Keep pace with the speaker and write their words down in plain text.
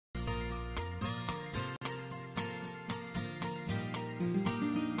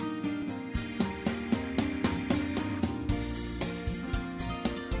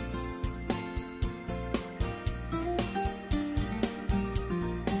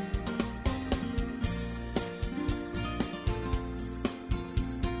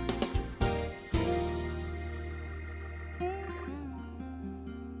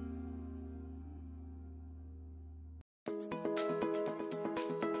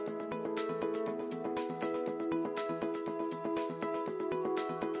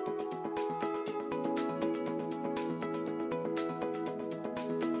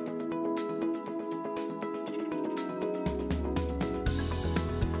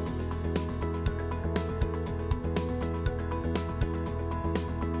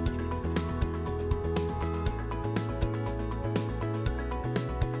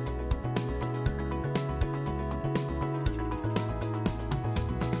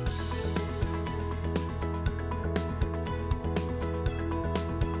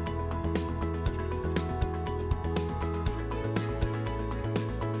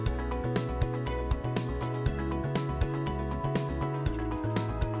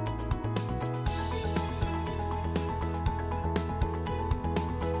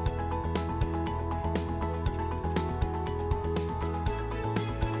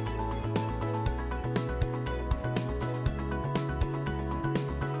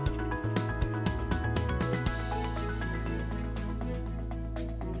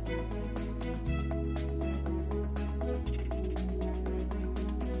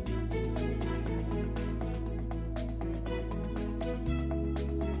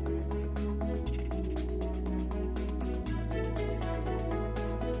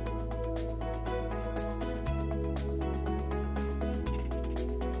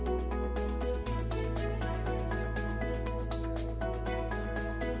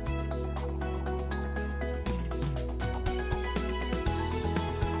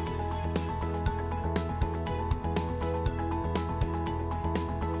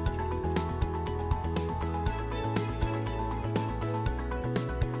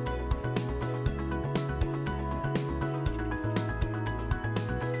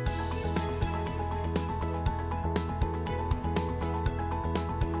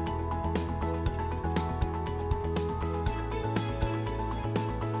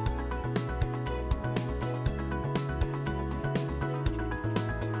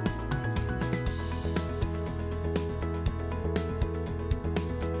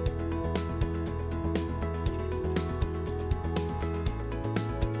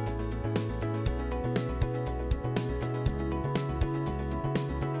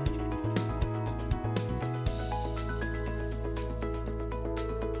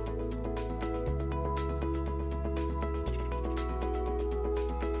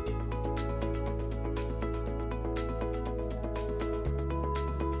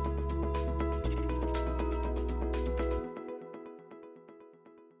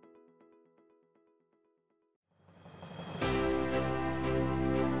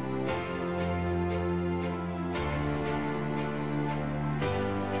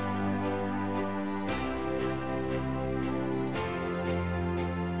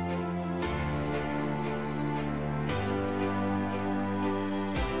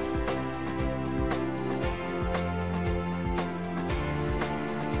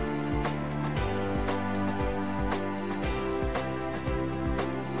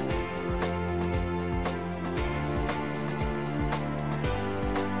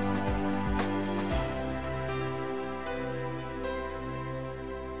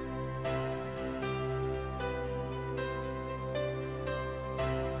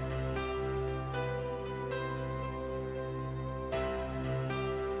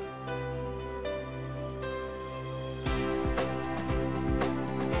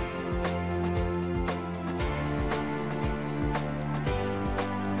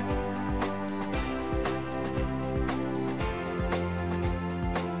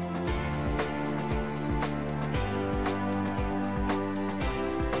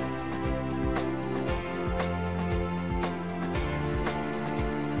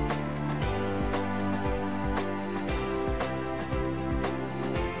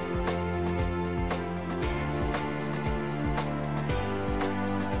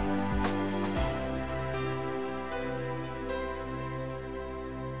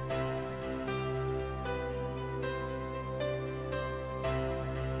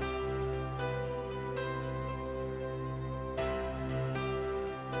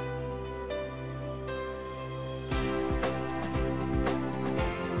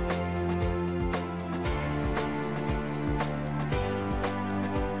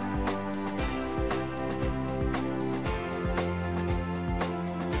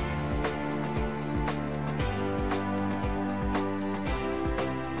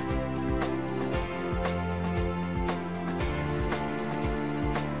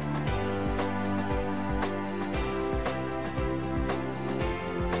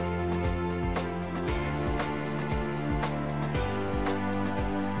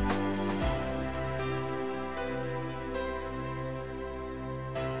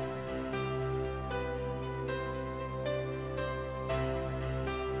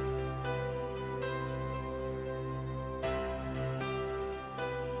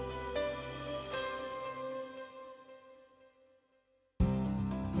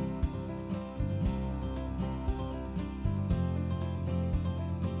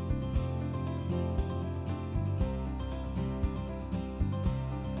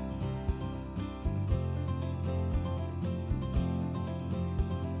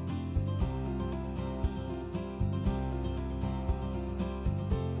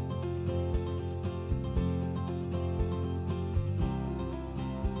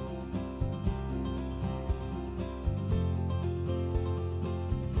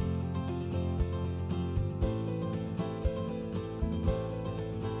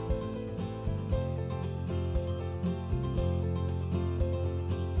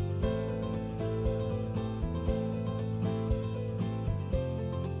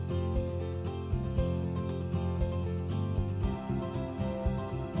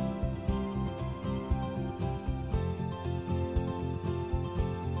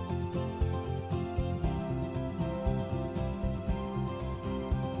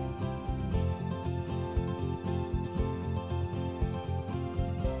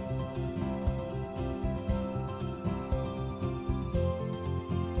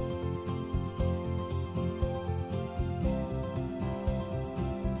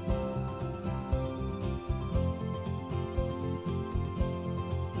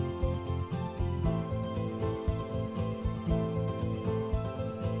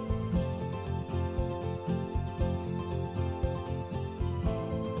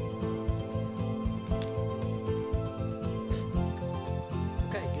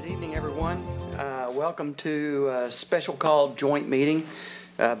Welcome to a special called joint meeting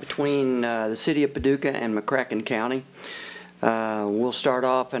between the City of Paducah and McCracken County. We'll start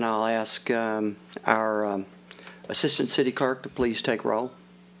off and I'll ask our Assistant City Clerk to please take roll.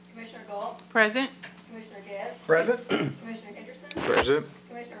 Commissioner Galt. Present. Commissioner Guest. Present. Commissioner Henderson. Present.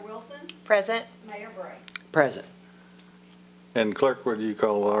 Commissioner Wilson. Present. Mayor Bray. Present. And Clerk, would you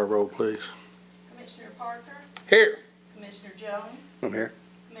call our roll, please? Commissioner Parker. Here. Commissioner Jones. I'm here.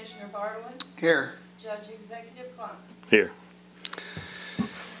 Commissioner Bartlett. Here. Judge Executive Klum. Here.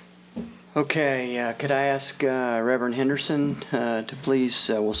 Okay, could I ask Reverend Henderson to please,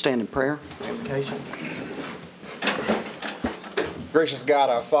 we'll stand in prayer. Invocation. Gracious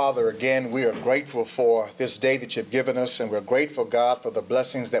God, our Father, again, we are grateful for this day that you've given us, and we're grateful, God, for the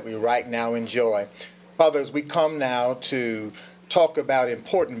blessings that we right now enjoy. Father, as we come now to talk about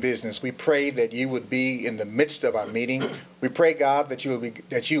important business, we pray that you would be in the midst of our meeting. We pray, God, that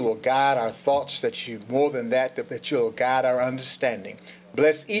you will guide our thoughts, that you will guide our understanding.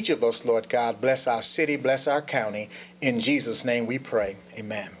 Bless each of us, Lord God. Bless our city, bless our county. In Jesus' name we pray.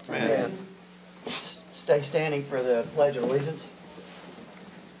 Amen. Amen. Stay standing for the Pledge of Allegiance.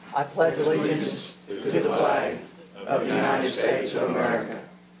 I pledge allegiance to the flag of the United States of America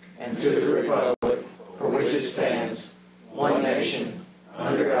and to the republic for which it stands, one nation,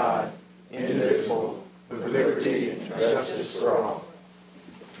 under God, indivisible, with liberty and justice for all.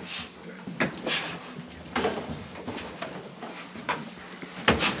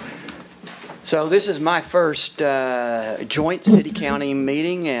 So this is my first joint city-county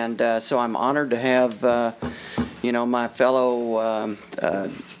meeting, and so I'm honored to have, my fellow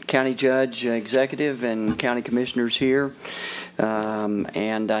county judge, executive, and county commissioners here.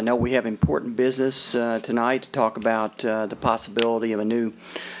 And I know we have important business tonight to talk about the possibility of a new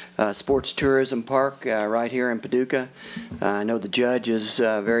sports tourism park right here in Paducah. I know the judge is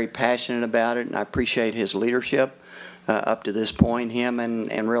very passionate about it, and I appreciate his leadership up to this point, him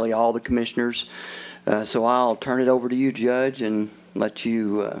and really all the commissioners. So I'll turn it over to you, Judge, and let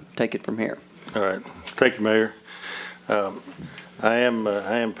you take it from here. All right. Thank you, Mayor. I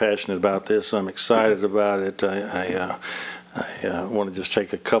am passionate about this. I'm excited about it. I want to just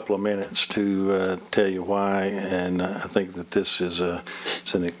take a couple of minutes to tell you why, and I think that this is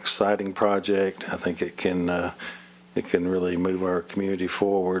it's an exciting project. I think it can really move our community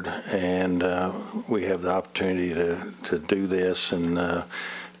forward, and we have the opportunity to do this, and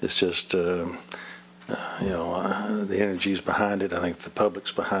it's just the energy's behind it. I think the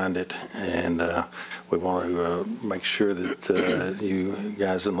public's behind it, and we want to make sure that you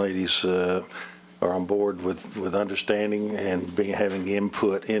guys and ladies are on board with understanding and having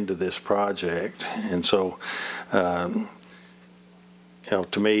input into this project. And so, to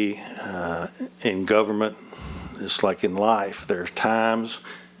me, in government, it's like in life. There's times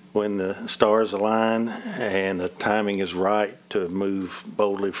when the stars align and the timing is right to move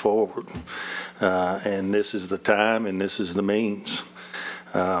boldly forward. And this is the time and this is the means.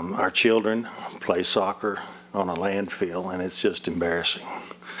 Our children play soccer on a landfill, and it's just embarrassing.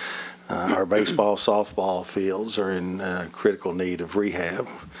 Our baseball, softball fields are in critical need of rehab.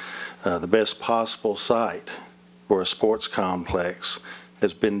 The best possible site for a sports complex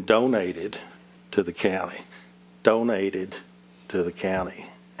has been donated to the county.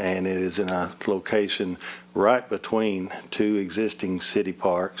 And it is in a location right between two existing city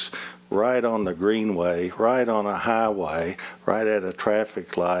parks, right on the greenway, right on a highway, right at a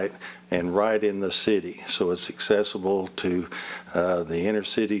traffic light, and right in the city. So it's accessible to the inner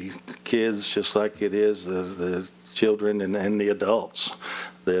city kids, just like it is the children and the adults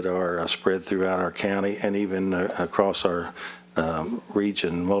that are spread throughout our county and even across our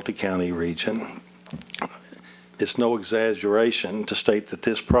region, multi-county region. It's no exaggeration to state that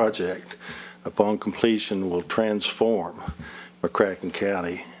this project, upon completion, will transform McCracken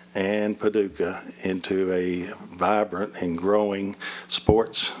County and Paducah into a vibrant and growing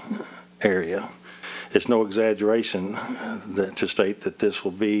sports area. It's no exaggeration to state that this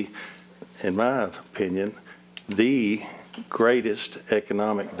will be, in my opinion, the greatest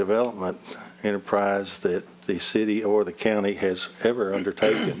economic development enterprise that the city or the county has ever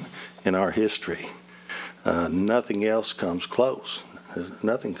undertaken in our history. Nothing else comes close.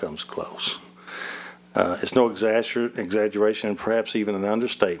 Nothing comes close. It's no exaggeration and perhaps even an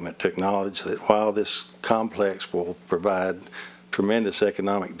understatement to acknowledge that while this complex will provide tremendous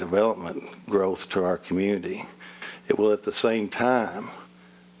economic development growth to our community, it will at the same time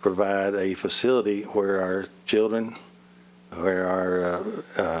provide a facility where our children,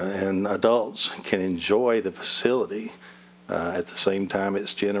 and adults can enjoy the facility. At the same time,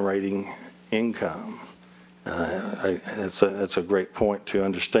 it's generating income. That's a great point to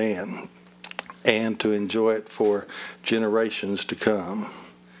understand. and to enjoy it for generations to come.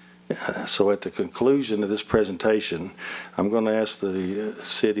 So at the conclusion of this presentation, I'm going to ask the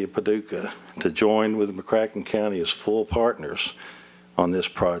City of Paducah to join with McCracken County as full partners on this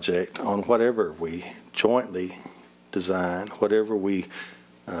project, on whatever we jointly design, whatever we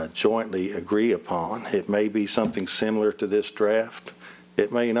jointly agree upon. It may be something similar to this draft.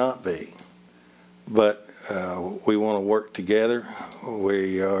 It may not be. But we want to work together.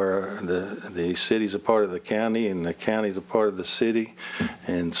 We are, the city's a part of the county, and the county's a part of the city.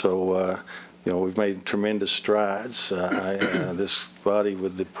 And so, we've made tremendous strides. This body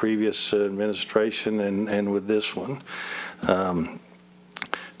with the previous administration and with this one.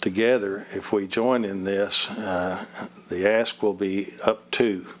 Together, if we join in this, the ask will be up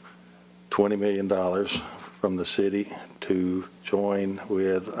to $20 million from the city to join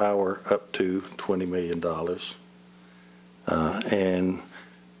with our up to $20 million. And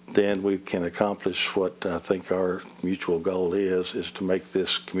then we can accomplish what I think our mutual goal is to make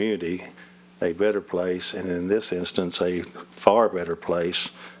this community a better place, and in this instance, a far better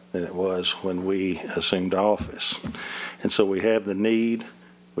place than it was when we assumed office. And so we have the need,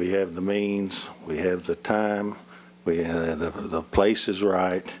 we have the means, we have the time, we have the place is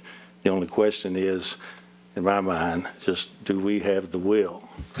right. The only question is, in my mind, just do we have the will?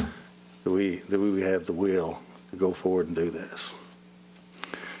 Do we have the will to go forward and do this?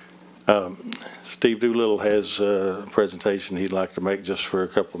 Steve Doolittle has a presentation he'd like to make just for a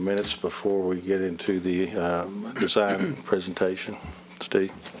couple of minutes before we get into the design presentation.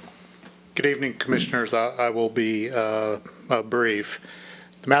 Steve. Good evening, Commissioners. I will be brief.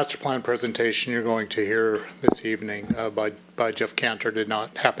 The master plan presentation you're going to hear this evening by Jeff Cantor did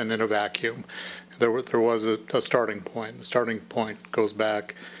not happen in a vacuum. There was a starting point. The starting point goes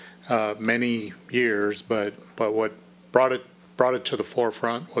back many years, but what brought it to the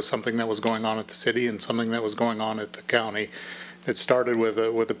forefront was something that was going on at the city and something that was going on at the county. It started with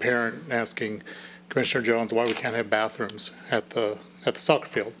a parent asking Commissioner Jones why we can't have bathrooms at the soccer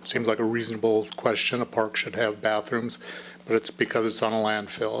field. Seems like a reasonable question. A park should have bathrooms, but it's because it's on a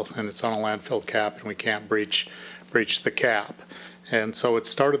landfill, and it's on a landfill cap, and we can't breach the cap. And so it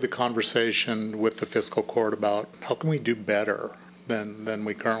started the conversation with the fiscal court about how can we do better than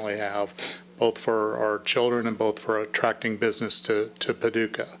we currently have, both for our children and both for attracting business to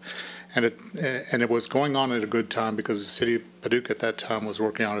Paducah. And it was going on at a good time because the City of Paducah at that time was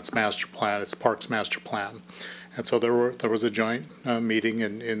working on its master plan, its parks master plan. And so there was a joint meeting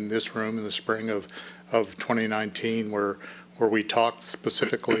in this room in the spring of 2019 where we talked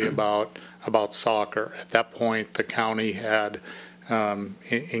specifically about soccer. At that point, the county had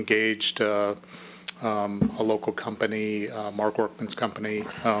engaged a local company, Mark Workman's company,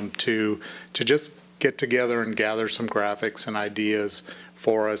 to just get together and gather some graphics and ideas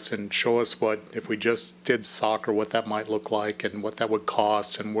for us and show us what, if we just did soccer, what that might look like and what that would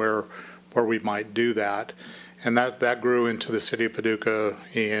cost and where we might do that. And that grew into the City of Paducah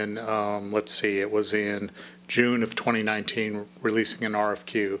in, it was in June of 2019, releasing an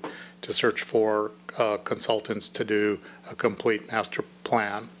RFQ to search for consultants to do a complete master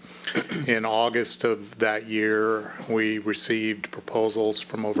plan. In August of that year, we received proposals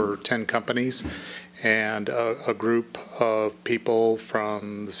from over 10 companies, and a group of people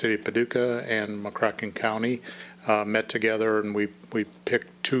from the City of Paducah and McCracken County met together, and we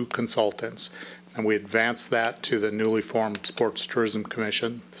picked 2 consultants. And we advanced that to the newly formed Sports Tourism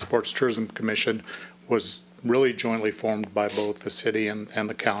Commission. The Sports Tourism Commission was really jointly formed by both the city and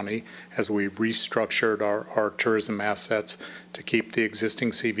the county as we restructured our tourism assets to keep the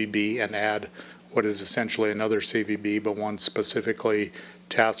existing CVB and add what is essentially another CVB, but one specifically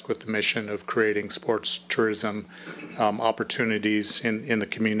tasked with the mission of creating sports tourism opportunities in the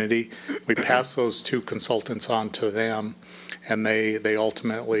community. We passed those 2 consultants on to them, and they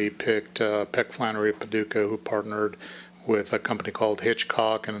ultimately picked Peck Flannery of Paducah, who partnered with a company called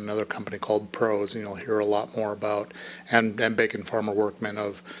Hitchcock and another company called Pros, and you'll hear a lot more about, and Bacon Farmer Workman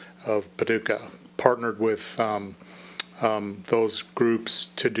of Paducah, partnered with those groups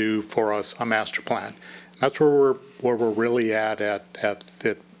to do for us a master plan. That's where we're really at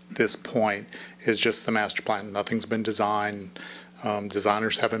this point, is just the master plan. Nothing's been designed.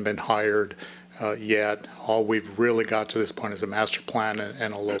 Designers haven't been hired yet. All we've really got to this point is a master plan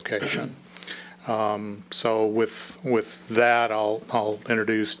and a location. So with that, I'll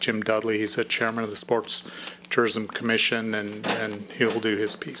introduce Jim Dudley. He's the chairman of the Sports Tourism Commission, and he'll do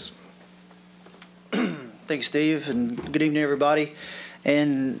his piece. Thanks, Steve, and good evening, everybody.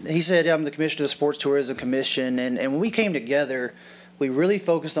 And he said, I'm the commissioner of the Sports Tourism Commission, and when we came together, we really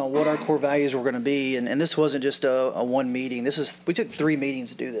focused on what our core values were going to be, and this wasn't just a one meeting. We took 3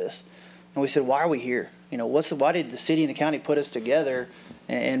 meetings to do this. And we said, why are we here? Why did the city and the county put us together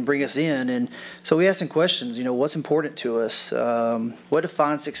and bring us in? And so we asked some questions, what's important to us? What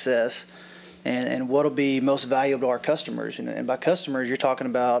defines success? And what will be most valuable to our customers? And by customers, you're talking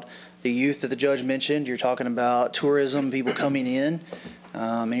about the youth that the judge mentioned. You're talking about tourism, people coming in.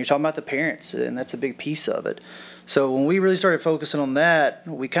 And you're talking about the parents, and that's a big piece of it. So when we really started focusing on that,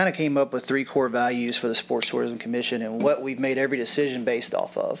 we kind of came up with 3 core values for the Sports Tourism Commission and what we've made every decision based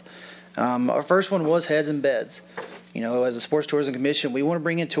off of. Our first one was heads and beds. As a Sports Tourism Commission, we want to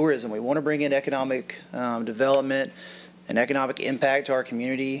bring in tourism. We want to bring in economic development and economic impact to our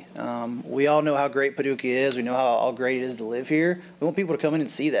community. We all know how great Paducah is. We know how great it is to live here. We want people to come in and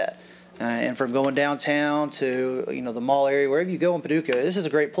see that. And from going downtown to the mall area, wherever you go in Paducah, this is a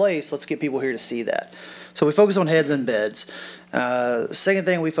great place. Let's get people here to see that. So we focused on heads and beds. Second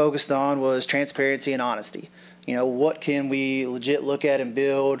thing we focused on was transparency and honesty. What can we legit look at and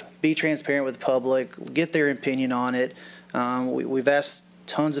build, be transparent with the public, get their opinion on it. We've asked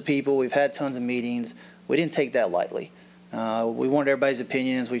tons of people. We've had tons of meetings. We didn't take that lightly. We wanted everybody's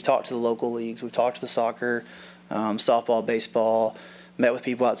opinions. We've talked to the local leagues. We've talked to the soccer, softball, baseball, met with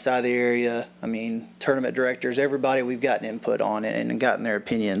people outside the area. Tournament directors, everybody, we've gotten input on it and gotten their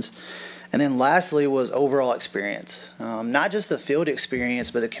opinions. And then lastly was overall experience. Not just the field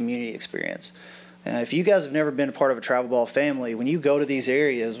experience, but the community experience. If you guys have never been a part of a travel ball family, when you go to these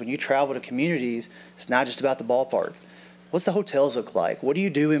areas, when you travel to communities, it's not just about the ballpark. What's the hotels look like? What do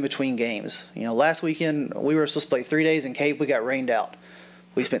you do in between games? Last weekend we were supposed to play 3 days in Cape. We got rained out.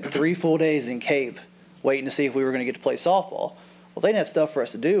 We spent 3 full days in Cape waiting to see if we were going to get to play softball. Well, they didn't have stuff for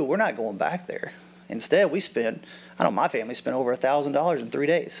us to do. We're not going back there. Instead, we spent, my family spent over $1,000 in 3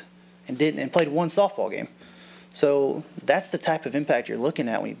 days and played 1 softball game. So that's the type of impact you're looking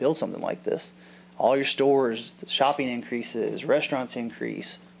at when you build something like this. All your stores, shopping increases, restaurants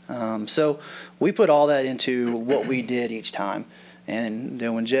increase. So we put all that into what we did each time. And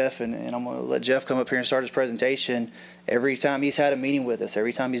then when Jeff, and I'm going to let Jeff come up here and start his presentation, every time he's had a meeting with us,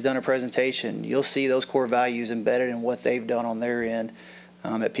 every time he's done a presentation, you'll see those core values embedded in what they've done on their end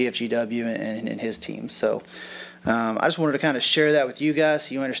at PFGW and his team. So I just wanted to kind of share that with you guys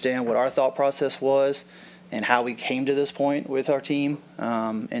so you understand what our thought process was and how we came to this point with our team,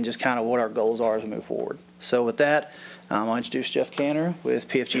 and just kind of what our goals are as we move forward. So with that, I'll introduce Jeff Cantor with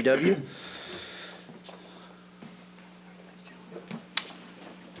PFGW.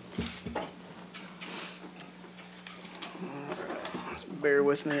 Bear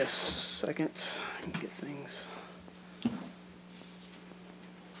with me a second. Get things.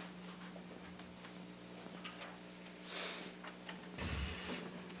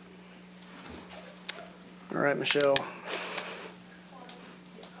 All right, Michelle.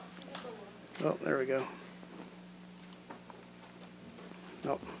 Oh, there we go.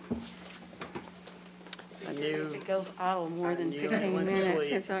 Oh. I knew. If it goes idle more than 15 went to minutes,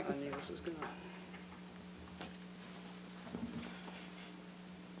 sleep. it's like. I knew this was gonna.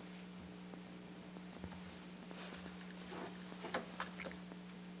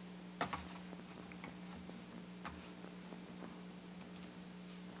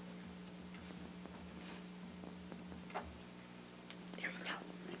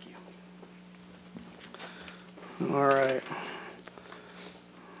 All right.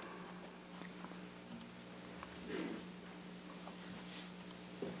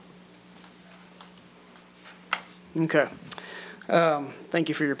 Okay. Thank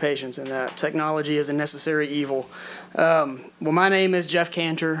you for your patience in that. Technology is a necessary evil. Well, my name is Jeff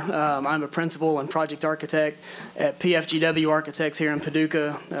Cantor. I'm a principal and project architect at PFGW Architects here in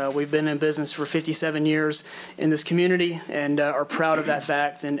Paducah. We've been in business for 57 years in this community and are proud of that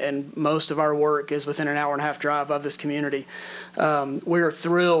fact. And most of our work is within an hour-and-a-half drive of this community. We are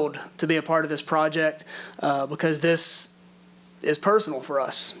thrilled to be a part of this project because this is personal for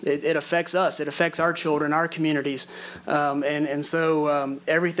us. It affects us. It affects our children, our communities. And so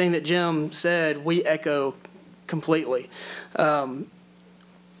everything that Jim said, we echo completely.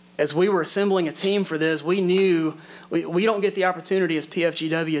 As we were assembling a team for this, we knew we don't get the opportunity as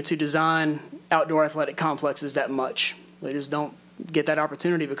PFGW to design outdoor athletic complexes that much. We just don't get that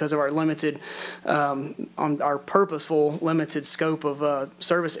opportunity because of our limited, on our purposeful limited scope of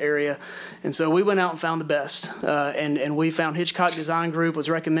service area. And so we went out and found the best. And we found Hitchcock Design Group was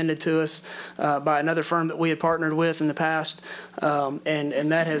recommended to us by another firm that we had partnered with in the past.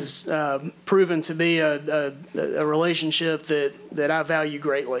 And that has proven to be a relationship that I value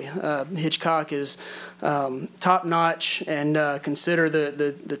greatly. Hitchcock is top-notch, and consider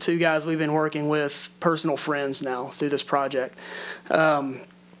the two guys we've been working with personal friends now through this project.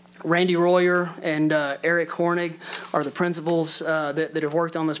 Randy Royer and Eric Hornig are the principals that have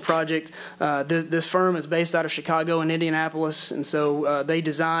worked on this project. This firm is based out of Chicago and Indianapolis, and so they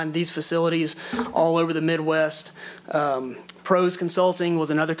designed these facilities all over the Midwest. Pros Consulting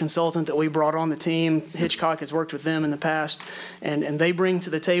was another consultant that we brought on the team. Hitchcock has worked with them in the past, and they bring to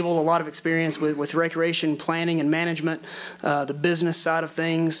the table a lot of experience with recreation planning and management, the business side of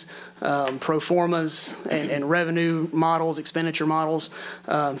things, pro formas and revenue models, expenditure models.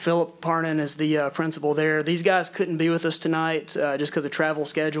 Philip Parnan is the principal there. These guys couldn't be with us tonight just because of travel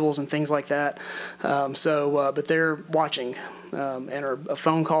schedules and things like that. But they're watching. And are a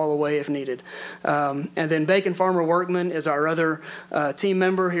phone call away if needed. And then Bacon Farmer Workman is our other team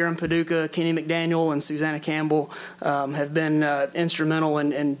member here in Paducah. Kenny McDaniel and Susanna Campbell have been instrumental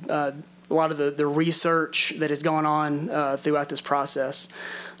in a lot of the research that has gone on throughout this process.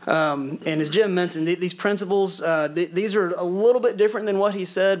 And as Jim mentioned, these principles, these are a little bit different than what he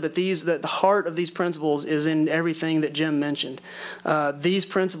said, but the heart of these principles is in everything that Jim mentioned. These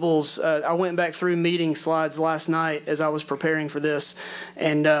principles, I went back through meeting slides last night as I was preparing for this,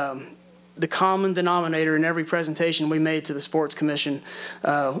 and the common denominator in every presentation we made to the Sports Commission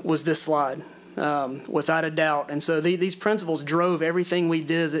was this slide. Without a doubt. And so these principles drove everything we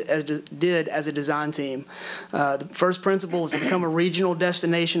did as a design team. The first principle is to become a regional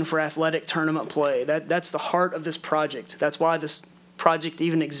destination for athletic tournament play. That's the heart of this project. That's why this project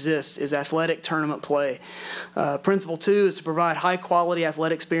even exists, is athletic tournament play. Principle 2 is to provide high-quality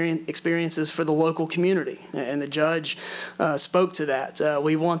athletic experiences for the local community. And the judge spoke to that.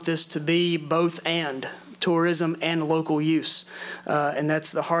 We want this to be both and. Tourism and local use, and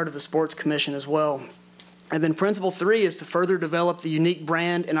that's the heart of the Sports Commission as well. And then Principle 3 is to further develop the unique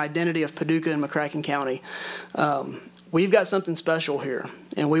brand and identity of Paducah and McCracken County. We've got something special here,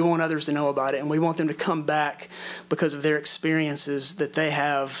 and we want others to know about it, and we want them to come back because of their experiences that they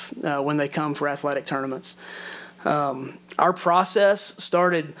have when they come for athletic tournaments. Our process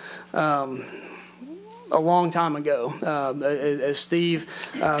started a long time ago. As Steve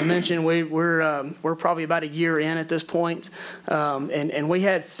mentioned, we're probably about a year in at this point, and we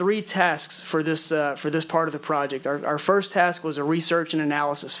had 3 tasks for this part of the project. Our first task was a research and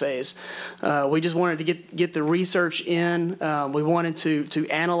analysis phase. We just wanted to get the research in. We wanted to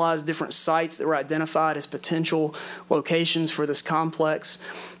analyze different sites that were identified as potential locations for this complex.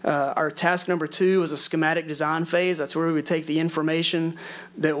 Our task number 2 was a schematic design phase. That's where we would take the information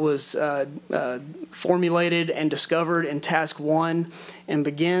that was formulated and discovered in task 1 and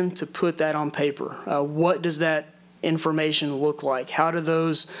begin to put that on paper. What does that information look like? How do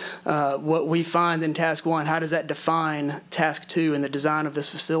those, what we find in task 1, how does that define task 2 in the design of this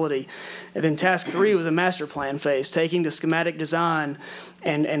facility? And then task 3 was a master plan phase, taking the schematic design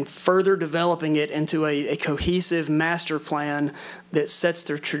and further developing it into a cohesive master plan that sets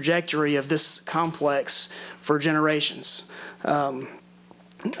the trajectory of this complex for generations.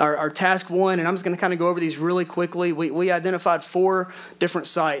 Our task 1, and I'm just going to kind of go over these really quickly. We identified 4 different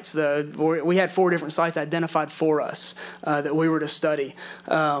sites. We had 4 different sites identified for us that we were to study.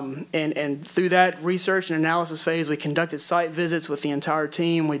 And through that research and analysis phase, we conducted site visits with the entire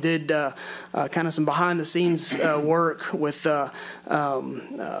team. We did kind of some behind-the-scenes work with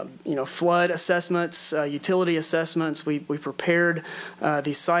flood assessments, utility assessments. We prepared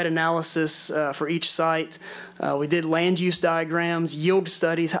the site analysis for each site. We did land use diagrams, yield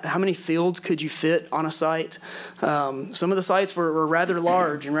studies. How many fields could you fit on a site? Some of the sites were rather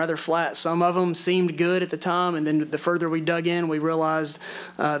large and rather flat. Some of them seemed good at the time, and then the further we dug in, we realized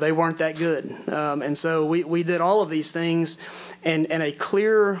they weren't that good. And so we did all of these things, and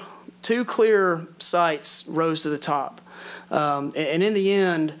 2 clear sites rose to the top. And in the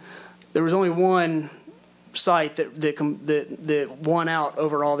end, there was only one site that won out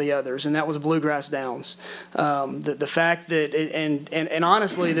over all the others, and that was Bluegrass Downs. The fact that and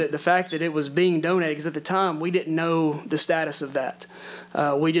honestly the fact that it was being donated, because at the time we didn't know the status of that.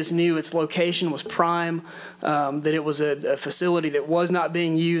 We just knew its location was prime, that it was a facility that was not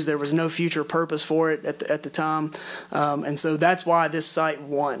being used. There was no future purpose for it at the time, and so that's why this site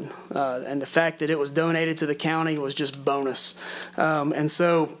won. And the fact that it was donated to the county was just bonus. And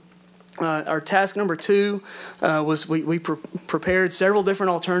so our task number 2 was we prepared several different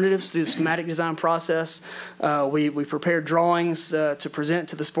alternatives through the schematic design process. We prepared drawings to present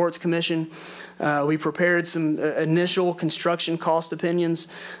to the Sports Commission. We prepared some initial construction cost opinions,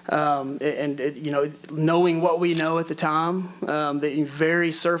 knowing what we know at the time,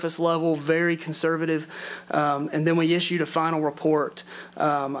 very surface level, very conservative, and then we issued a final report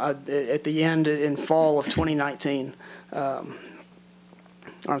at the end in fall of 2019.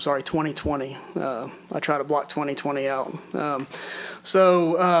 or I'm sorry, 2020. I try to block 2020 out.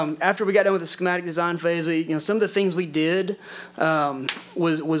 So after we got done with the schematic design phase, some of the things we did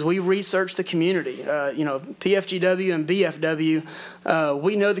was we researched the community. PFGW and BFW,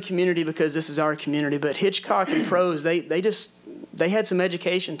 we know the community because this is our community. But Hitchcock and Pros, they had some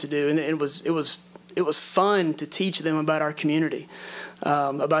education to do, and it was fun to teach them about our community,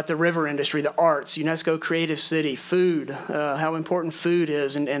 about the river industry, the arts, UNESCO Creative City, food, how important food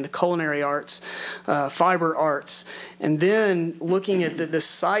is, and the culinary arts, fiber arts. And then looking at the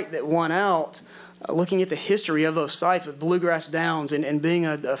site that won out, looking at the history of those sites with Bluegrass Downs and being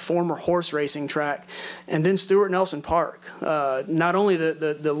a former horse racing track, and then Stuart Nelson Park. Not only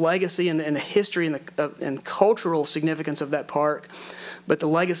the legacy and the history and cultural significance of that park, but the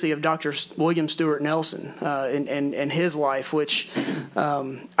legacy of Dr. William Stewart Nelson and his life, which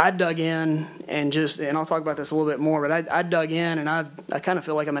I dug in and I'll talk about this a little bit more, but I dug in and I kind of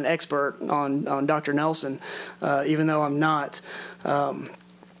feel like I'm an expert on Dr. Nelson, even though I'm not.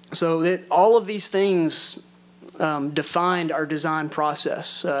 So all of these things defined our design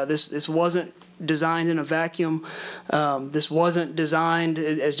process. This wasn't designed in a vacuum. This wasn't designed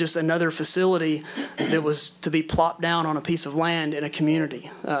as just another facility that was to be plopped down on a piece of land in a community.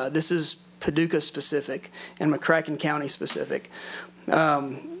 This is Paducah specific and McCracken County specific.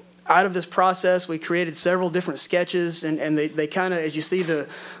 Out of this process, we created several different sketches, and they kind of, as you see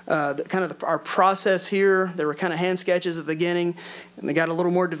our process here, there were kind of hand sketches at the beginning, and they got a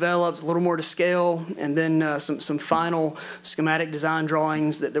little more developed, a little more to scale, and then some final schematic design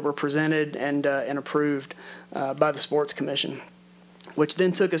drawings that were presented and approved by the Sports Commission, which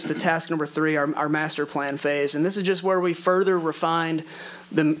then took us to task number 3, our master plan phase. And this is just where we further refined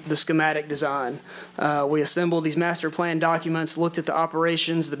the schematic design. We assembled these master plan documents, looked at the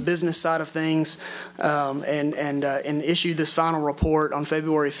operations, the business side of things, and issued this final report on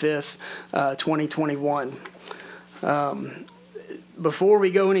February 5th, 2021. Before we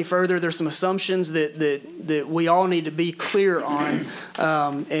go any further, there's some assumptions that we all need to be clear on,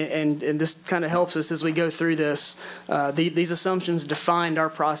 and this kind of helps us as we go through this. These assumptions defined our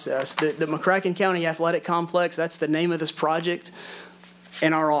process. The McCracken County Athletic Complex, that's the name of this project,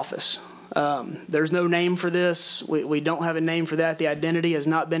 in our office. There's no name for this. We don't have a name for that. The identity has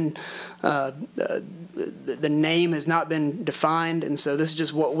not been, the name has not been defined, and so this is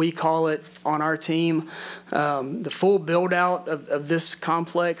just what we call it on our team. The full build out of this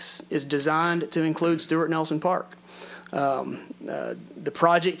complex is designed to include Stuart Nelson Park. The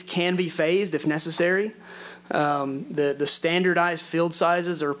project can be phased if necessary. The standardized field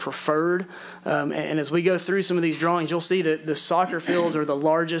sizes are preferred, and as we go through some of these drawings, you'll see that the soccer fields are the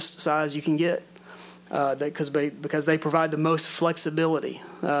largest size you can get because they provide the most flexibility.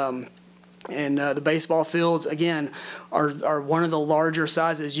 And the baseball fields, again, are one of the larger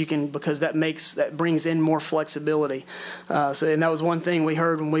sizes you can, because that brings in more flexibility. And that was one thing we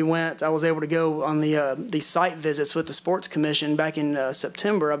heard when we went. I was able to go on the site visits with the Sports Commission back in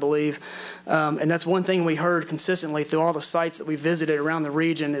September, I believe. And that's one thing we heard consistently through all the sites that we visited around the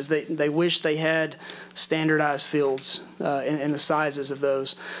region, is they wish they had standardized fields and the sizes of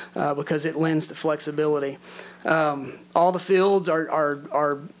those because it lends to flexibility. All the fields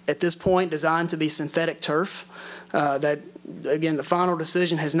are at this point designed to be synthetic turf. That, again, the final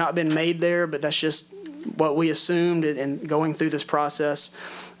decision has not been made there, but that's just what we assumed in going through this process.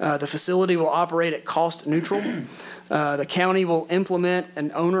 The facility will operate at cost neutral. The county will implement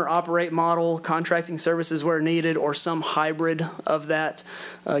an owner-operate model, contracting services where needed, or some hybrid of that.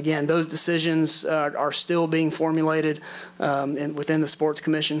 Again, those decisions are still being formulated within the Sports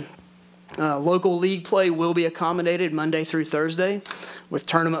Commission. Local league play will be accommodated Monday through Thursday, with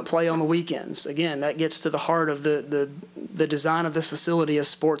tournament play on the weekends. Again, that gets to the heart of the design of this facility as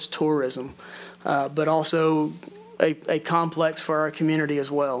sports tourism, but also a complex for our community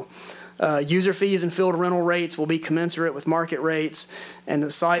as well. User fees and field rental rates will be commensurate with market rates, and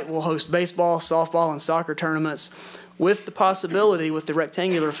the site will host baseball, softball, and soccer tournaments, with the possibility, with the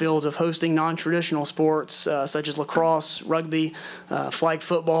rectangular fields, of hosting non-traditional sports such as lacrosse, rugby, flag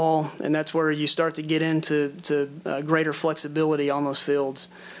football, and that's where you start to get into greater flexibility on those fields.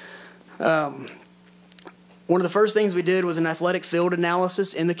 One of the first things we did was an athletic field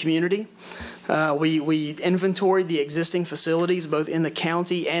analysis in the community. We inventoried the existing facilities both in the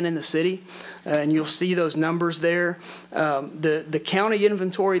county and in the city, and you'll see those numbers there. The county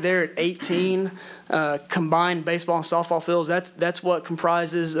inventory there at 18 combined baseball and softball fields, that's what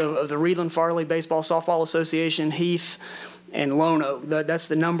comprises of the Reedland Farley Baseball Softball Association, Heath, and Lone Oak. That's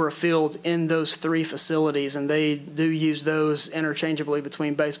the number of fields in those 3 facilities, and they do use those interchangeably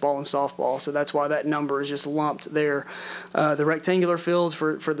between baseball and softball, so that's why that number is just lumped there. The rectangular fields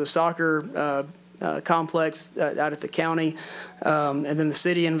for the soccer complex out at the county, and then the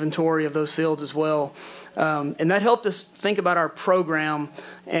city inventory of those fields as well. And that helped us think about our program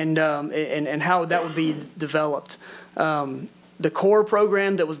and how that would be developed. The core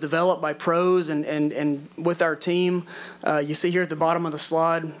program that was developed by pros and with our team, you see here at the bottom of the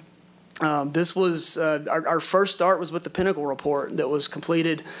slide, this was our first start was with the Pinnacle report that was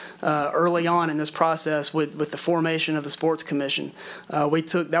completed early on in this process with the formation of the Sports Commission.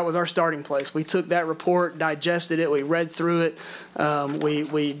 That was our starting place. We took that report, digested it, we read through it,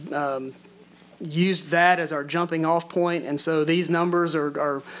 we used that as our jumping off point, and so these numbers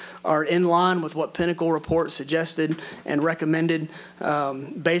are in line with what Pinnacle report suggested and recommended.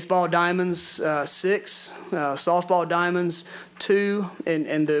 Baseball diamonds 6, softball diamonds 2,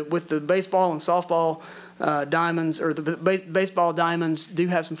 and with the baseball and softball diamonds, or the baseball diamonds do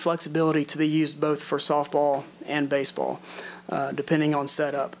have some flexibility to be used both for softball and baseball, depending on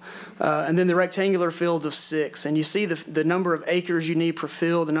setup. And then the rectangular fields of 6, and you see the number of acres you need per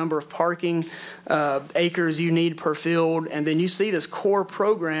field, the number of parking acres you need per field, and then you see this core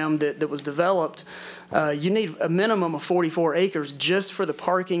program that was developed. You need a minimum of 44 acres just for the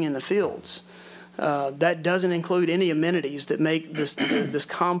parking in the fields. That doesn't include any amenities that make this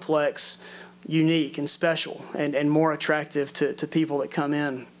complex unique and special and more attractive to people that come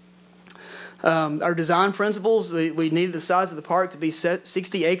in. Our design principles, we needed the size of the park to be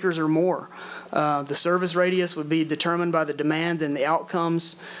 60 acres or more. The service radius would be determined by the demand and the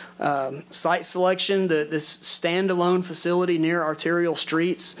outcomes. Site selection, this standalone facility near arterial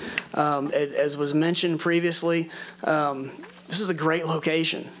streets, as was mentioned previously, this is a great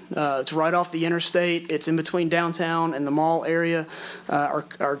location. It's right off the interstate. It's in between downtown and the mall area,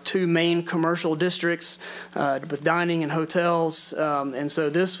 our 2 main commercial districts with dining and hotels. And so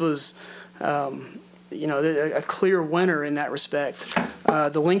this was a clear winner in that respect.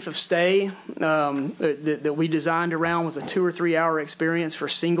 The length of stay that we designed around was a 2 or 3 hour experience for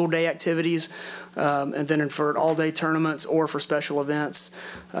single day activities, and then for all-day tournaments or for special events.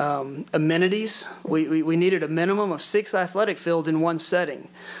 Amenities, we needed a minimum of 6 athletic fields in one setting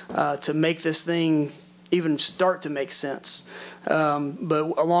to make this thing even start to make sense.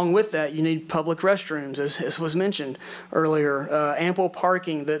 But along with that, you need public restrooms, as was mentioned earlier, ample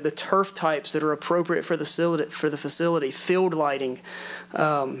parking, the turf types that are appropriate for the facility, field lighting,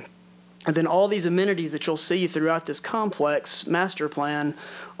 and then all these amenities that you'll see throughout this complex master plan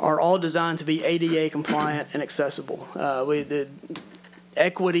are all designed to be ADA compliant and accessible. The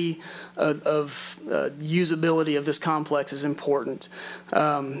equity of usability of this complex is important.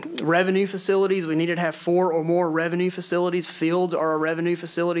 Revenue facilities, we needed to have 4 or more revenue facilities. Fields are a revenue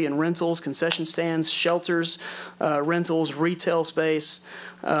facility, and rentals, concession stands, shelters, rentals, retail space.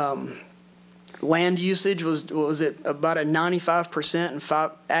 Land usage was at about a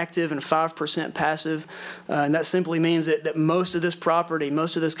 95% active and 5% passive, and that simply means that most of this property,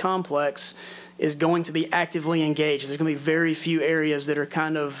 most of this complex, is going to be actively engaged. There's going to be very few areas that are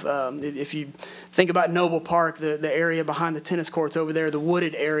kind of, if you think about Noble Park, the area behind the tennis courts over there, the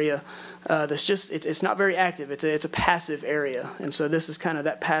wooded area, that's just, it's not very active. It's a passive area, and so this is kind of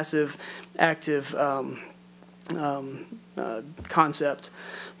that passive, active concept.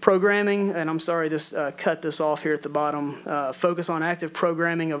 Programming, and I'm sorry, cut this off here at the bottom. Focus on active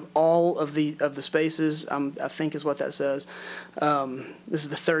programming of all of the spaces, I think is what that says. This is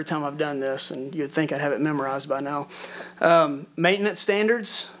the 3rd time I've done this, and you'd think I'd have it memorized by now. Maintenance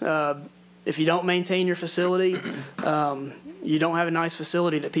standards. If you don't maintain your facility, you don't have a nice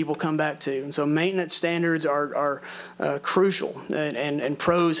facility that people come back to. And so maintenance standards are crucial, and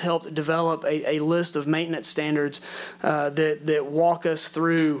pros helped develop a list of maintenance standards that walk us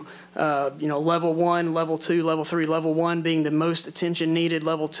through level 1, level 2, level 3, level 1 being the most attention needed,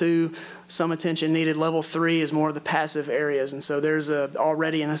 level 2 some attention needed, level 3 is more of the passive areas. And so there's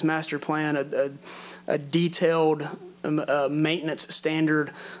already in this master plan a detailed maintenance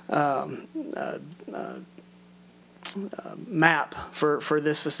standard map for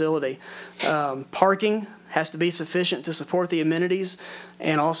this facility. Parking has to be sufficient to support the amenities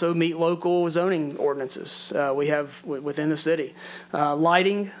and also meet local zoning ordinances we have within the city.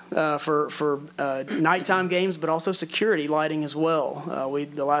 Lighting for nighttime games, but also security lighting as well.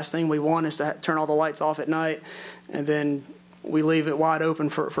 The last thing we want is to turn all the lights off at night and then we leave it wide open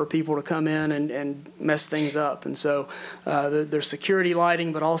for people to come in and mess things up. And so there's security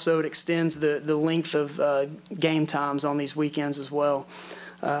lighting, but also it extends the length of game times on these weekends as well.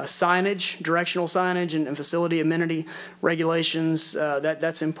 Signage, directional signage, and facility amenity regulations,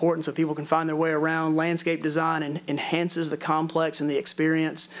 that's important so people can find their way around. Landscape design enhances the complex and the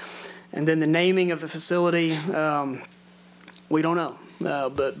experience. And then the naming of the facility, we don't know.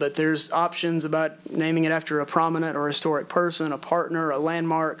 But there's options about naming it after a prominent or historic person, a partner, a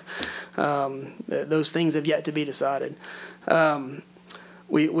landmark. Those things have yet to be decided.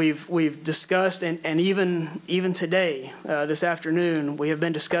 We've discussed, and even today, this afternoon, we have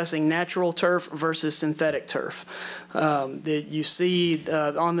been discussing natural turf versus synthetic turf. That you see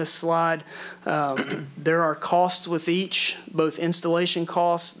on this slide, there are costs with each, both installation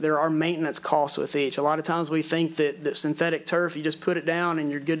costs, there are maintenance costs with each. A lot of times we think that synthetic turf, you just put it down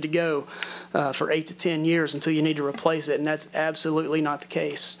and you're good to go for 8 to 10 years until you need to replace it, and that's absolutely not the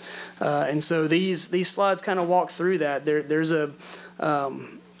case. And so these slides kind of walk through that. There's a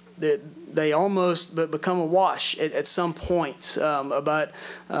they almost become a wash at some point about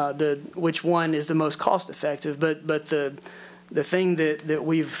which one is the most cost effective. But the thing that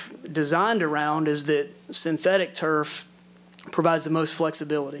we've designed around is that synthetic turf provides the most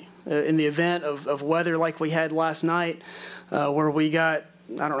flexibility. In the event of weather like we had last night, where we got,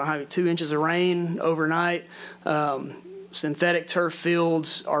 I don't know how many, 2 inches of rain overnight, synthetic turf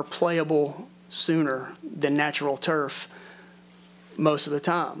fields are playable sooner than natural turf most of the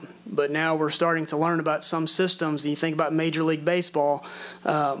time. But now we're starting to learn about some systems. And you think about Major League Baseball,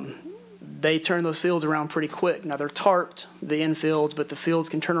 they turn those fields around pretty quick. Now they're tarped, the infields, but the fields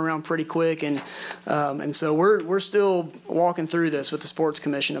can turn around pretty quick. And so we're still walking through this with the Sports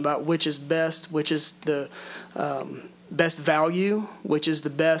Commission about which is best, which is the best value, which is the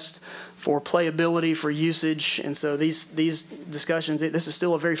best for playability, for usage. And so these discussions, this is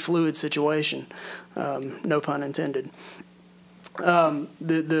still a very fluid situation, no pun intended.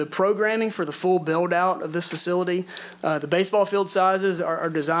 The programming for the full build out of this facility, the baseball field sizes are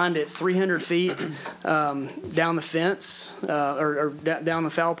designed at 300 feet down the fence or down the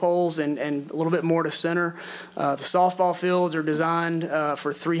foul poles and a little bit more to center. The softball fields are designed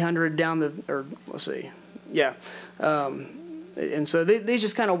for 300 down the, or let's see, yeah. And so these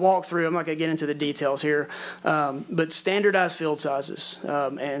just kind of walk through. I'm not going to get into the details here, but standardized field sizes.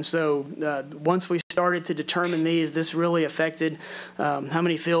 And so once we started to determine these, this really affected how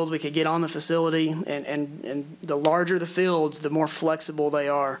many fields we could get on the facility. And the larger the fields, the more flexible they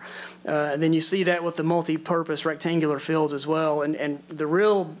are. And then you see that with the multi-purpose rectangular fields as well. And the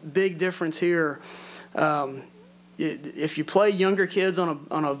real big difference here, if you play younger kids on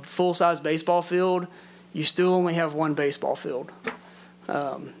a full-size baseball field, you still only have one baseball field.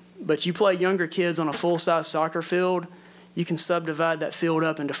 But you play younger kids on a full-size soccer field, you can subdivide that field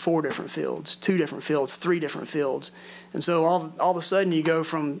up into 4 different fields, 2 different fields, 3 different fields. And so all of a sudden you go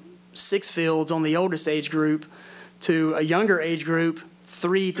from 6 fields on the oldest age group to a younger age group,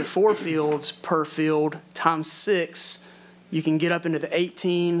 3 to 4 fields per field times 6. You can get up into the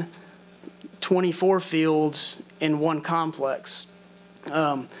 18, 24 fields in one complex.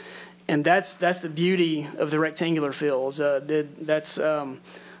 And that's the beauty of the rectangular fields. That's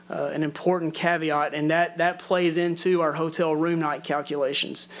an important caveat, and that plays into our hotel room night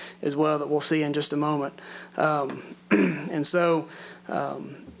calculations as well that we'll see in just a moment. And so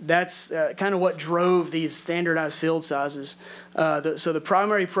that's kind of what drove these standardized field sizes. So the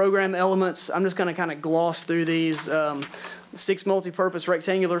primary program elements, I'm just going to kind of gloss through these. 6 multi-purpose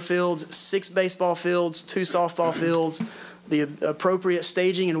rectangular fields, 6 baseball fields, 2 softball fields, the appropriate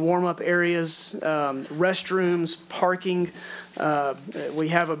staging and warm-up areas, restrooms, parking. We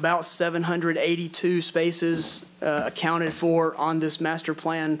have about 782 spaces accounted for on this master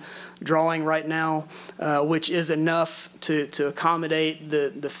plan drawing right now, which is enough to accommodate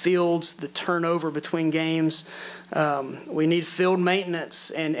the fields, the turnover between games. We need field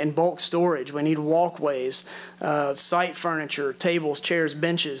maintenance and bulk storage. We need walkways, site furniture, tables, chairs,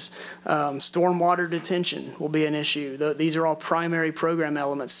 benches. Stormwater detention will be an issue. These are all primary program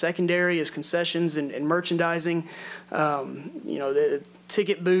elements. Secondary is concessions and merchandising. The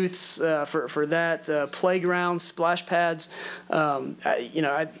ticket booths for that, playgrounds, splash pads.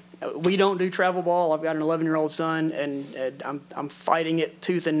 We don't do travel ball. I've got an 11-year-old son, and I'm fighting it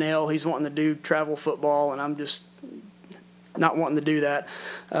tooth and nail. He's wanting to do travel football, and I'm just not wanting to do that.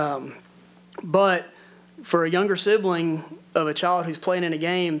 But for a younger sibling of a child who's playing in a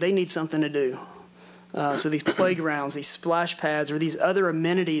game, they need something to do. So these playgrounds, these splash pads, or these other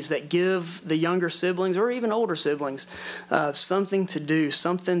amenities that give the younger siblings or even older siblings something to do,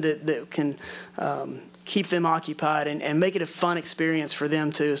 something that can keep them occupied and make it a fun experience for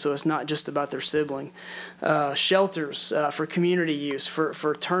them too, so it's not just about their sibling. Shelters for community use,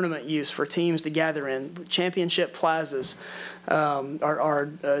 for tournament use, for teams to gather in. Championship plazas are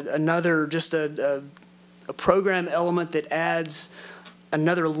another, just a program element that adds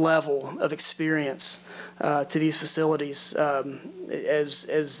another level of experience to these facilities.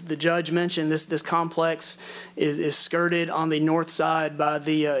 As the judge mentioned, this complex is skirted on the north side by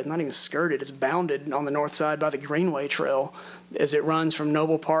the, not even skirted, it's bounded on the north side by the Greenway Trail as it runs from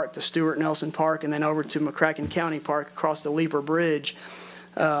Noble Park to Stewart Nelson Park and then over to McCracken County Park across the Leaper Bridge.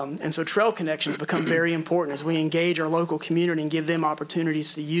 And so trail connections become very important as we engage our local community and give them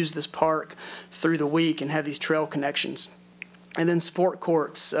opportunities to use this park through the week and have these trail connections. And then sport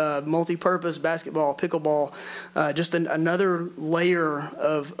courts, multi-purpose basketball, pickleball, just another layer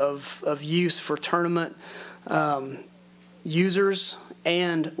of use for tournament users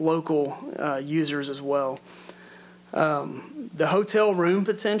and local users as well. The hotel room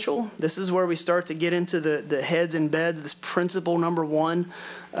potential, this is where we start to get into the heads and beds, this principle number one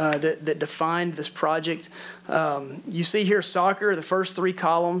that defined this project. You see here soccer, the first three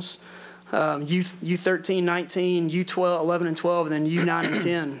columns. U13, 19, U12, 11 and 12, and then U9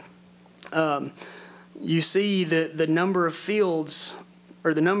 and 10. You see the number of fields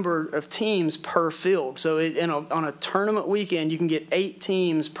or the number of teams per field. So on a tournament weekend, you can get 8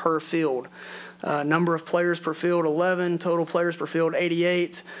 teams per field. Number of players per field, 11. Total players per field,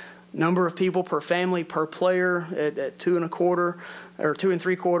 88. Number of people per family per player at 2 1/4 or 2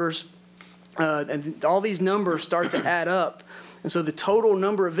 3/4. And all these numbers start to add up. And so the total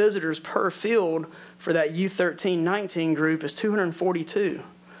number of visitors per field for that U13-19 group is 242.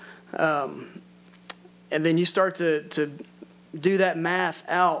 And then you start to do that math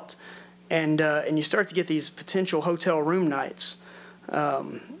out, and you start to get these potential hotel room nights.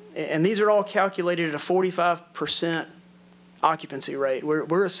 And these are all calculated at a 45% occupancy rate.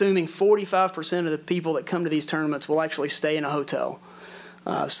 We're assuming 45% of the people that come to these tournaments will actually stay in a hotel.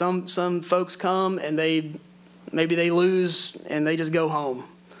 Some folks come and maybe they lose and they just go home.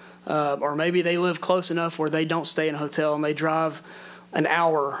 Or maybe they live close enough where they don't stay in a hotel and they drive an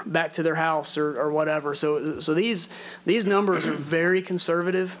hour back to their house or whatever. So these numbers are very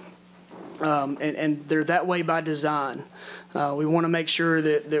conservative, and they're that way by design. We want to make sure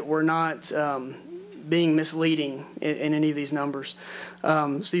that we're not being misleading in any of these numbers.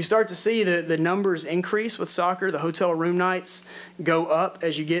 So you start to see the numbers increase with soccer. The hotel room nights go up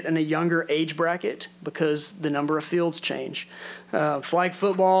as you get in a younger age bracket because the number of fields change. Flag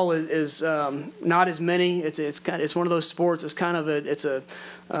football is not as many. It's one of those sports. It's kind of a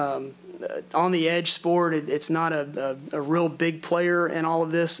on the edge sport. It's not a real big player in all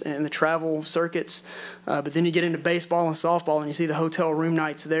of this in the travel circuits. But then you get into baseball and softball and you see the hotel room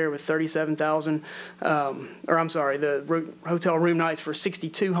nights there with 37,000, the hotel room nights for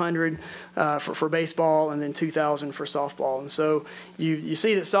 6,200 for baseball and then 2,000 for softball. And so you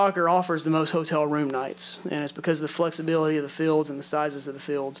see that soccer offers the most hotel room nights, and it's because of the flexibility of the fields and the sizes of the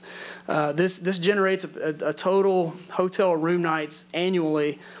fields. This generates a total hotel room nights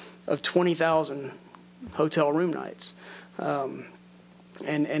annually of 20,000 hotel room nights. And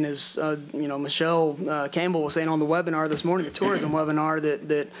as Michelle Campbell was saying on the webinar this morning, the tourism webinar,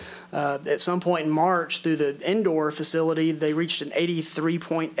 that at some point in March through the indoor facility, they reached an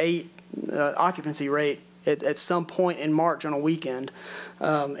 83.8 occupancy rate at some point in March on a weekend.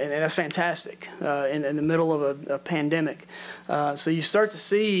 And that's fantastic in the middle of a pandemic. So you start to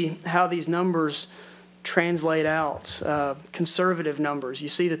see how these numbers translate out, conservative numbers. You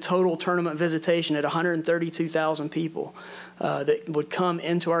see the total tournament visitation at 132,000 people that would come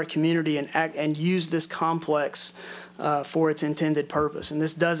into our community and use this complex for its intended purpose. And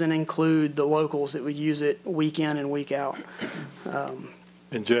this doesn't include the locals that would use it week in and week out.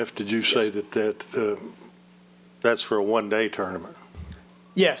 And Jeff, did you say that's for a one-day tournament?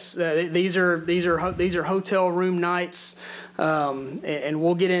 Yes, these are hotel room nights, and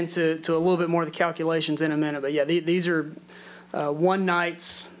we'll get into a little bit more of the calculations in a minute. But yeah, these are one night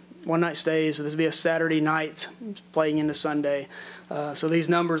stays. So this would be a Saturday night playing into Sunday. So these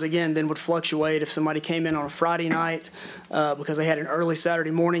numbers again then would fluctuate if somebody came in on a Friday night because they had an early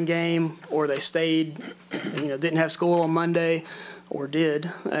Saturday morning game, or they stayed, didn't have school on Monday, or did,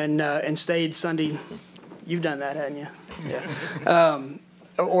 and stayed Sunday. You've done that, hadn't you? Yeah.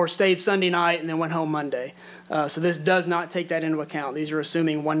 Or stayed Sunday night and then went home Monday. So this does not take that into account. These are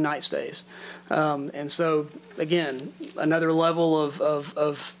assuming one-night stays. And so, again, another level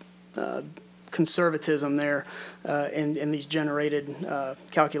of conservatism there in these generated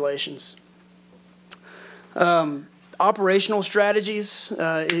calculations. Operational strategies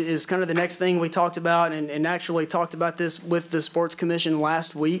is kind of the next thing we talked about, and actually talked about this with the Sports Commission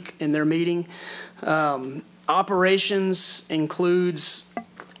last week in their meeting. Operations includes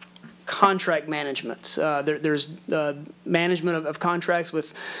contract management. There's management of contracts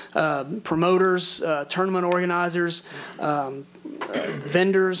with promoters, tournament organizers,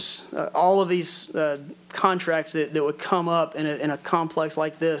 vendors, all of these contracts that would come up in a complex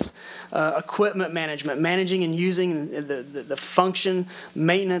like this. Equipment management, managing and using the function,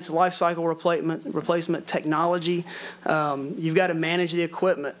 maintenance, life cycle replacement technology. You've got to manage the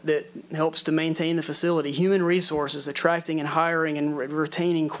equipment that helps to maintain the facility. Human resources, attracting and hiring and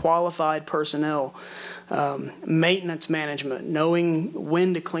retaining qualified personnel. Maintenance management, knowing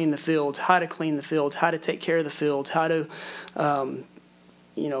when to clean the fields, how to clean the fields, how to take care of the fields, how to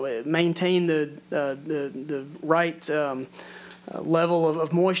maintain the right level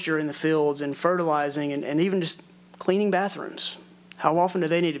of moisture in the fields, and fertilizing, and even just cleaning bathrooms. How often do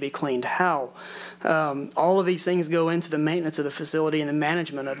they need to be cleaned? How? All of these things go into the maintenance of the facility and the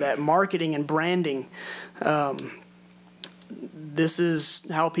management of that. Marketing and branding. This is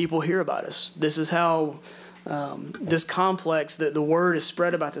how people hear about us. This is how this complex, the word is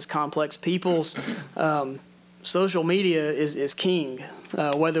spread about this complex. People's social media is king,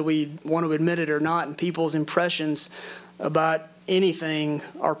 whether we want to admit it or not, and people's impressions about anything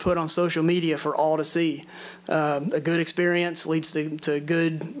are put on social media for all to see. A good experience leads to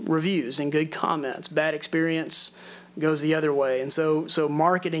good reviews and good comments. Bad experience goes the other way. And so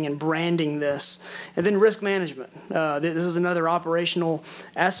marketing and branding this. And then risk management. This is another operational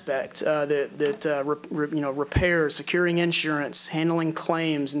aspect repairs, securing insurance, handling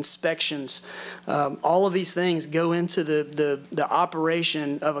claims, inspections. All of these things go into the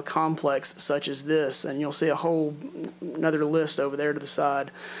operation of a complex such as this. And you'll see another list over there to the side.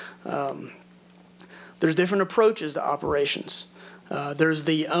 There's different approaches to operations. There's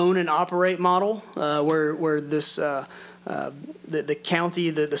the own and operate model, where this the county,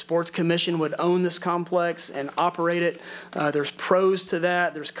 the sports commission would own this complex and operate it. There's pros to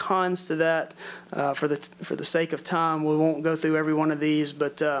that. There's cons to that. For the sake of time, we won't go through every one of these.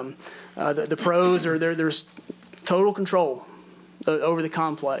 But the pros are there's total control over the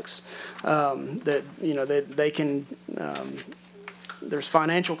complex. They can. There's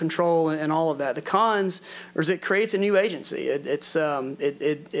financial control and all of that. The cons is it creates a new agency.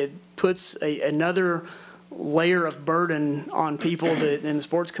 It puts another layer of burden on people that in the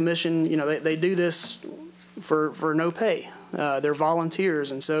sports commission. They do this for no pay. They're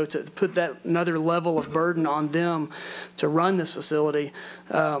volunteers, and so to put that another level of burden on them to run this facility.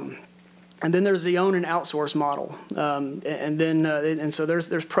 And then there's the own and outsource model, and so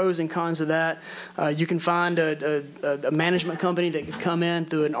there's pros and cons to that. You can find a management company that could come in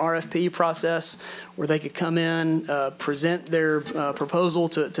through an RFP process, where they could come in, present their proposal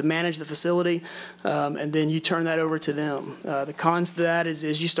to manage the facility, and then you turn that over to them. The cons to that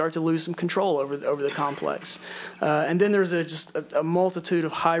is you start to lose some control over the complex, and then there's just a multitude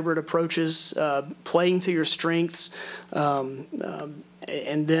of hybrid approaches, playing to your strengths.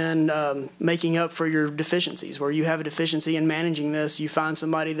 And then making up for your deficiencies. Where you have a deficiency in managing this, you find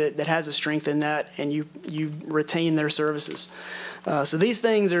somebody that has a strength in that, and you retain their services. So these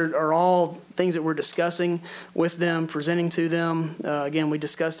things are all things that we're discussing with them, presenting to them. Again, we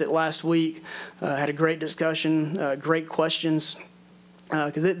discussed it last week, had a great discussion, great questions.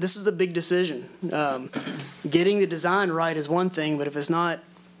 Because this is a big decision. Getting the design right is one thing, but if it's not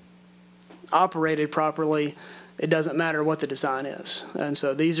operated properly, it doesn't matter what the design is. And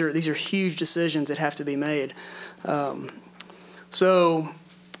so these are huge decisions that have to be made. So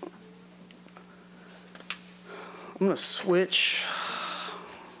I'm going to switch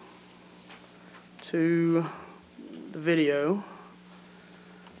to the video.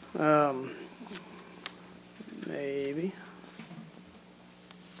 Maybe.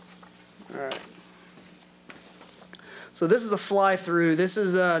 All right. So this is a fly-through. This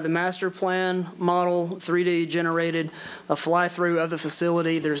is the master plan model, 3D generated, a fly-through of the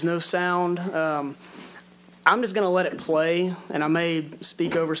facility. There's no sound. I'm just going to let it play, and I may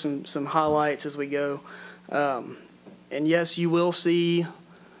speak over some highlights as we go. And yes, you will see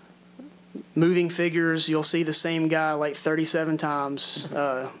moving figures. You'll see the same guy like 37 times.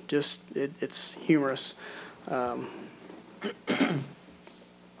 It's humorous.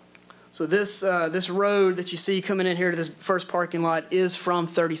 So this road that you see coming in here to this first parking lot is from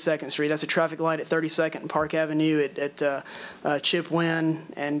 32nd Street. That's a traffic light at 32nd and Park Avenue at Chip Wynn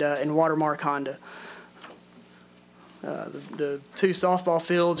and Watermark Honda. The two softball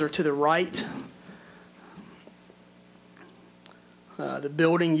fields are to the right. The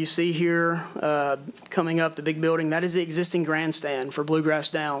building you see here coming up, the big building, that is the existing grandstand for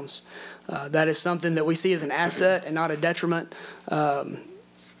Bluegrass Downs. That is something that we see as an asset and not a detriment.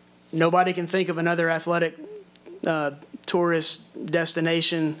 Nobody can think of another athletic tourist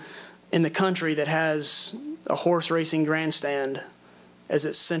destination in the country that has a horse racing grandstand as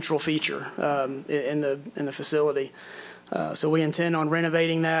its central feature in the facility. So we intend on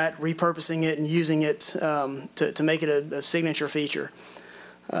renovating that, repurposing it, and using it to make it a signature feature.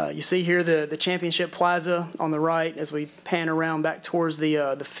 You see here the Championship Plaza on the right as we pan around back towards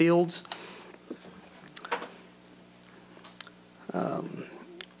the fields.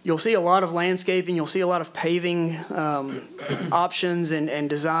 You'll see a lot of landscaping. You'll see a lot of paving options and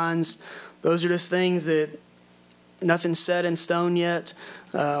designs. Those are just things that nothing's set in stone yet.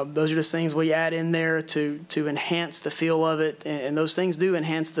 Those are just things we add in there to enhance the feel of it, and those things do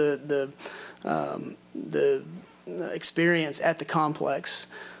enhance the experience at the complex.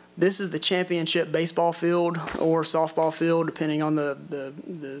 This is the championship baseball field or softball field, depending on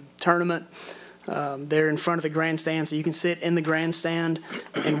the tournament. They're in front of the grandstand, so you can sit in the grandstand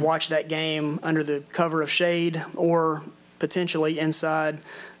and watch that game under the cover of shade, or potentially inside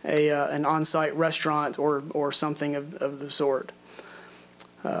an on-site restaurant or something of the sort.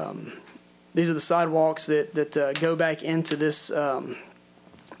 These are the sidewalks that go back into this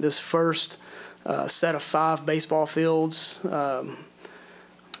this first set of 5 baseball fields.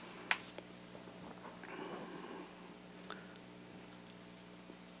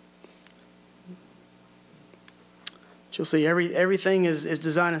 You'll see everything is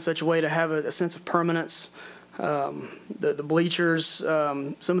designed in such a way to have a sense of permanence. The bleachers,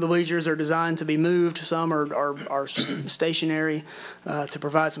 some of the bleachers are designed to be moved. Some are stationary to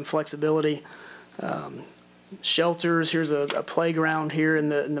provide some flexibility. Shelters. Here's a playground here in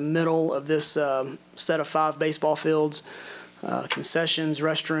the middle of this set of 5 baseball fields. Concessions,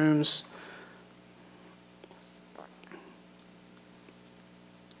 restrooms.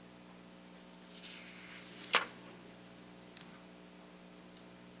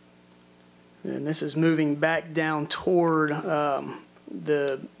 And this is moving back down toward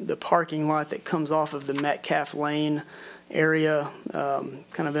the parking lot that comes off of the Metcalf Lane area,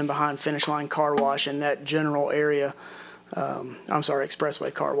 kind of in behind Finish Line Car Wash and that general area. I'm sorry,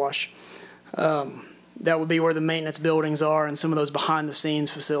 Expressway Car Wash. That would be where the maintenance buildings are and some of those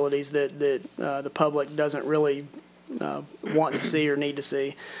behind-the-scenes facilities that the public doesn't really want to see or need to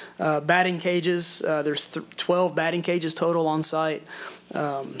see. Batting cages, there's 12 batting cages total on site.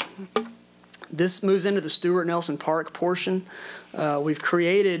 This moves into the Stuart Nelson Park portion. We've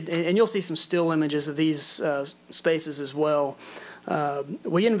created, and you'll see some still images of these spaces as well.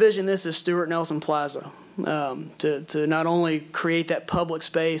 We envision this as Stuart Nelson Plaza to not only create that public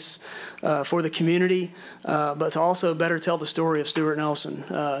space for the community, but to also better tell the story of Stuart Nelson.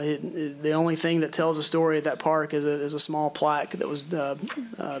 The only thing that tells a story at that park is a small plaque that was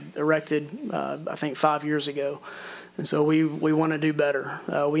erected, I think, 5 years ago. And so we want to do better.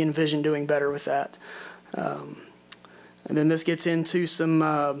 We envision doing better with that. And then this gets into some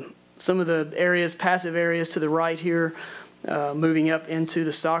of the areas, passive areas to the right here, moving up into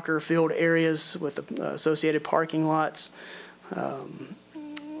the soccer field areas with the associated parking lots.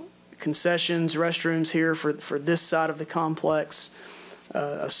 Concessions, restrooms here for this side of the complex.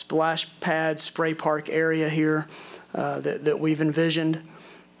 A splash pad, spray park area here that we've envisioned.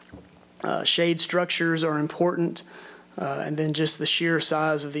 Shade structures are important. And then just the sheer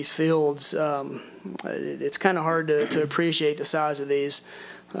size of these fields, it's kind of hard to appreciate the size of these.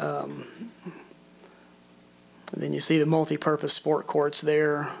 And then you see the multi-purpose sport courts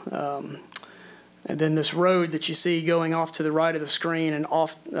there. And then this road that you see going off to the right of the screen and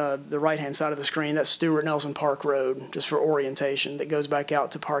off the right-hand side of the screen, that's Stuart Nelson Park Road, just for orientation, that goes back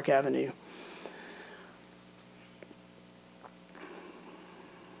out to Park Avenue.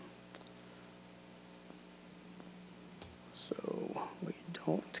 So we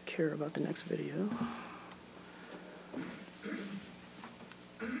don't care about the next video.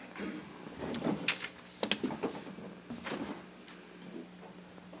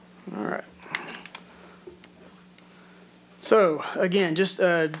 All right. So again, just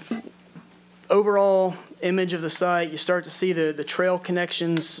overall image of the site. You start to see the trail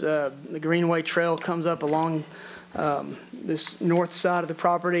connections. The Greenway Trail comes up along this north side of the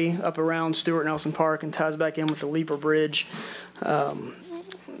property up around Stuart Nelson Park and ties back in with the Leaper Bridge.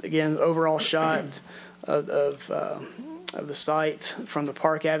 Again, overall shot of the site from the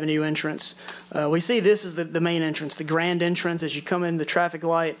Park Avenue entrance. We see this is the main entrance, the grand entrance. As you come in the traffic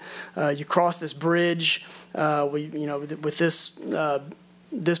light, you cross this bridge. With this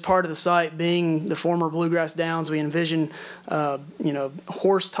this part of the site being the former Bluegrass Downs, we envision,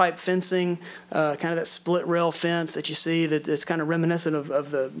 horse-type fencing, kind of that split rail fence that you see that's kind of reminiscent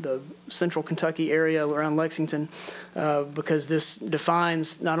of the central Kentucky area around Lexington, because this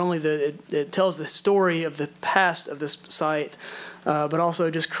defines not only it tells the story of the past of this site, but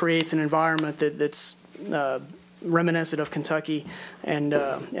also just creates an environment that's reminiscent of Kentucky and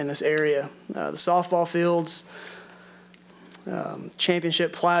in this area. The softball fields,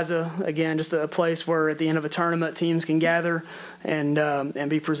 Championship Plaza, again, just a place where at the end of a tournament teams can gather and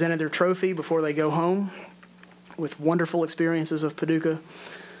be presented their trophy before they go home with wonderful experiences of Paducah.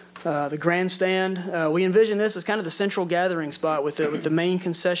 The grandstand, we envision this as kind of the central gathering spot with the main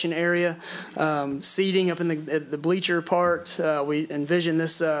concession area, seating up in the bleacher part. We envision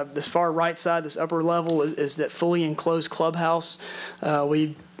this far right side, this upper level, is that fully enclosed clubhouse.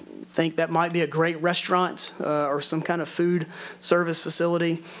 We think that might be a great restaurant or some kind of food service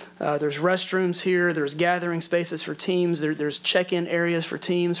facility. There's restrooms here. There's gathering spaces for teams. There's check-in areas for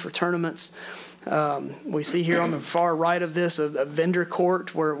teams for tournaments. We see here on the far right of this a vendor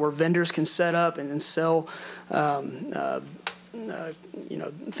court where vendors can set up and sell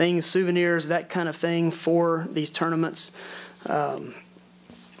things, souvenirs, that kind of thing for these tournaments. A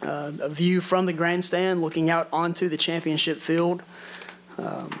view from the grandstand looking out onto the championship field.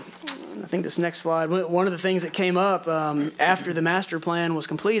 I think this next slide, one of the things that came up after the master plan was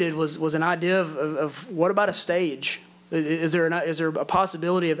completed was an idea of what about a stage? Is there a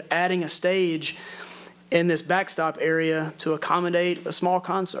possibility of adding a stage in this backstop area to accommodate a small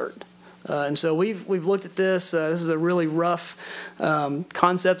concert? And so we've looked at this. This is a really rough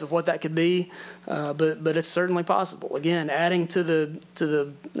concept of what that could be, but it's certainly possible. Again, adding to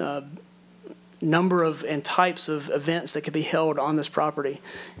the number of and types of events that could be held on this property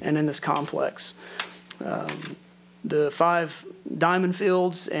and in this complex. The 5 diamond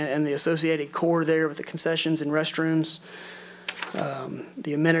fields and the associated core there with the concessions and restrooms,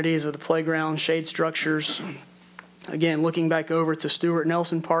 the amenities of the playground, shade structures. Again, looking back over to Stuart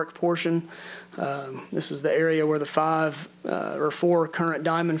Nelson Park portion, this is the area where the 4 current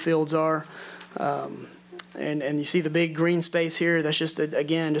diamond fields are. And you see the big green space here. That's just,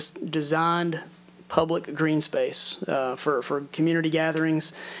 again, just designed public green space for community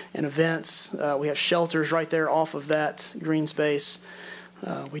gatherings and events. We have shelters right there off of that green space.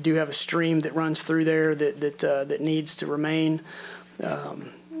 We do have a stream that runs through there that needs to remain.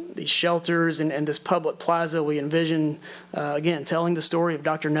 These shelters and this public plaza, we envision, again, telling the story of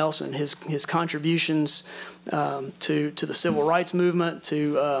Dr. Nelson, his contributions to the civil rights movement,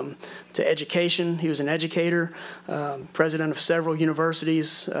 to education. He was an educator, president of several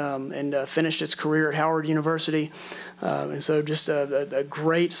universities, and finished his career at Howard University. And so just a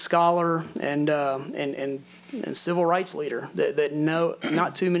great scholar and civil rights leader that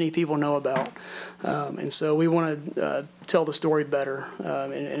not too many people know about. And so we want to tell the story better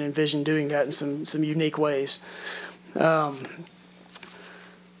and envision doing that in some unique ways.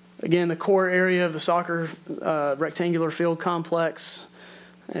 Again, the core area of the soccer rectangular field complex,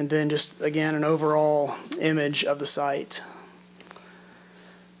 and then just, again, an overall image of the site.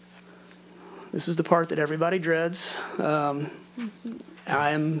 This is the part that everybody dreads. I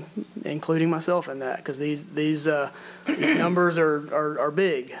am including myself in that because these numbers are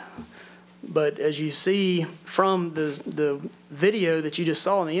big. But as you see from the video that you just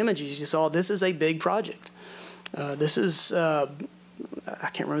saw and the images you saw, this is a big project. This is, I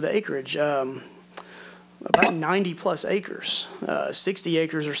can't remember the acreage, about 90 plus acres, 60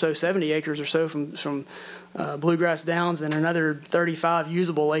 acres or so, 70 acres or so from Bluegrass Downs, and another 35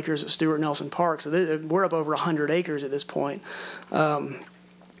 usable acres at Stuart Nelson Park. So we're up over 100 acres at this point.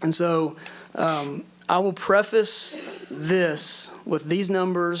 And so I will preface this with these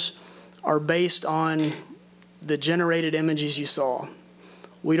numbers are based on the generated images you saw.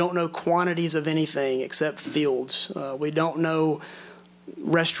 We don't know quantities of anything except fields. We don't know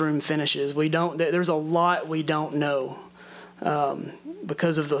restroom finishes. There's a lot we don't know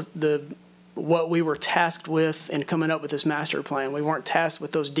because of what we were tasked with in coming up with this master plan. We weren't tasked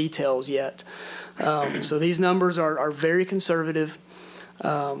with those details yet. So these numbers are very conservative.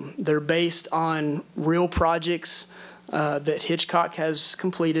 They're based on real projects that Hitchcock has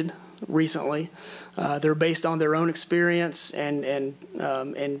completed recently. They're based on their own experience and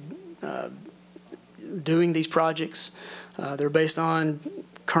doing these projects. They're based on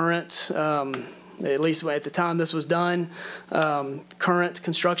current, at least at the time this was done, current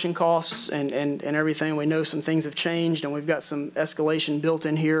construction costs and everything. We know some things have changed, and we've got some escalation built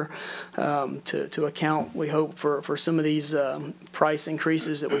in here to account, we hope, for some of these price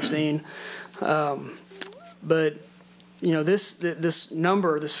increases that we've seen. But you know, this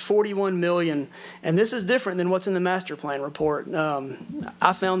number, this 41 million, and this is different than what's in the master plan report.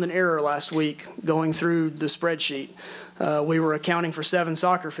 I found an error last week going through the spreadsheet. We were accounting for 7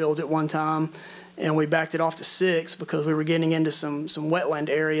 soccer fields at one time, and we backed it off to 6 because we were getting into some wetland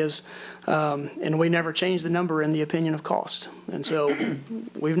areas, and we never changed the number in the opinion of cost. And so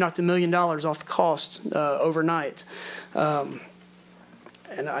we've knocked $1 million off the cost overnight.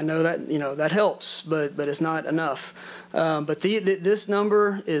 And I know that, you know, that helps, but it's not enough. But this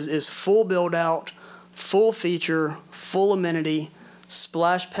number is full build out, full feature, full amenity,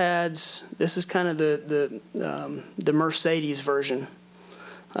 splash pads. This is kind of the Mercedes version.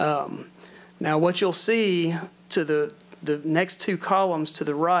 Now, what you'll see to the next 2 columns to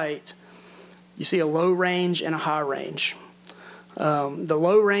the right, you see a low range and a high range. The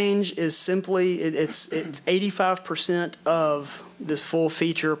low range is simply, it's 85% of this full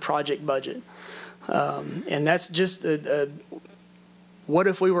feature project budget. And that's just what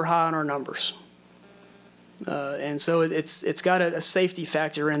if we were high on our numbers? And so it's got a safety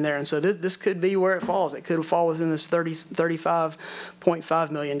factor in there. And so this could be where it falls. It could fall within this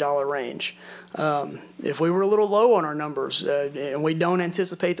 $35.5 million range. If we were a little low on our numbers, and we don't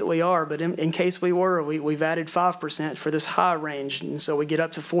anticipate that we are, but in case we were, we've added 5% for this high range. And so we get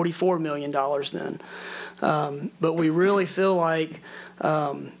up to $44 million then. But we really feel like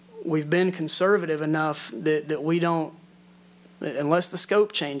we've been conservative enough that we don't, unless the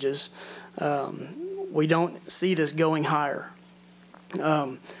scope changes, we don't see this going higher.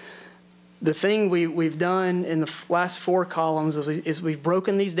 The thing we've done in the last 4 columns is we've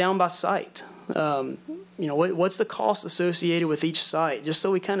broken these down by site. You know, what's the cost associated with each site, just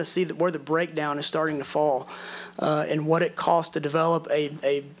so we kind of see where the breakdown is starting to fall, and what it costs to develop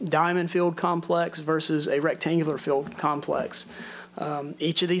a diamond field complex versus a rectangular field complex.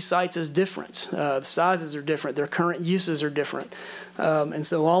 Each of these sites is different. The sizes are different. Their current uses are different. And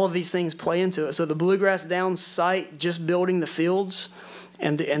so all of these things play into it. So the Bluegrass Downs site, just building the fields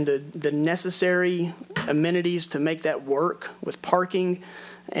and the necessary amenities to make that work with parking,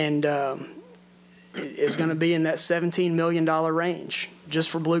 and is going to be in that $17 million range just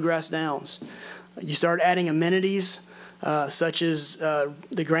for Bluegrass Downs. You start adding amenities, such as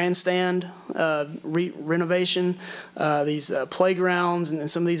the grandstand renovation, these playgrounds,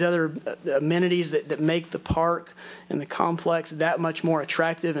 and some of these other amenities that make the park and the complex that much more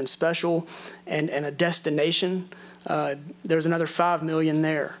attractive and special, and a destination. There's another $5 million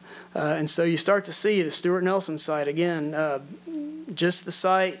there. And so you start to see the Stuart Nelson site, again, just the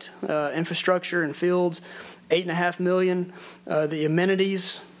site, infrastructure and fields, $8.5 million. The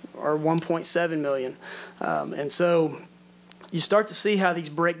amenities are $1.7 million. And so you start to see how these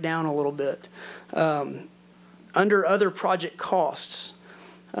break down a little bit. Under other project costs,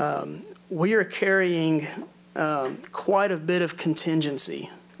 we are carrying quite a bit of contingency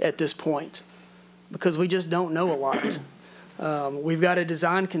at this point because we just don't know a lot. We've got a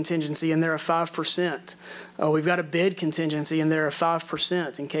design contingency in there of 5%. We've got a bid contingency in there of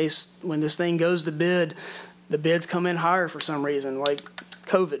 5% in case when this thing goes to bid, the bids come in higher for some reason, like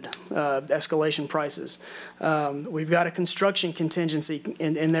COVID, escalation prices. We've got a construction contingency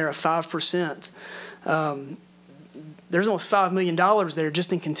in there of 5%. There's almost $5 million there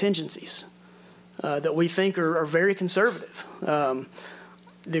just in contingencies that we think are very conservative.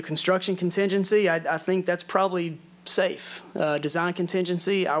 The construction contingency, I think that's probably safe. Design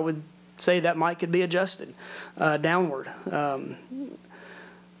contingency, I would say that could be adjusted downward.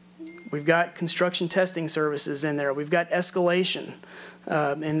 We've got construction testing services in there. We've got escalation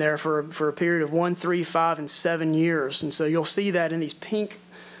in there for a period of 1, 3, 5, and 7 years. And so you'll see that in these pink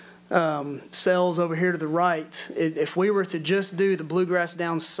cells over here to the right. If we were to just do the Bluegrass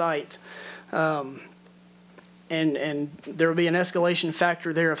Downs site, and there would be an escalation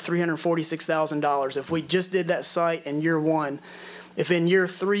factor there of $346,000. If we just did that site in year 1, if in year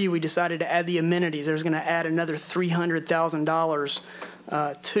 3 we decided to add the amenities, there's going to add another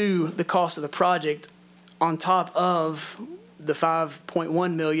 $300,000 to the cost of the project on top of the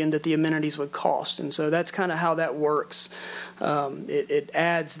 $5.1 million that the amenities would cost. And so that's kind of how that works. It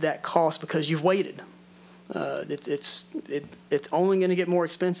adds that cost because you've waited. It's only going to get more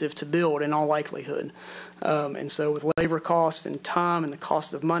expensive to build in all likelihood. And so with labor costs and time and the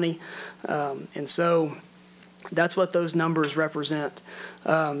cost of money, and so that's what those numbers represent.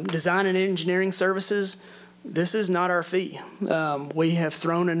 Design and engineering services, this is not our fee. We have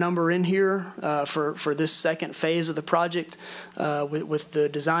thrown a number in here for this second phase of the project with the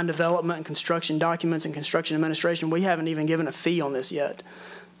design development and construction documents and construction administration. We haven't even given a fee on this yet.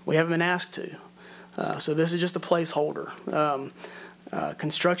 We haven't been asked to. So this is just a placeholder.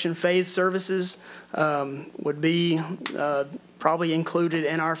 Construction phase services would be probably included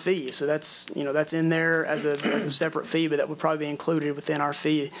in our fee. So that's, that's in there as a separate fee, but that would probably be included within our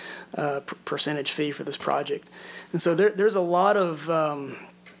fee, percentage fee for this project. And so there's a lot of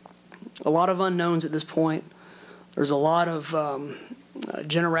unknowns at this point. There's a lot of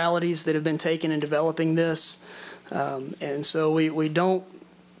generalities that have been taken in developing this, and so we don't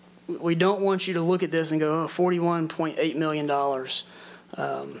want you to look at this and go, oh, $41.8 million.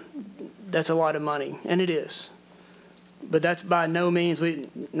 That's a lot of money, and it is. But that's by no means,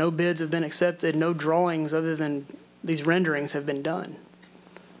 no bids have been accepted, no drawings other than these renderings have been done.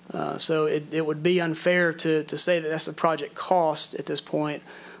 So it would be unfair to say that that's the project cost at this point.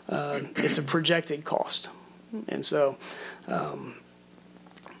 It's a projected cost. And so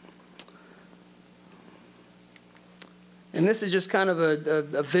and this is just kind of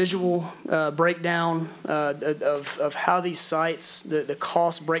a visual breakdown of how these sites, the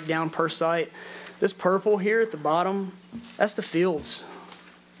cost breakdown per site. This purple here at the bottom, that's the fields.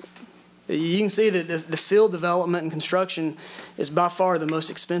 You can see that the field development and construction is by far the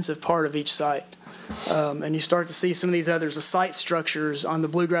most expensive part of each site. And you start to see some of these others, the site structures on the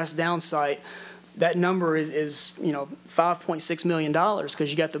Bluegrass Down site. That number is $5.6 million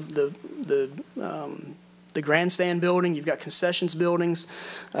because you got the grandstand building, you've got concessions buildings,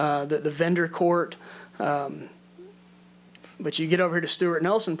 the vendor court. But you get over here to Stuart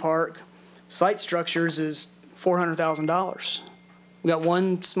Nelson Park, site structures is $400,000. We got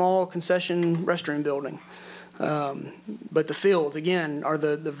one small concession restroom building. But the fields, again, are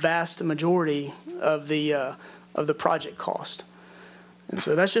the vast majority of the project cost. And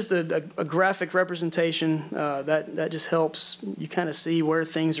so that's just a graphic representation that just helps you kind of see where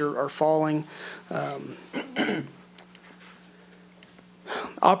things are falling.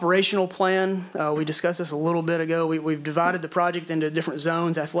 Operational plan, we discussed this a little bit ago. We've divided the project into different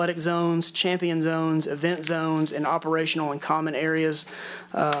zones: athletic zones, champion zones, event zones, and operational and common areas.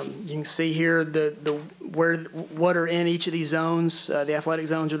 You can see here what are in each of these zones. The athletic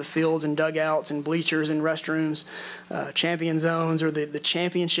zones are the fields and dugouts and bleachers and restrooms. Champion zones are the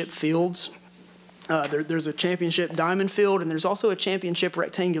championship fields. There's a championship diamond field, and there's also a championship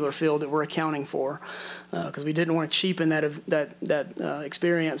rectangular field that we're accounting for because we didn't want to cheapen that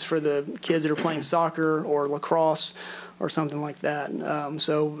experience for the kids that are playing soccer or lacrosse or something like that.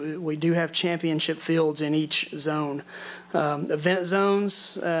 So we do have championship fields in each zone. Event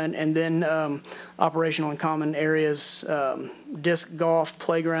zones and then operational and common areas, disc golf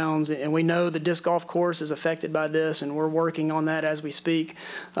playgrounds, and we know the disc golf course is affected by this, and we're working on that as we speak,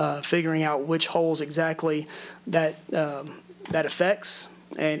 figuring out which holes exactly that affects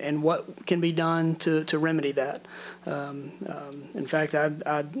and what can be done to remedy that. In fact,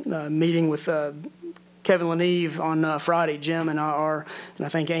 I'm meeting with Kevin Leneve on Friday, Jim and I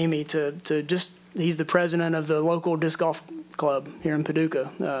think Amy, to just, he's the president of the local disc golf club here in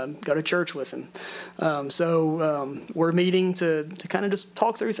Paducah. Go to church with him. So we're meeting to kind of just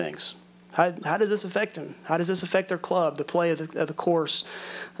talk through things. How does this affect them? How does this affect their club, the play of the course?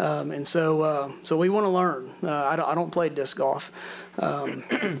 And so we want to learn. I don't play disc golf.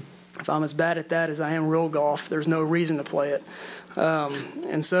 If I'm as bad at that as I am real golf, there's no reason to play it.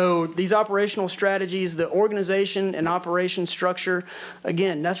 And so these operational strategies, the organization and operation structure,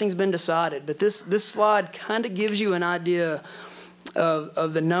 again, nothing's been decided. But this slide kind of gives you an idea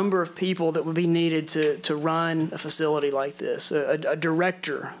of the number of people that would be needed to run a facility like this. A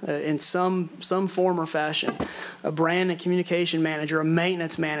director in some form or fashion, a brand and communication manager, a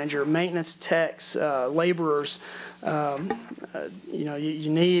maintenance manager, maintenance techs, laborers. You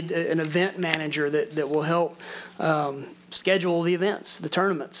need an event manager that will help schedule the events, the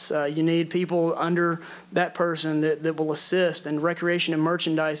tournaments. You need people under that person that will assist in recreation and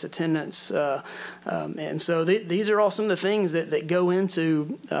merchandise attendance. And so these are all some of the things that go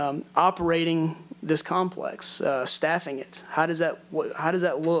into operating this complex, staffing it. How does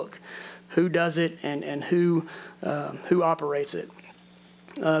that look? Who does it, and who operates it?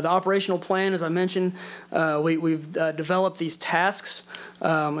 The operational plan, as I mentioned, we've developed these tasks.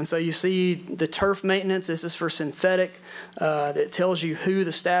 And so you see the turf maintenance. This is for synthetic. That tells you who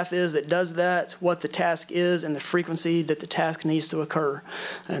the staff is that does that, what the task is, and the frequency that the task needs to occur.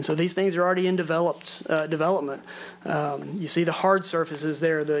 And so these things are already in development. You see the hard surfaces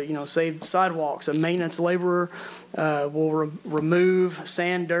there, say sidewalks. A maintenance laborer will remove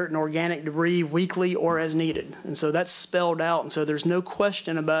sand, dirt, and organic debris weekly or as needed. And so that's spelled out. And so there's no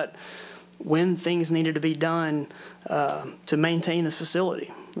question about when things needed to be done to maintain this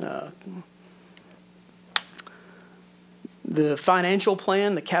facility. The financial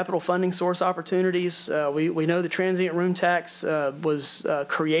plan, the capital funding source opportunities, we know the transient room tax was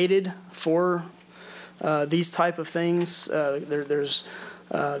created for these type of things. There's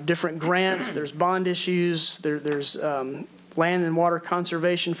different grants, there's bond issues, there's land and water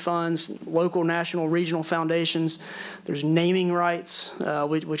conservation funds, local, national, regional foundations. There's naming rights,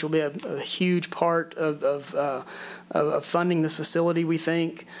 which will be a huge part of funding this facility, we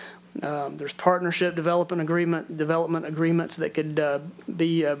think. There's partnership development agreements that could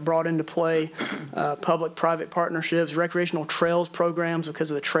be brought into play, public-private partnerships, recreational trails programs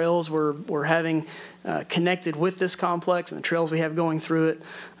because of the trails we're having connected with this complex and the trails we have going through it.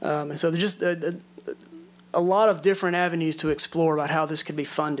 And so there's just a lot of different avenues to explore about how this could be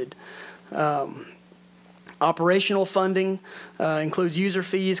funded. Operational funding includes user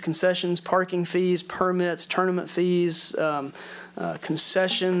fees, concessions, parking fees, permits, tournament fees,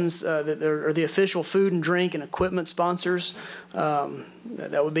 concessions that are the official food and drink and equipment sponsors.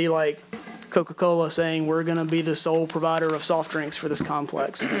 That would be like Coca-Cola saying we're going to be the sole provider of soft drinks for this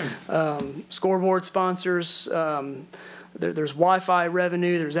complex. Scoreboard sponsors, there's Wi-Fi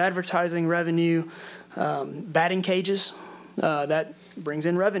revenue, there's advertising revenue, batting cages, that brings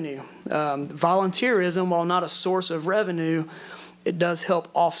in revenue. Volunteerism, while not a source of revenue, it does help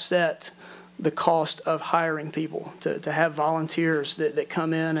offset the cost of hiring people, to have volunteers that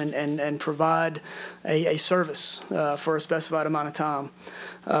come in and provide a service for a specified amount of time.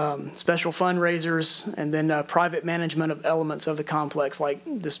 Special fundraisers, and then private management of elements of the complex, like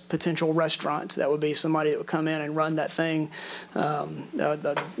this potential restaurant. That would be somebody that would come in and run that thing,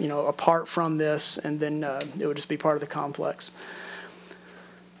 apart from this, and then it would just be part of the complex.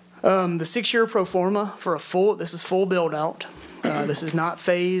 The 6-year pro forma for this is full build out. This is not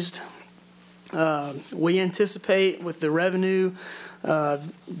phased. We anticipate with the revenue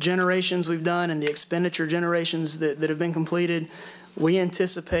generations we've done and the expenditure generations that have been completed, we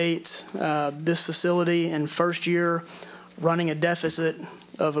anticipate this facility in first year running a deficit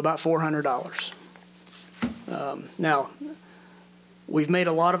of about $400. Now, we've made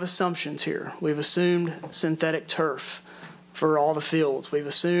a lot of assumptions here. We've assumed synthetic turf for all the fields. We've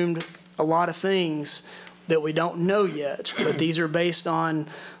assumed a lot of things that we don't know yet, but these are based on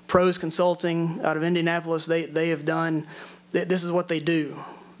Pros Consulting out of Indianapolis. They have done, this is what they do.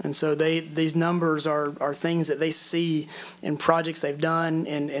 And so these numbers are things that they see in projects they've done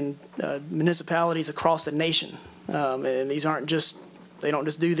in municipalities across the nation. And these aren't just, they don't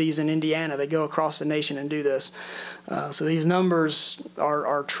just do these in Indiana. They go across the nation and do this. So these numbers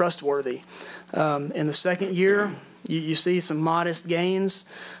are trustworthy. In the second year, you see some modest gains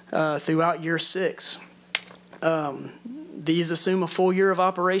throughout year 6. These assume a full year of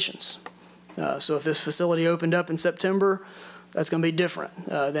operations. So if this facility opened up in September, that's going to be different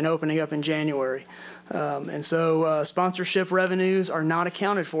than opening up in January. And so sponsorship revenues are not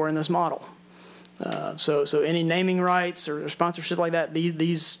accounted for in this model. So any naming rights or sponsorship like that,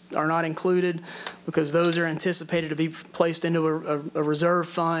 these are not included because those are anticipated to be placed into a reserve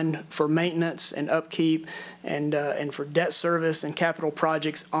fund for maintenance and upkeep and for debt service and capital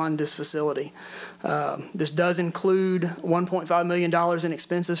projects on this facility. This does include $1.5 million in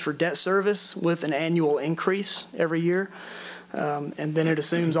expenses for debt service with an annual increase every year. And then it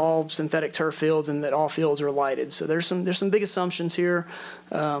assumes all synthetic turf fields and that all fields are lighted. So there's some big assumptions here,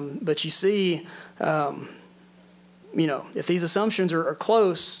 but you see, if these assumptions are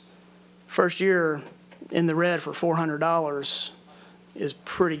close, first year in the red for $400 is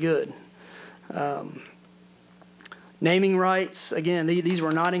pretty good. Naming rights, again, these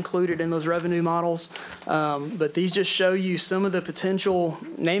were not included in those revenue models, but these just show you some of the potential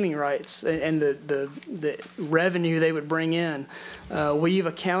naming rights and the revenue they would bring in. We've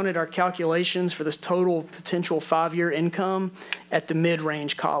accounted our calculations for this total potential 5-year income at the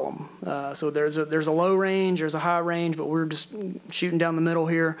mid-range column. So there's a low range, there's a high range, but we're just shooting down the middle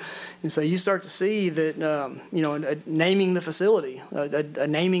here. And so you start to see that, naming the facility, a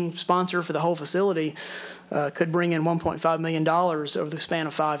naming sponsor for the whole facility could bring in $1.5 million over the span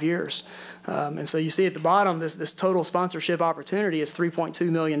of 5 years. And so you see at the bottom, this total sponsorship opportunity is $3.2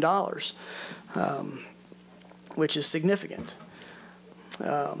 million, which is significant.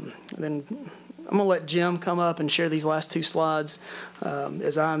 Then I'm going to let Jim come up and share these last 2 slides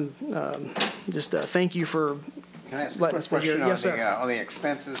as I'm just thank you for Can I ask a letting quick us be here. question Yes, sir. on the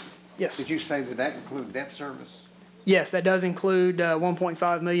expenses? Yes. Did you say that include debt service? Yes, that does include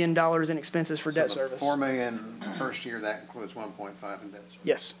 $1.5 million in expenses for debt So the service. $4 million first year, that includes 1.5 in debt service?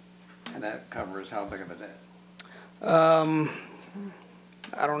 Yes. And that covers how big of a debt? I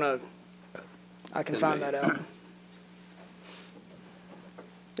don't know. I can find that out.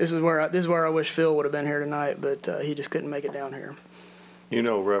 This is where I wish Phil would have been here tonight, but he just couldn't make it down here. You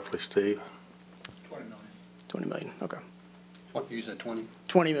know roughly, Steve. 20 million. 20 million. Okay. What, you said 20?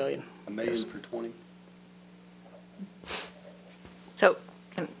 20 million. A million for 20? So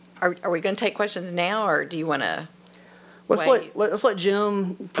are we going to take questions now, or do you want to? Let's let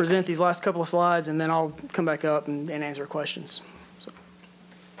Jim present these last couple of slides, and then I'll come back up and answer questions. So.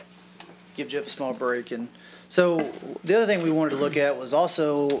 Give Jeff a small break. And so the other thing we wanted to look at was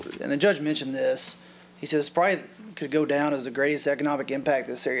also, and the judge mentioned this, he says probably could go down as the greatest economic impact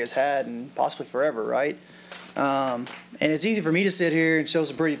this area has had and possibly forever, right? And it's easy for me to sit here and show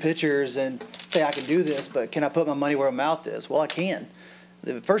some pretty pictures and say I can do this, but can I put my money where my mouth is? Well, I can.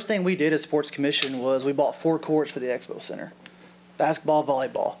 The first thing we did as Sports Commission was we bought 4 courts for the Expo Center, basketball,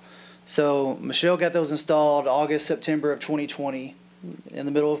 volleyball. So Michelle got those installed August, September of 2020 in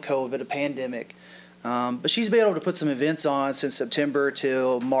the middle of COVID, a pandemic. But she's been able to put some events on since September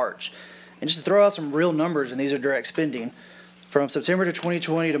till March. And just to throw out some real numbers, and these are direct spending, from September to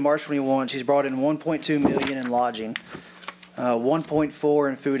 2020 to March 21, she's brought in $1.2 million in lodging, 1.4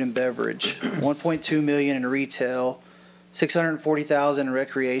 in food and beverage, 1.2 million in retail, 640,000 in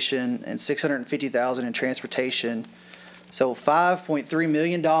recreation, and 650,000 in transportation. So $5.3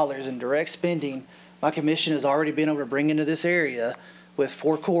 million in direct spending my commission has already been able to bring into this area with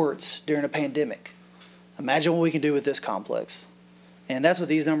 4 courts during a pandemic. Imagine what we can do with this complex. And that's what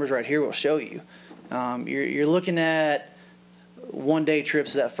these numbers right here will show you. You're looking at one-day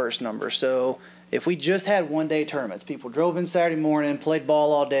trips, that first number. So if we just had one-day tournaments, people drove in Saturday morning, played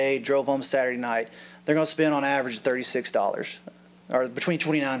ball all day, drove home Saturday night, they're going to spend on average $36, or between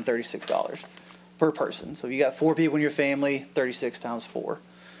 $29 and $36 per person. So if you got 4 people in your family, 36 times 4.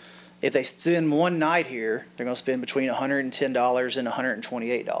 If they spend one night here, they're going to spend between $110 and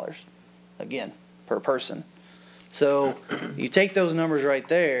 $128, again, per person. So you take those numbers right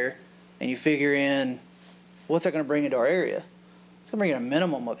there and you figure in what's that going to bring into our area. It's going to bring in a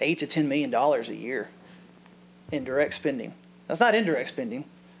minimum of $8 to $10 million a year in direct spending. That's not indirect spending.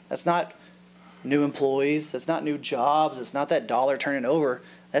 That's not new employees. That's not new jobs. It's not that dollar turning over.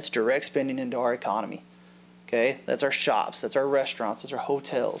 That's direct spending into our economy. Okay? That's our shops. That's our restaurants. That's our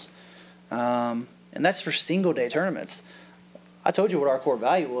hotels. And that's for single-day tournaments. I told you what our core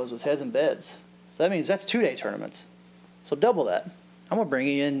value was heads and beds. So that means that's 2-day tournaments. So double that. I'm going to bring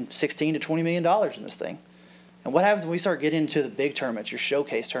in $16 to $20 million in this thing. And what happens when we start getting into the big tournaments, your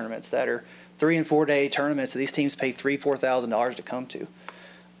showcase tournaments that are 3- and 4-day tournaments that these teams pay $3,000 to $4,000 to come to?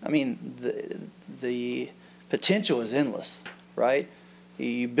 I mean, the potential is endless, right?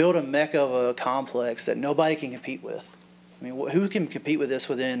 You build a mecca of a complex that nobody can compete with. I mean, who can compete with this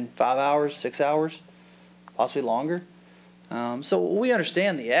within 5 hours, 6 hours, possibly longer? So we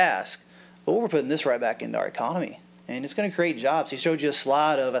understand the ask, but we're putting this right back into our economy, and it's going to create jobs. He showed you a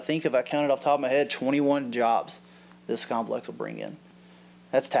slide of, I think if I counted off the top of my head, 21 jobs this complex will bring in.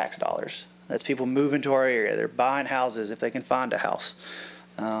 That's tax dollars. That's people moving to our area. They're buying houses if they can find a house.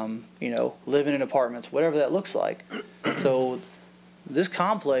 Living in apartments, whatever that looks like. So this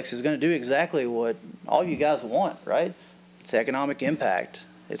complex is going to do exactly what all you guys want, right? It's economic impact.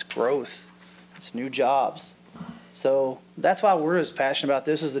 It's growth. It's new jobs. So that's why we're as passionate about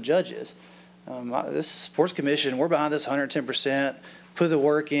this as the judge is. This Sports Commission, we're behind this 110%. Put the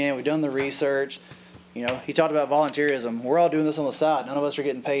work in. We've done the research. He talked about volunteerism. We're all doing this on the side. None of us are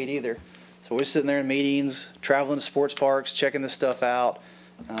getting paid either. So we're sitting there in meetings, traveling to sports parks, checking this stuff out.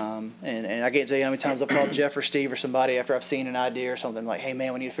 And I can't tell you how many times I've called Jeff or Steve or somebody after I've seen an idea or something like, hey,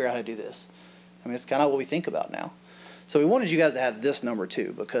 man, we need to figure out how to do this. I mean, it's kind of what we think about now. So we wanted you guys to have this number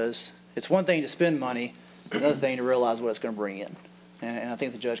too, because it's one thing to spend money, it's another thing to realize what it's going to bring in. And I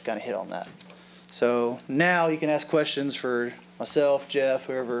think the judge kind of hit on that. So now you can ask questions for myself, Jeff,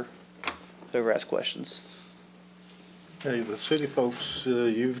 whoever asks questions. Hey, the city folks,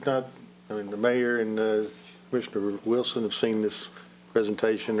 the mayor and Commissioner Wilson have seen this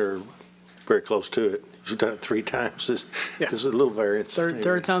presentation or very close to it. You've done it 3 times. This is a little variance.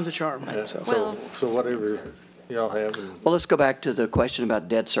 Third time's a charm. So whatever y'all have. Well, let's go back to the question about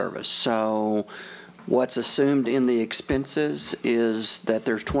debt service. So what's assumed in the expenses is that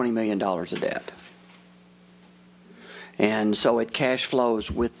there's $20 million of debt. And so it cash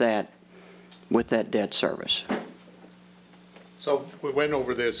flows with that debt service. So we went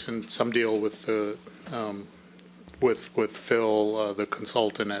over this in some deal with the with Phil, the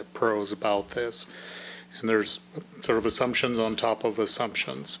consultant at Pros, about this, and there's sort of assumptions on top of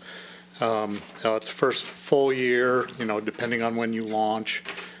assumptions. It's the first full year, depending on when you launch,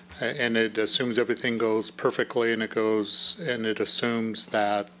 and it assumes everything goes perfectly, and it assumes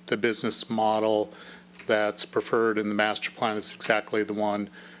that the business model that's preferred in the master plan is exactly the one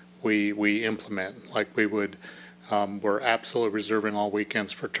we implement. Like we would, we're absolutely reserving all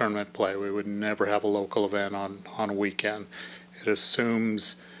weekends for tournament play. We would never have a local event on a weekend. It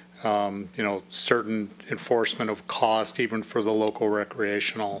assumes, certain enforcement of cost, even for the local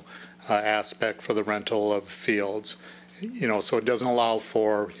recreational aspect for the rental of fields. So it doesn't allow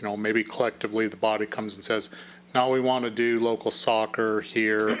for, maybe collectively the body comes and says, now we want to do local soccer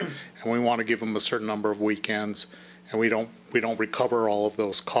here, and we want to give them a certain number of weekends, and we don't recover all of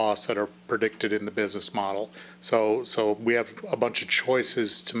those costs that are predicted in the business model. So we have a bunch of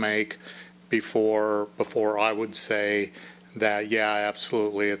choices to make before I would say that, yeah,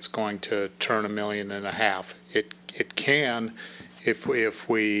 absolutely, it's going to turn $1.5 million. It can if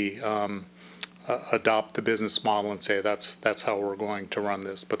we adopt the business model and say that's how we're going to run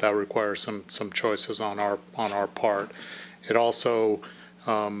this, but that requires some choices on our part. It also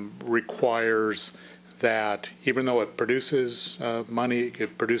requires that even though it produces money,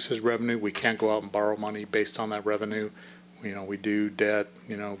 it produces revenue, we can't go out and borrow money based on that revenue. We do debt,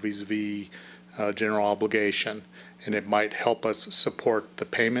 vis-a-vis general obligation, and it might help us support the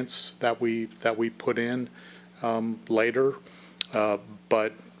payments that we put in later,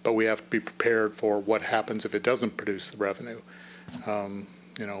 but we have to be prepared for what happens if it doesn't produce the revenue. Then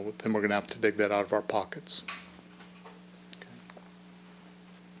we're going to have to dig that out of our pockets.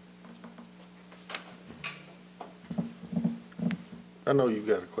 I know you've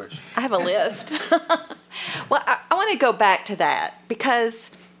got a question. I have a list. Well, I want to go back to that, because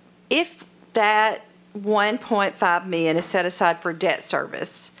if that 1.5 million is set aside for debt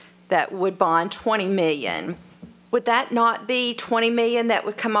service, that would bond 20 million. Would that not be 20 million that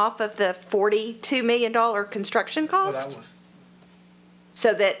would come off of the $42 million construction cost?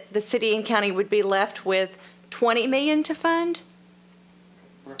 So that the city and county would be left with 20 million to fund?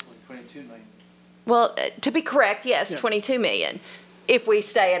 Roughly 22 million. Well, to be correct, yes, Yeah. 22 million, if we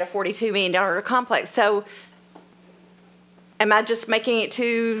stay at a $42 million complex. So am I just making it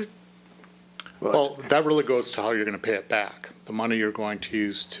too? Well, that really goes to how you're going to pay it back. The money you're going to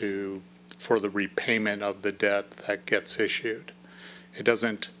use for the repayment of the debt that gets issued. You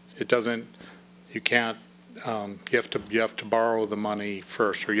can't, you have to borrow the money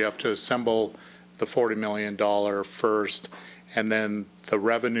first, or you have to assemble the $40 million first, and then the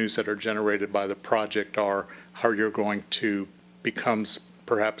revenues that are generated by the project are how you're going to becomes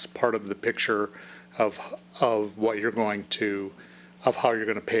perhaps part of the picture of what you're going to, of how you're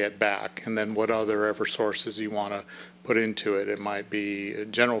going to pay it back, and then what other ever sources you want to put into it. It might be a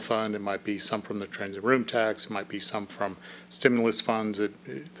general fund, it might be some from the transit room tax, it might be some from stimulus funds.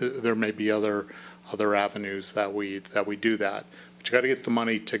 There may be other avenues that we do that. But you got to get the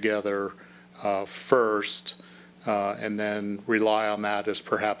money together first, and then rely on that as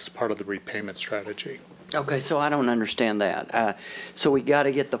perhaps part of the repayment strategy. Okay, so I don't understand that. So we got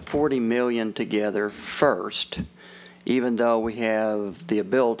to get the 40 million together first, even though we have the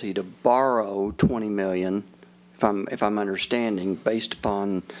ability to borrow 20 million, if I'm understanding, based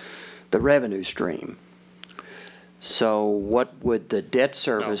upon the revenue stream. So what would the debt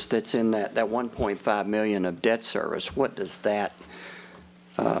service that's in that 1.5 million of debt service, what does that?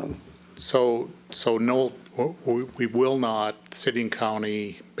 So no, we will not, city and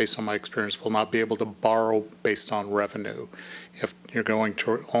county, based on my experience, will not be able to borrow based on revenue. If you're going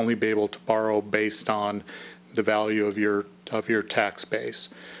to only be able to borrow based on the value of your tax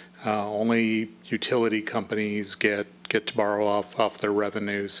base. Only utility companies get to borrow off their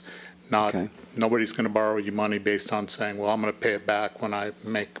revenues. Nobody's going to borrow you money based on saying, well, I'm going to pay it back when I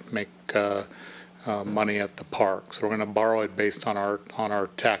make money at the park. So we're going to borrow it based on our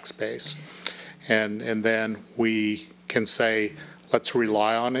tax base, and then we can say, let's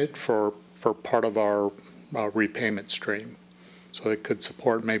rely on it for part of our repayment stream. So it could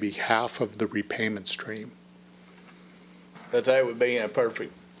support maybe half of the repayment stream. But that would be in a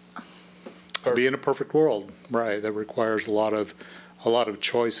perfect Be in a perfect world, right? That requires a lot of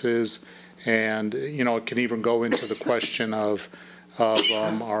choices, and it can even go into the question of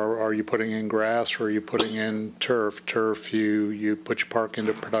are you putting in grass or are you putting in turf? Turf, you put your park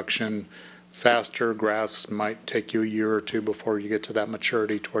into production faster. Grass might take you a year or two before you get to that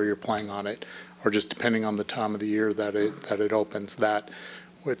maturity to where you're playing on it, or just depending on the time of the year that it opens. That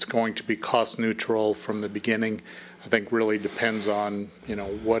it's going to be cost neutral from the beginning. I think really depends on,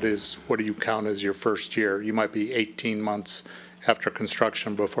 what do you count as your first year? You might be 18 months after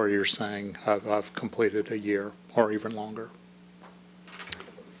construction before you're saying, I've completed a year or even longer.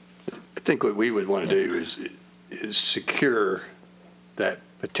 I think what we would want to do is secure that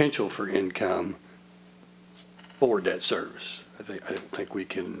potential for income for debt service. I don't think we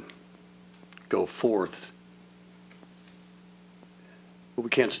can go forth. We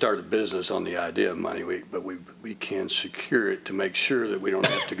can't start a business on the idea of money, but we can secure it to make sure that we don't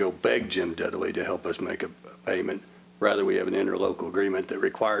have to go beg Jim Dudley to help us make a payment. Rather, we have an interlocal agreement that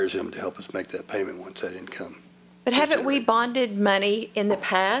requires him to help us make that payment once that income. But haven't we bonded money in the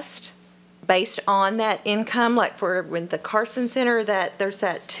past based on that income? Like for when the Carson Center, that there's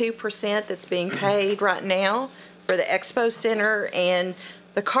that 2% that's being paid right now for the Expo Center and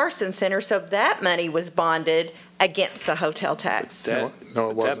the Carson Center. So that money was bonded against the hotel tax. No,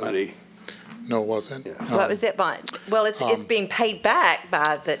 it wasn't. That money. No, it wasn't. What was it bond? Well, it's being paid back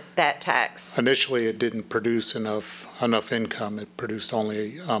by that tax. Initially, it didn't produce enough income. It produced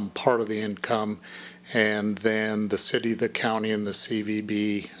only part of the income, and then the city, the county, and the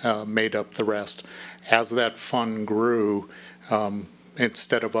CVB made up the rest. As that fund grew,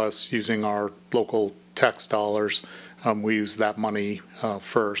 instead of us using our local tax dollars, we used that money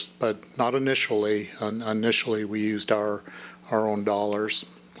first, but not initially. Initially, we used our own dollars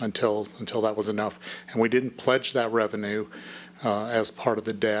until that was enough. And we didn't pledge that revenue as part of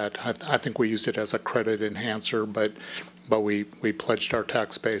the debt. I think we used it as a credit enhancer, but we pledged our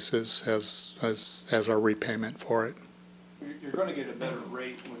tax bases as our repayment for it. You're going to get a better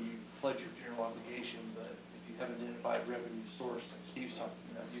rate when you pledge your general obligation, but if you have an identified revenue source, like Steve's talking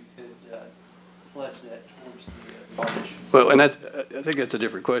about, you could pledge that towards the bondage. Well, and I think that's a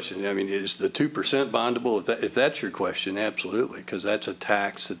different question. I mean, is the 2% bondable? If that's your question, absolutely, because that's a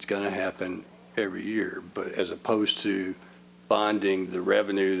tax that's going to happen every year. But as opposed to bonding the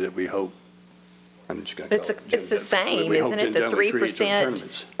revenue that we hope, I'm just going to call It's the same, isn't it? The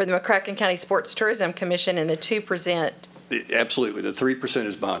 3% for the McCracken County Sports Tourism Commission and the 2%. Absolutely, the 3%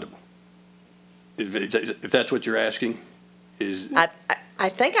 is bondable. If that's what you're asking, is I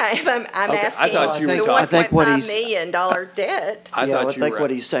think I'm asking I thought you were the $1.5 million debt. I think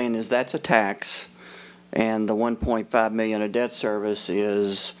what he's saying is that's a tax, and the 1.5 million of debt service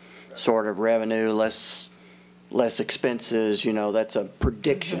is sort of revenue less expenses. You know, that's a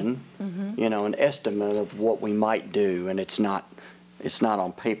prediction. You know, an estimate of what we might do, and it's not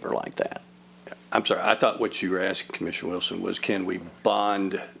on paper like that. I'm sorry. I thought what you were asking, Commissioner Wilson, was can we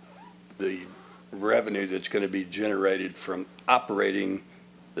bond the revenue that's going to be generated from operating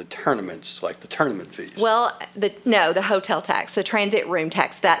the tournaments, like the tournament fees? Well, the hotel tax, the transit room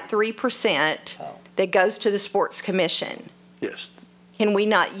tax, that 3% that goes to the Sports Commission. Yes. Can we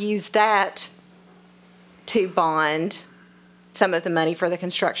not use that to bond some of the money for the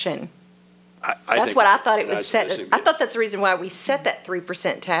construction? That's what I thought it was set. I thought that's the reason why we set that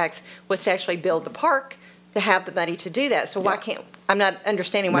 3% tax was to actually build the park, to have the money to do that. So why can't, I'm not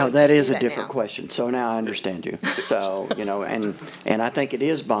understanding why. No, that is a different question. So now I understand you. So, you know, and I think it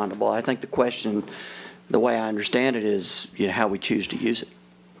is bondable. I think the question, the way I understand it is, you know, how we choose to use it.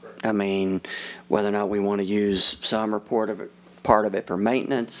 I mean, whether or not we want to use some or part of it for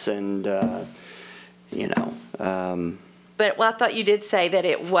maintenance and, you know. But I thought you did say that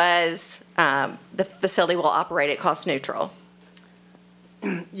it was, the facility will operate at cost neutral.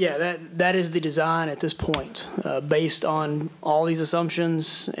 Yeah, that is the design at this point, based on all these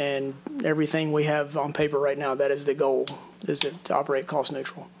assumptions and everything we have on paper right now. That is the goal, is to operate cost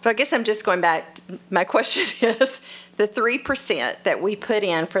neutral. So I guess I'm just going back. My question is the 3% that we put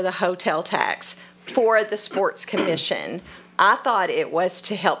in for the hotel tax for the Sports Commission. I thought it was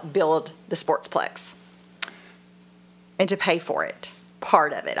to help build the Sportsplex and to pay for it,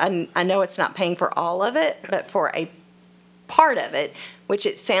 part of it. I know it's not paying for all of it, but for a part of it, which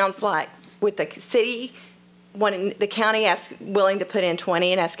it sounds like with the city, wanting the county willing to put in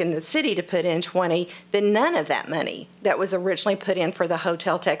 20 and asking the city to put in 20, then none of that money that was originally put in for the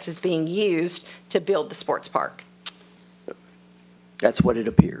hotel tax is being used to build the sports park. That's what it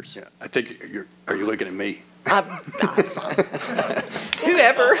appears. Yeah, I think are you looking at me? Whoever.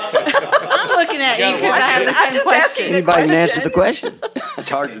 I'm looking at you because I have the same question. Anybody can answer the question.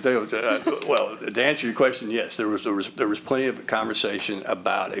 It's hard to do. Well, to answer your question, yes, there was plenty of conversation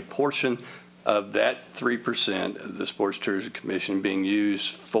about a portion of that 3% of the Sports Tourism Commission being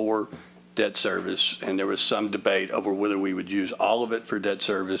used for debt service, and there was some debate over whether we would use all of it for debt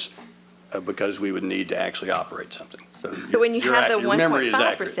service because we would need to actually operate something. So when you have the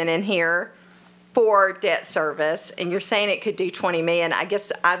 1.5% in here for debt service, and you're saying it could do 20 million, I guess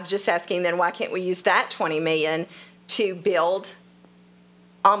I'm just asking then why can't we use that 20 million to build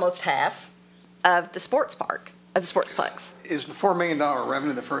almost half of the sports park, of the sportsplex? Is the $4 million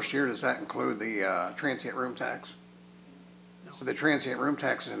revenue the first year, does that include the transient room tax? No. So the transient room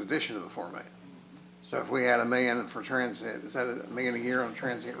tax is in addition to the $4 million. So if we had $1 million for transient, is that $1 million a year on a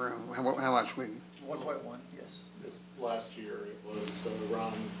transient room? How much we? 1.1, yes. This last year it was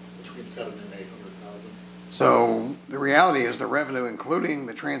around Between 7 and 800,000. So the reality is the revenue, including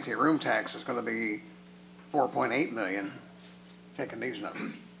the transient room tax, is going to be 4.8 million, taking these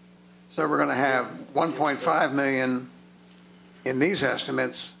numbers. So we're going to have 1.5 million in these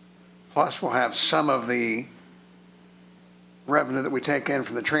estimates, plus we'll have some of the revenue that we take in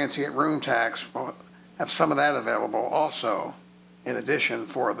from the transient room tax. We'll have some of that available also, in addition,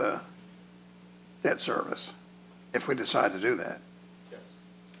 for the debt service, if we decide to do that. Yes.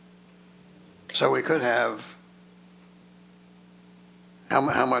 So we could have,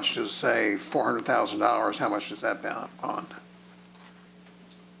 how much does, say, $400,000, how much does that bond?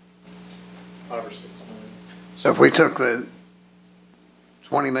 5 or 6 million. So if we took the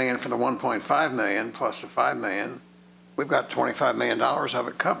 20 million for the 1.5 million plus the 5 million, we've got $25 million of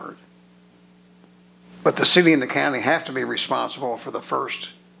it covered. But the city and the county have to be responsible for the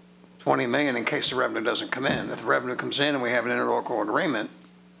first 20 million in case the revenue doesn't come in. If the revenue comes in and we have an interlocal agreement,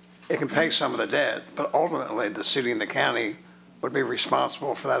 it can pay some of the debt, but ultimately the city and the county would be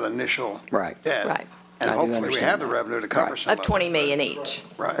responsible for that initial debt. Right. And I do hopefully we understand have the that. revenue to cover some of it. Of 20 million each,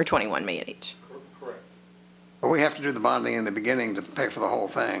 Right. or 21 million each. Correct. But we have to do the bonding in the beginning to pay for the whole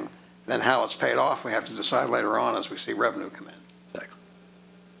thing. Then how it's paid off, we have to decide later on as we see revenue come in.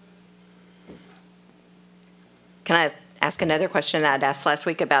 Can I ask another question that I'd asked last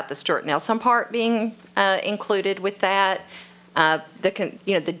week about the Stuart Nelson Park being included with that?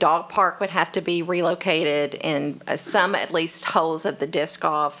 The dog park would have to be relocated, and some at least holes of the disc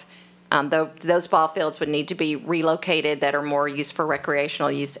golf. Those ball fields would need to be relocated that are more used for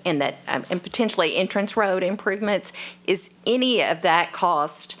recreational use, and that and potentially entrance road improvements. Is any of that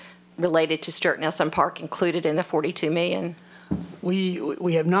cost related to Stuart Nelson Park included in the 42 million?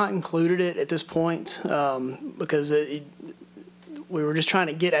 We have not included it at this point because we were just trying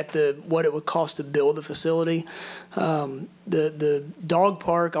to get at what it would cost to build the facility. The dog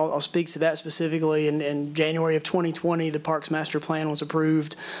park, I'll speak to that specifically. In January of 2020, the Parks Master Plan was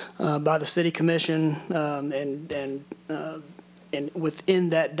approved by the City Commission, and within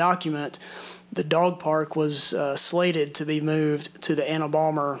that document, the dog park was slated to be moved to the Anna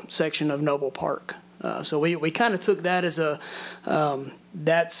Balmer section of Noble Park. So we kind of took that as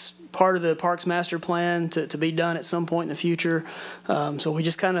that's part of the Parks Master Plan to be done at some point in the future. So we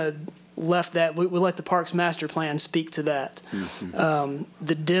just kind of left that. We let the Parks Master Plan speak to that. Mm-hmm.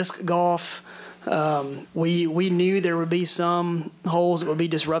 The disc golf, we knew there would be some holes that would be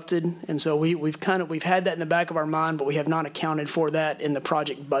disrupted, and so we've had that in the back of our mind, but we have not accounted for that in the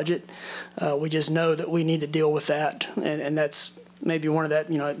project budget. We just know that we need to deal with that, and that's maybe one of that,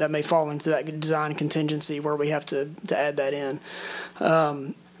 that may fall into that design contingency where we have to add that in.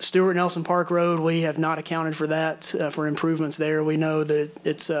 Stuart Nelson Park Road, we have not accounted for that, for improvements there. We know that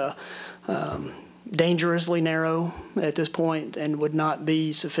it's dangerously narrow at this point and would not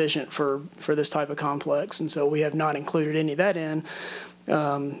be sufficient for this type of complex. And so we have not included any of that in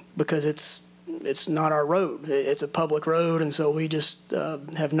because it's not our road. It's a public road, and so we just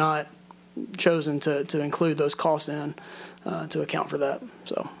have not chosen to include those costs in to account for that.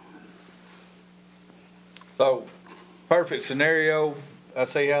 So perfect scenario, I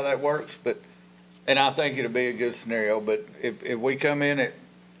see how that works, and I think it'll be a good scenario, but if we come in at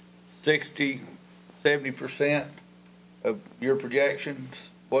 60-70% of your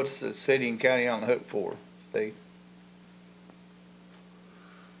projections, what's the city and county on the hook for, Steve?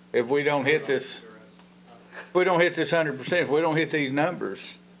 If we don't hit this 100%, if we don't hit these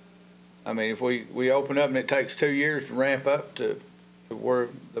numbers, I mean, if we open up and it takes 2 years to ramp up to where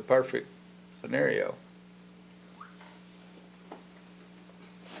the perfect scenario.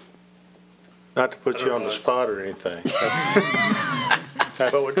 Not to put you on the spot or anything.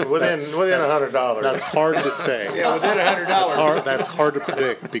 But within $100. That's hard to say. Yeah, within $100. That's hard to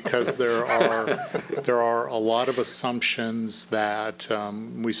predict because there are a lot of assumptions that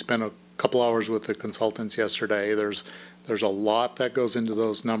we spent a couple hours with the consultants yesterday. There's a lot that goes into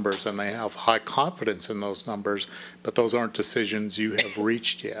those numbers, and they have high confidence in those numbers, but those aren't decisions you have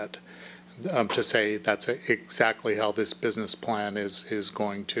reached yet to say that's exactly how this business plan is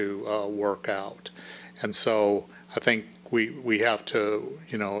going to work out. And so I think we have to,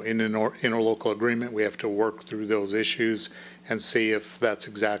 in an interlocal agreement, we have to work through those issues and see if that's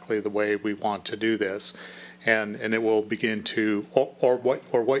exactly the way we want to do this. And it will begin to, or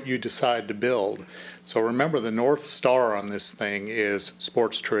what you decide to build. So remember, the North Star on this thing is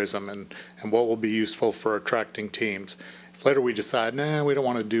sports tourism and what will be useful for attracting teams. If later we decide, we don't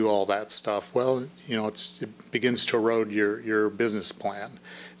want to do all that stuff, well, it begins to erode your business plan.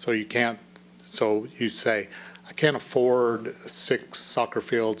 So you say, I can't afford 6 soccer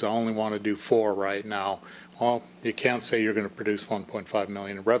fields, I only want to do 4 right now. well, you can't say you're going to produce 1.5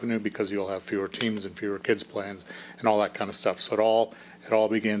 million in revenue because you'll have fewer teams and fewer kids plans and all that kind of stuff. So it all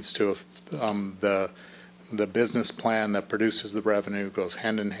begins to the business plan that produces the revenue goes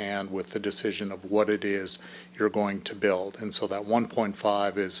hand in hand with the decision of what it is you're going to build. And so that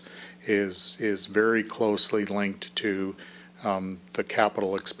 1.5 is very closely linked to the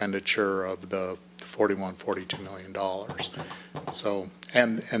capital expenditure of the $42 million. So,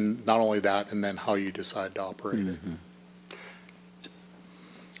 and not only that, and then how you decide to operate it.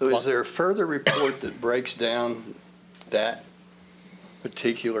 So is there a further report that breaks down that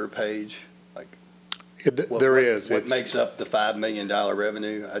particular page? Like There is. What makes up the $5 million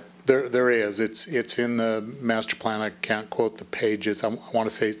revenue? There is. It's in the master plan. I can't quote the pages. I want to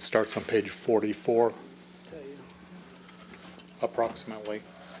say it starts on page 44, approximately.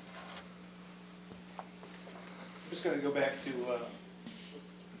 I'm just going to go back to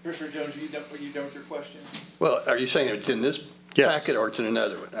Commissioner Jones. Were you done with your question? Well, are you saying it's in this packet or it's in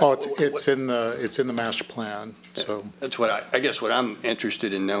another one? Oh, it's in the master plan. So that's what I guess what I'm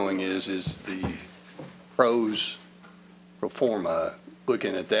interested in knowing is the pros pro forma,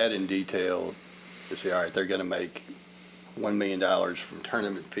 looking at that in detail to say, all right, they're going to make $1 million from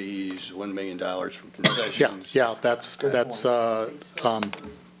tournament fees, $1 million from concessions. Yeah, that's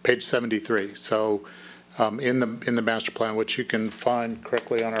page 73. So in the master plan, which you can find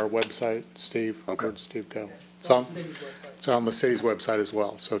correctly on our website, Steve. Okay. Where'd Steve go? It's on the city's website as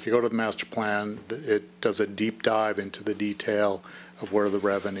well. So if you go to the master plan, it does a deep dive into the detail of where the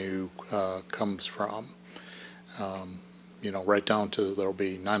revenue comes from. Right down to there'll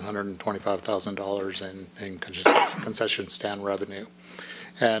be $925,000 in concession stand revenue.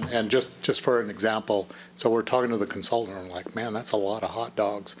 And just for an example, so we're talking to the consultant, and I'm like, man, that's a lot of hot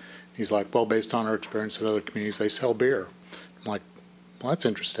dogs. He's like, well, based on our experience in other communities, they sell beer. I'm like, well, that's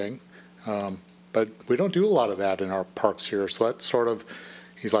interesting. But we don't do a lot of that in our parks here. So that's sort of,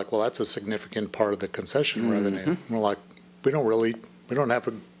 he's like, well, that's a significant part of the concession revenue. And we're like, we don't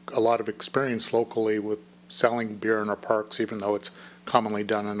have a lot of experience locally with selling beer in our parks, even though it's commonly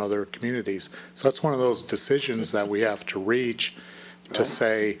done in other communities. So that's one of those decisions that we have to reach to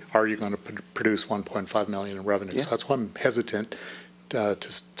say, are you going to produce 1.5 million in revenue? So that's why I'm hesitant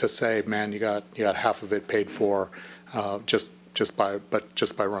to say, man, you got half of it paid for just by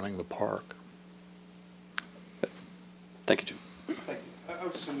running the park. Thank you, Jim. Thank you. I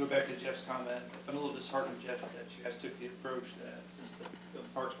was just going to go back to Jeff's comment. I'm a little disheartened, Jeff, that you guys took the approach that since the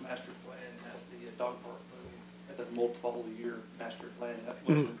Parks Master Plan has the dog park moving, that's a multiple-year master plan. That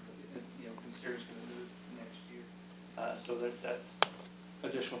wasn't, considered going to move next year. So that's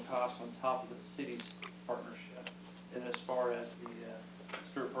additional cost on top of the city's partnership. And as far as the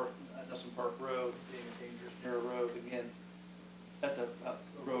Stewart Park, Nelson Park Road being a dangerous narrow road, again, that's a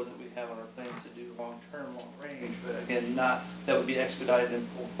road that we have on our plans to do long-term, long-range, but again, that would be expedited and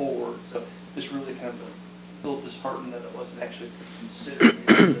pulled forward. So just really kind of a little disheartened that it wasn't actually considered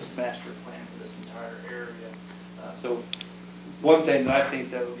in this master plan for this entire area. So one thing that I think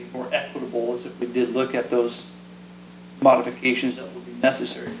that would be more equitable is if we did look at those modifications that would be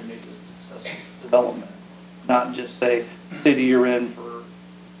necessary to make this a successful development. Not just say, city, you're in for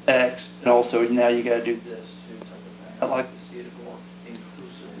X, and also now you got to do this too, type of thing. I'd like to see it more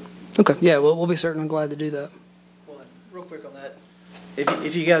inclusive. Okay, yeah, we'll be certainly glad to do that. Well, real quick on that,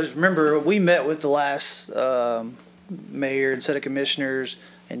 if you guys remember, we met with the last mayor and set of commissioners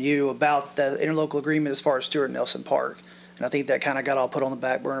and you about the interlocal agreement as far as Stewart and Nelson Park. And I think that kind of got all put on the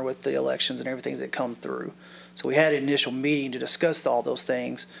back burner with the elections and everything that come through. So we had an initial meeting to discuss all those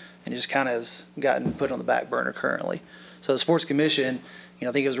things, and it just kind of has gotten put on the back burner currently. So the Sports Commission,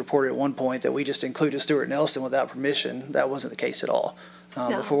 I think it was reported at one point that we just included Stewart Nelson without permission. That wasn't the case at all.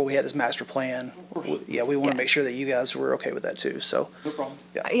 No. Before we had this master plan, we want to make sure that you guys were okay with that too. So no problem.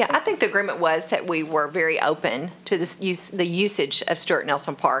 Yeah, I think the agreement was that we were very open to the usage of Stewart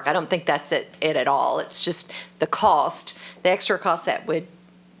Nelson Park. I don't think that's it at all. It's just the cost, the extra cost that would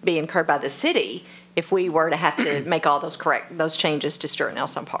be incurred by the city if we were to have to make all those changes to Stewart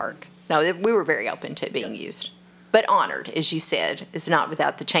Nelson Park. No, we were very open to it being used, but honored, as you said, is not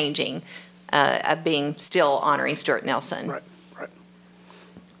without the changing of being still honoring Stewart Nelson. Right.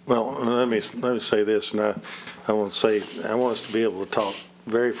 Well, let me say this, and I want us to be able to talk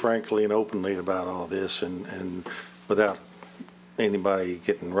very frankly and openly about all this, and without anybody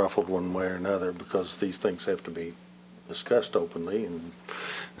getting ruffled one way or another, because these things have to be discussed openly,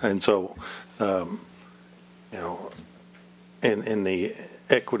 and so in the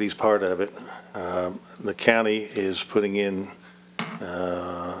equities part of it, the county is putting in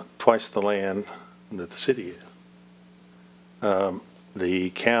twice the land that the city is. The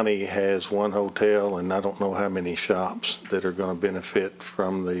county has one hotel, and I don't know how many shops that are going to benefit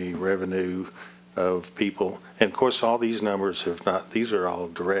from the revenue of people. And of course, all these numbers have not, these are all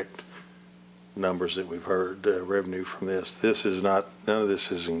direct numbers that we've heard, revenue from this. This is not, none of this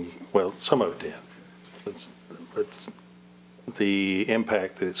is, well, some of it did. But the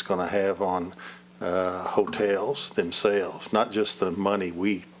impact that it's going to have on hotels themselves, not just the money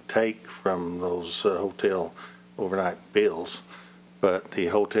we take from those hotel overnight bills, but the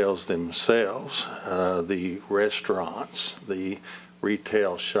hotels themselves, the restaurants, the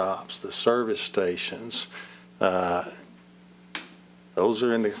retail shops, the service stations, those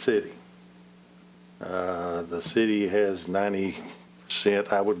are in the city. The city has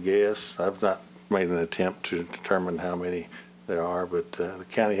 90%, I would guess. I've not made an attempt to determine how many there are, but the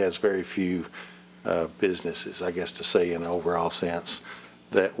county has very few businesses, I guess to say in an overall sense,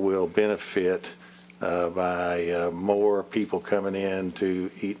 that will benefit by more people coming in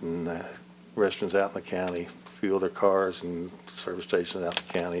to eat in restaurants out in the county, fuel their cars and service stations out in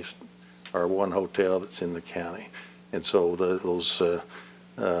the counties, or one hotel that's in the county. And so those, you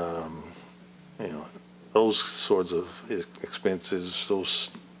know, those sorts of expenses,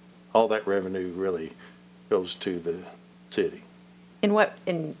 all that revenue really goes to the city. But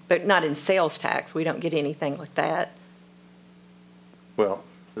not in sales tax. We don't get anything like that. Well,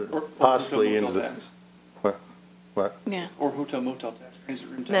 Or possibly hotel, into the, tax. what? Yeah. Or hotel motel tax, transit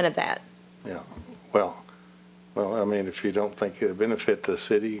room tax. None of that. Yeah, well, I mean, if you don't think it'll benefit the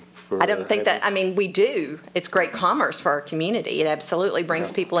city for. I don't think that, I mean, we do. It's great commerce for our community. It absolutely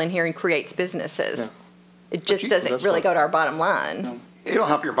brings people in here and creates businesses. Yeah. It just doesn't really go to our bottom line. It'll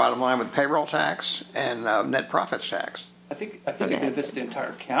help your bottom line with payroll tax and net profits tax. I think it benefits the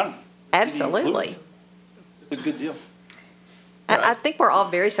entire county. Absolutely. It's a good deal. I think we're all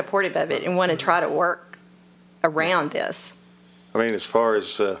very supportive of it and want to try to work around this. I mean, as far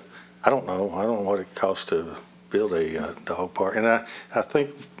as, I don't know what it costs to build a dog park. And I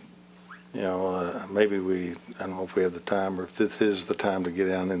think, you know, maybe I don't know if we have the time or if this is the time to get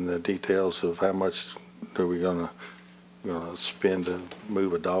down in the details of how much are we going to spend to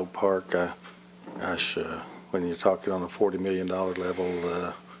move a dog park. Gosh, when you're talking on a $40 million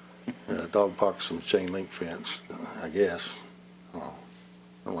level, dog park's some chain link fence, I guess. I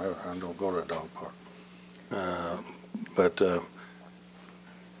don't go to a dog park. But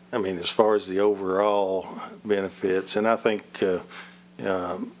I mean, as far as the overall benefits, and I think, you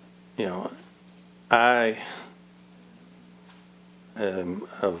know, I am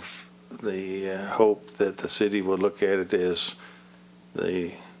of the hope that the city will look at it as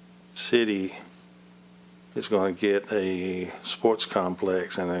the city is going to get a sports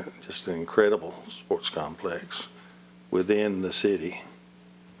complex, and just an incredible sports complex within the city,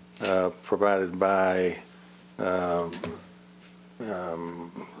 provided by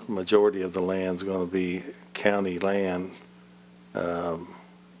majority of the land is going to be county land,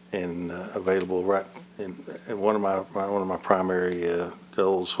 and available right in one of my primary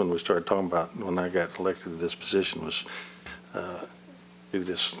goals when we started talking about when I got elected to this position was do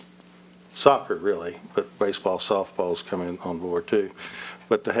this soccer really, but baseball, softball's coming on board too,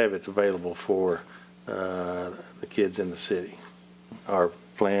 but to have it available for the kids in the city. Our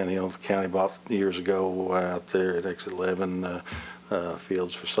plan, you know, the county bought years ago out there at Exit 11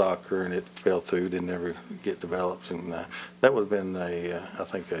 fields for soccer, and it fell through, didn't ever get developed, and that would have been I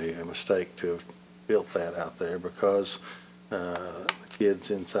think a mistake to have built that out there, because the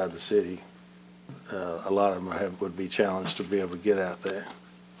kids inside the city, a lot of them would be challenged to be able to get out there.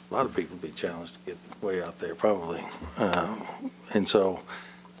 A lot of people would be challenged to get way out there probably, and so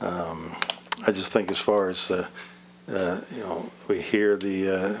I just think as far as you know, we hear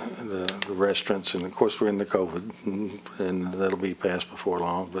the restaurants, and of course we're in the COVID, and that'll be passed before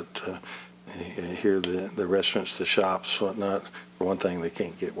long, but hear the restaurants, the shops, whatnot. For one thing, they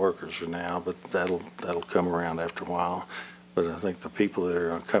can't get workers for now, but that'll come around after a while. But I think the people that are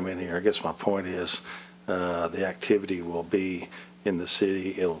going to come in here, I guess my point is the activity will be in the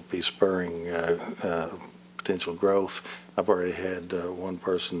city. It'll be spurring potential growth. I've already had one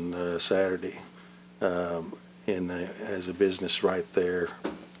person Saturday as a business right there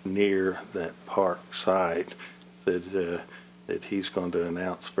near that park site said that he's going to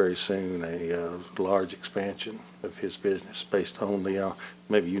announce very soon a large expansion of his business based only on,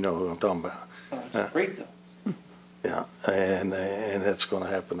 maybe you know who I'm talking about. Oh, that's great though. Yeah, and that's going to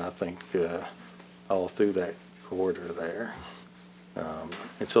happen, I think, all through that corridor there.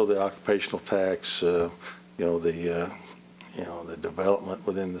 And so the occupational tax, you know, the development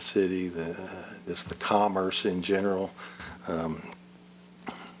within the city, just the commerce in general,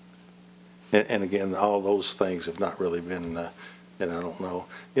 and again, all those things have not really been and I don't know.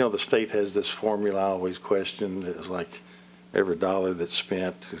 You know, the state has this formula I always questioned. It's like every dollar that's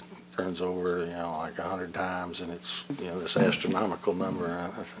spent turns over, you know, like 100 times, and it's, you know, this astronomical number. I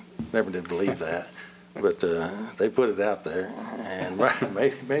never did believe that. But they put it out there, and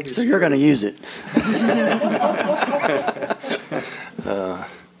maybe. So you're going to use it.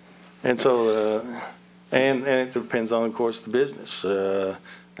 And so, and it depends on, of course, the business. A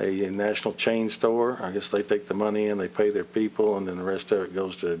national chain store, I guess they take the money and they pay their people, and then the rest of it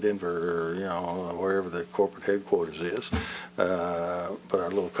goes to Denver or, you know, wherever the corporate headquarters is. But our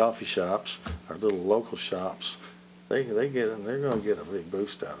little coffee shops, our little local shops, they're going to get a big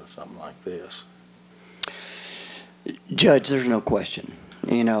boost out of something like this. Judge, there's no question,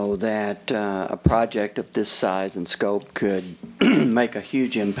 you know, that a project of this size and scope could make a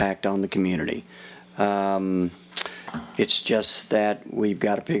huge impact on the community. It's just that we've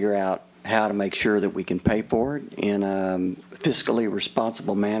got to figure out how to make sure that we can pay for it in a fiscally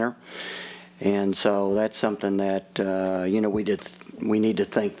responsible manner. And so that's something that, you know, we need to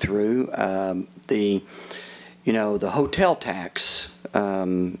think through. The hotel tax,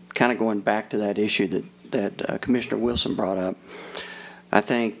 kind of going back to that issue that Commissioner Wilson brought up, I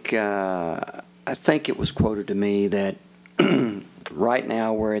think it was quoted to me that right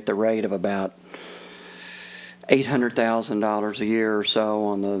now we're at the rate of about $800,000 a year or so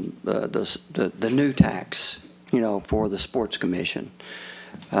on the new tax, you know, for the Sports Commission.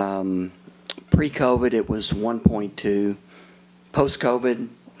 Pre-COVID, it was 1.2. Post-COVID,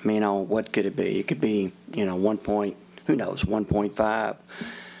 you know, what could it be? It could be, you know,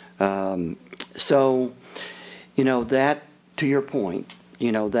 1.5. So, you know, that, to your point,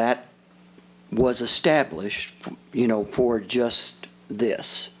 you know, that was established, you know, for just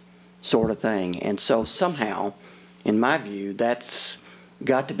this sort of thing. And so somehow, in my view, that's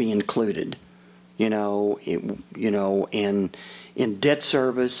got to be included, you know, in debt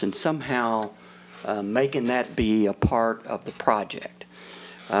service, and somehow making that be a part of the project.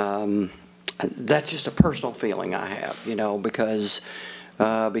 That's just a personal feeling I have, you know, because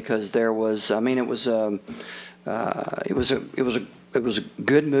there was, I mean, it was a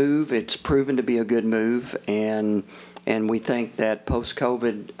good move. It's proven to be a good move, and we think that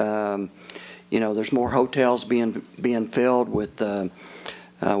post-COVID, you know, there's more hotels being filled with the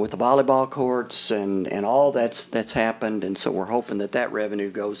volleyball courts and all that's happened, and so we're hoping that revenue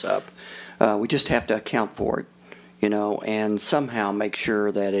goes up. We just have to account for it, you know, and somehow make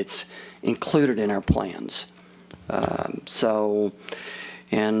sure that it's included in our plans.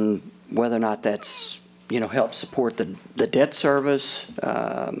 And whether or not that's, you know, help support the debt service,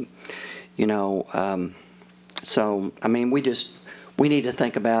 you know, so I mean, we need to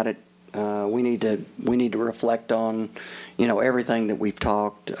think about it. We need to reflect on, you know, everything that we've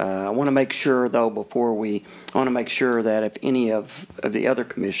talked. I want to make sure, though, I want to make sure that if any of the other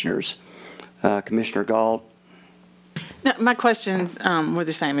commissioners, Commissioner Galt. No, my questions were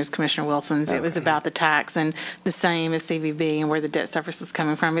the same as Commissioner Wilson's. Okay. It was about the tax, and the same as CVB and where the debt service was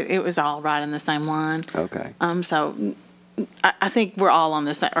coming from. It was all right in the same line. Okay. So I think we're all on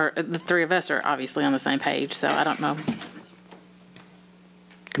the same, or the three of us are obviously on the same page. So I don't know.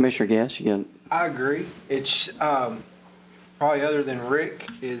 Commissioner Guess, I agree. It's probably, other than Rick,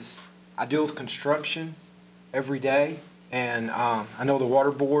 is I deal with construction every day, and I know the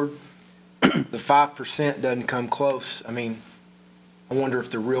water board, the 5% doesn't come close. I mean, I wonder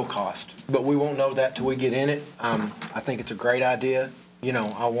if the real cost, but we won't know that till we get in it. I think it's a great idea. You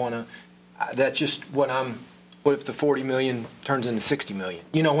know, that's just what if the 40 million turns into 60 million?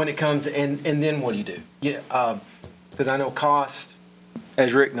 You know, when it comes, and then what do you do? Yeah, because I know cost,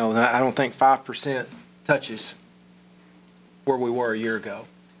 as Rick knows, I don't think 5% touches where we were a year ago,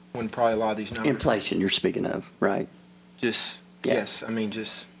 when probably a lot of these numbers. Inflation you're speaking of, right? Yes, I mean,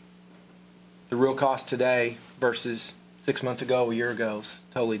 just the real cost today versus 6 months ago, a year ago, is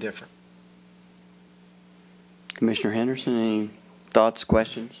totally different. Commissioner Henderson, any thoughts,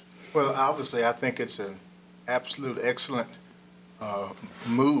 questions? Well, obviously, I think it's an absolute excellent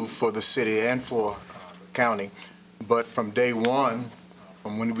move for the city and for the county. But from day one,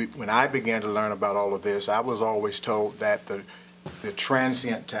 from when I began to learn about all of this, I was always told that the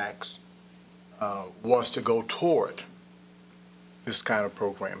transient tax was to go toward this kind of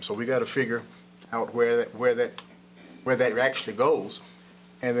program. So we got to figure out where that actually goes,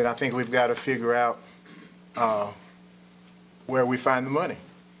 and then I think we've got to figure out where we find the money.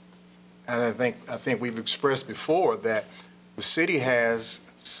 And I think we've expressed before that the city has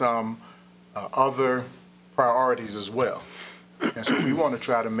some other priorities as well, and so we want to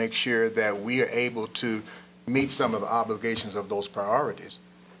try to make sure that we are able to meet some of the obligations of those priorities,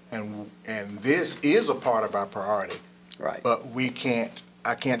 and this is a part of our priority. Right. But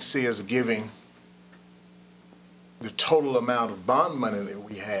I can't see us giving the total amount of bond money that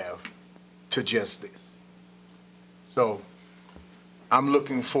we have to just this. So I'm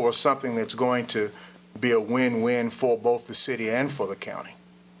looking for something that's going to be a win-win for both the city and for the county.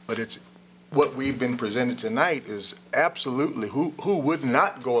 But it's what we've been presented tonight is absolutely, who would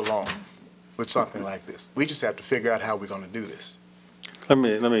not go along with something like this? We just have to figure out how we're going to do this. Let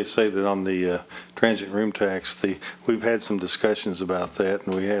me say that on the transient room tax, we've had some discussions about that,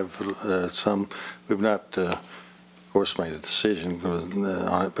 and we have we've not, of course, made a decision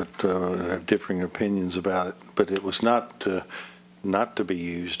on it, but have differing opinions about it. But it was not to be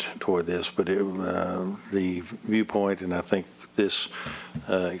used toward this, but the viewpoint, and I think this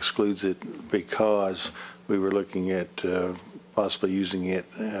excludes it because we were looking at possibly using it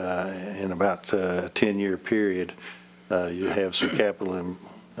in about a 10-year period. You have some capital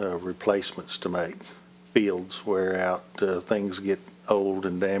replacements to make. Fields wear out, things get old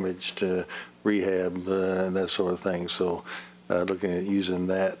and damaged, rehab, and that sort of thing. So looking at using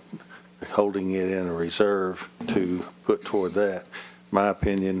that, holding it in a reserve to put toward that. My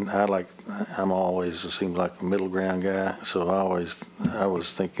opinion, I'm always, it seems like a middle ground guy, so I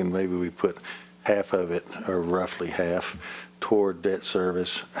was thinking maybe we put half of it, or roughly half, toward debt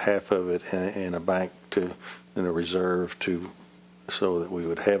service, half of it in a bank in a reserve so that we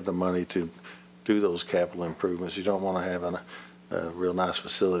would have the money to do those capital improvements. You don't want to have a real nice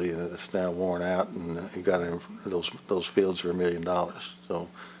facility that's now worn out, and you got those fields are $1 million. So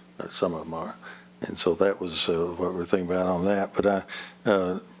some of them are, and so that was what we're thinking about on that. But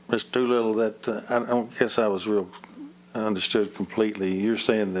Mr. Doolittle, I don't guess I was real understood completely. You're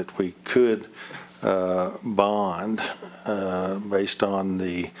saying that we could bond based on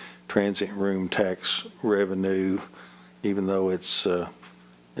the transient room tax revenue, even though it's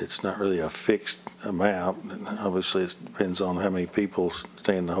not really a fixed amount. And obviously, it depends on how many people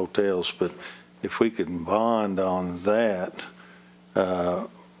stay in the hotels. But if we could bond on that, are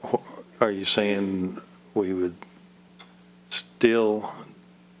you saying we would still?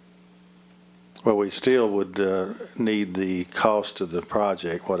 Well, we still would need the cost of the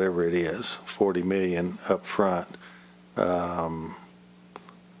project, whatever it is, $40 million up front.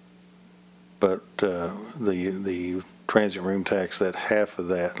 But the transient room tax, that half of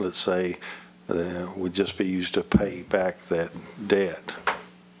that, let's say, would just be used to pay back that debt?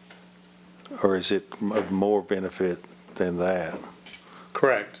 Or is it of more benefit than that?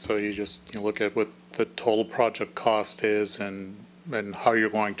 Correct. So you look at what the total project cost is and how you're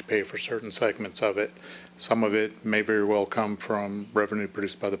going to pay for certain segments of it. Some of it may very well come from revenue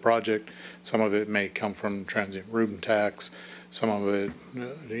produced by the project. Some of it may come from transient room tax. Some of it,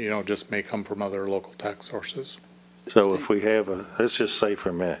 just may come from other local tax sources. So if we have let's just say for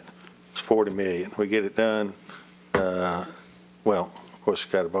a minute, it's $40 million. We get it done. Well, of course,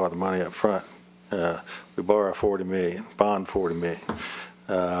 you got to borrow the money up front. We borrow $40 million, bond $40 million.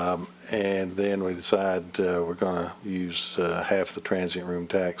 And then we decide we're going to use half the transient room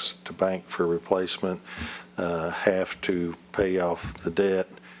tax to bank for replacement, half to pay off the debt.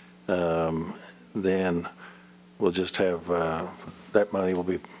 Then we'll just have that money will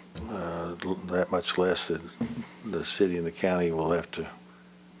be that much less that the city and the county will have to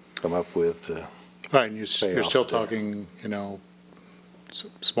come up with to right, and you're still talking,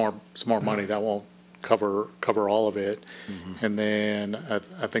 some more money that won't cover all of it. Mm-hmm. And then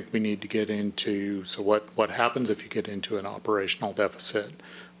I think we need to get into, so what happens if you get into an operational deficit?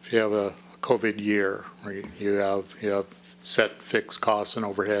 If you have a COVID year where you have set fixed costs and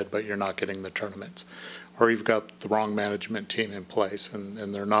overhead, but you're not getting the tournaments, or you've got the wrong management team in place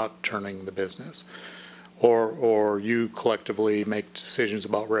and they're not turning the business, or you collectively make decisions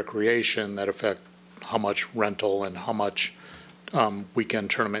about recreation that affect how much rental and how much weekend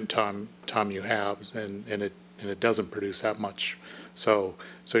tournament time you have, and it doesn't produce that much. So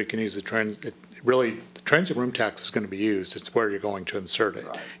you can use the transient room tax is going to be used. It's where you're going to insert it.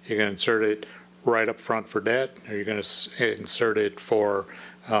 Right. You're going to insert it right up front for debt, or you're going to insert it for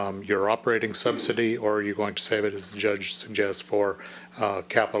your operating subsidy, or are you going to save it, as the judge suggests, for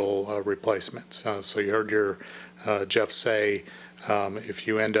capital replacements? So you heard your Jeff say, if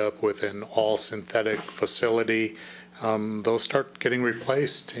you end up with an all synthetic facility, those start getting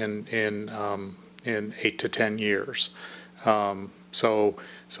replaced in 8 to 10 years. So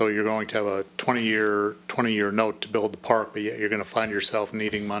you're going to have a 20-year note to build the park, but yet you're going to find yourself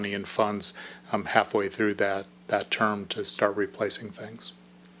needing money and funds halfway through that term to start replacing things.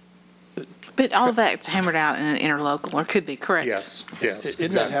 But all of that's hammered out in an interlocal, or could be, correct? Yes, Isn't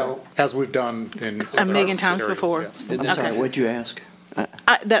exactly. that how, as we've done in a million times before? Yes. Isn't that Okay. what'd you ask?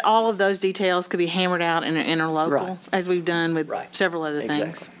 That all of those details could be hammered out in an interlocal, Right. as we've done with Right. several other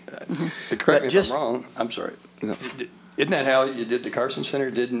things. But correct me if just- I'm wrong, I'm sorry. Isn't that how you did the Carson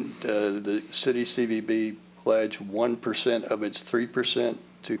Center? Didn't the city CVB pledge 1% of its 3%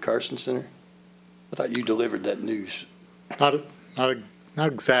 to Carson Center? I thought you delivered that news. Not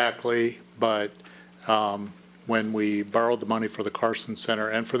exactly, but when we borrowed the money for the Carson Center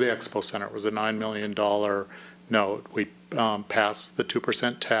and for the Expo Center, it was a $9 million note. We passed the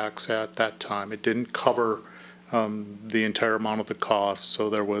 2% tax at that time. It didn't cover the entire amount of the cost, so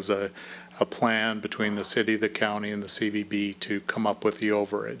there was a plan between the city, the county, and the CVB to come up with the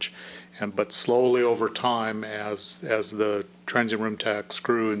overage. But slowly over time, as the transient room tax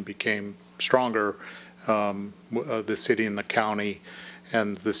grew and became stronger, the city and the county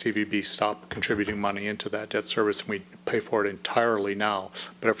and the CVB stopped contributing money into that debt service, and we pay for it entirely now.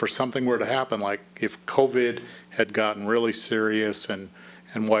 But if for something were to happen, like if COVID had gotten really serious and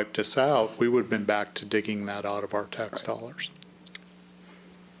wiped us out, we would have been back to digging that out of our tax dollars.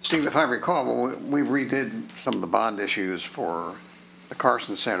 Steve, if I recall, we redid some of the bond issues for the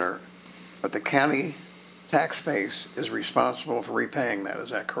Carson Center, but the county tax base is responsible for repaying that, is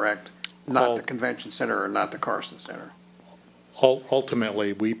that correct? Not the convention center or not the Carson Center?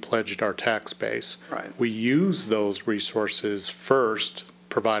 Ultimately, we pledged our tax base. Right. We use those resources first,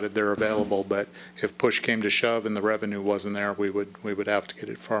 provided they're available, but if push came to shove and the revenue wasn't there, we would have to get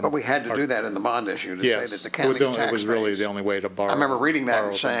it from. But we had to do that in the bond issue to say that the county tax it was really base. the only way to borrow. I remember reading that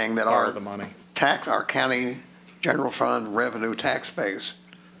and saying that our county general fund revenue tax base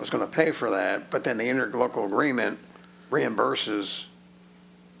was going to pay for that, but then the interlocal agreement reimburses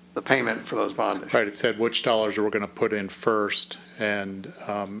the payment for those bond issues. Right, it said which dollars we're going to put in first, and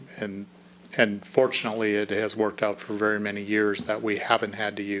fortunately, it has worked out for very many years that we haven't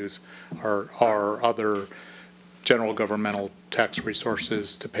had to use our other general governmental tax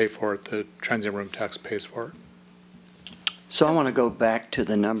resources to pay for it. The transient room tax pays for it. So I want to go back to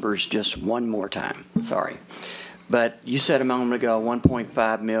the numbers just one more time, sorry. But you said a moment ago,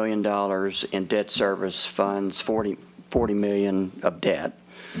 $1.5 million in debt service funds, 40 million of debt.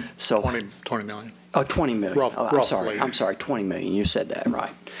 So 20 million. Oh, 20 million. Roughly. I'm sorry, 20 million. You said that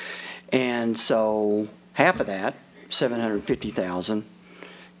right. And so half of that, 750,000,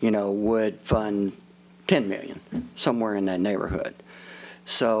 would fund 10 million, somewhere in that neighborhood.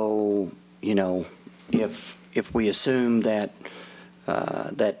 So, if we assume that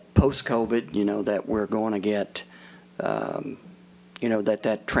that post-COVID, that we're going to get, that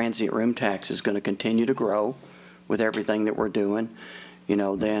transient room tax is going to continue to grow with everything that we're doing,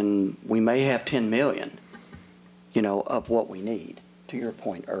 then we may have 10 million, of what we need, to your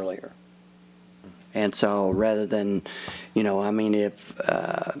point earlier. And so rather than, if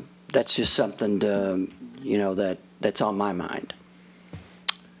that's just something to, that's on my mind.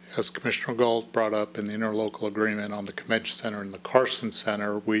 As Commissioner Galt brought up in the interlocal agreement on the Convention Center and the Carson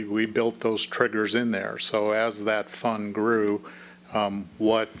Center, we built those triggers in there. So as that fund grew,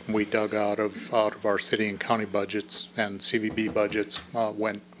 what we dug out of our city and county budgets and CVB budgets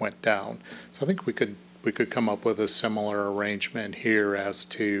went down. So I think we could come up with a similar arrangement here as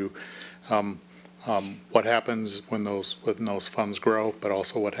to what happens when those funds grow, but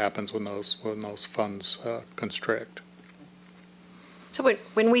also what happens when those funds constrict. So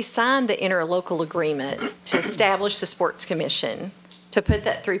when we signed the interlocal agreement to establish the Sports Commission, to put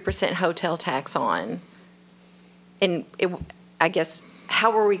that 3% hotel tax on, and I guess,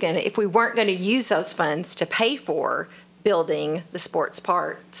 how were we going to, if we weren't going to use those funds to pay for building the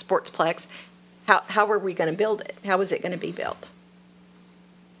sportsplex, how were we going to build it? How was it going to be built?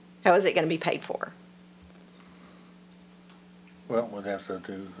 How is it going to be paid for? Well, we'd have to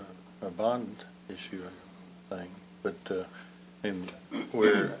do a bond issue thing, but and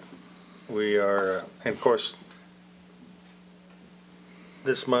we are, and of course,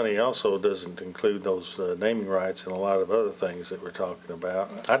 this money also doesn't include those naming rights and a lot of other things that we're talking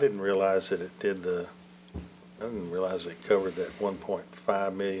about. I didn't realize that it did I didn't realize it covered that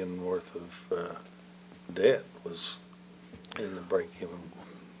 1.5 million worth of debt was in the break-even.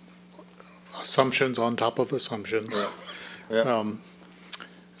 Assumptions on top of assumptions. Right. Yeah.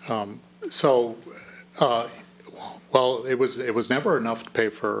 Well, it was never enough to pay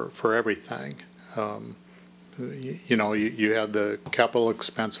for everything. You had the capital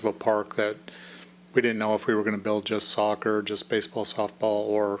expense of a park that we didn't know if we were going to build just soccer, just baseball, softball,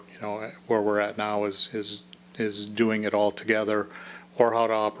 or where we're at now is doing it all together, or how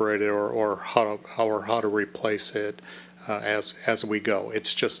to operate it, or how to replace it as we go.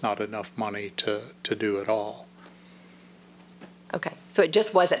 It's just not enough money to do it all. Okay, so it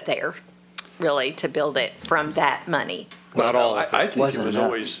just wasn't there, really, to build it from that money. Not all. I think it Wasn't was enough.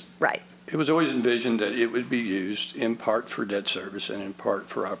 always, Right. it was always envisioned that it would be used in part for debt service and in part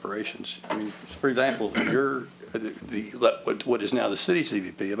for operations. I mean, for example, what is now the city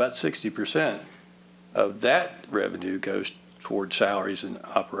CVP, about 60% of that revenue goes toward salaries and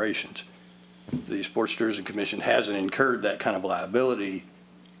operations. The Sports Tourism Commission hasn't incurred that kind of liability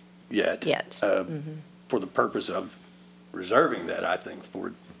yet. For the purpose of reserving that, I think,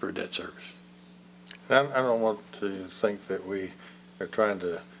 for debt service. I don't want to think that we are trying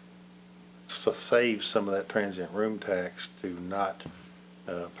to save some of that transient room tax to not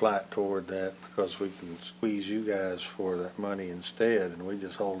apply it toward that, because we can squeeze you guys for that money instead, and we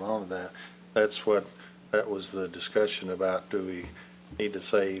just hold on to that. That was the discussion about, do we need to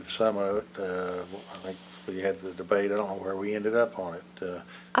save some of it? I think we had the debate. I don't know where we ended up on it.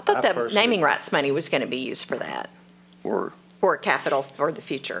 I thought the naming rights money was going to be used for that. For capital for the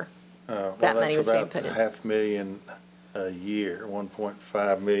future. That money was being put in. That's about $500,000 a year.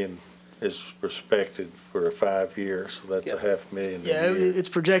 1.5 million is respected for 5 years, so that's $500,000 a Yeah, year. it's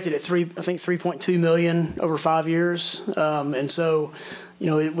projected at I think 3.2 million over 5 years. And so,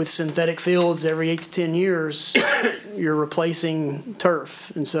 with synthetic fields every 8 to 10 years, you're replacing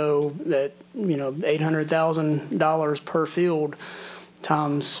turf. And so that, $800,000 per field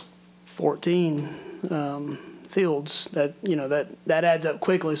times 14 fields, that adds up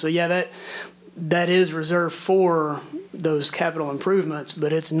quickly. So yeah, that is reserved for those capital improvements,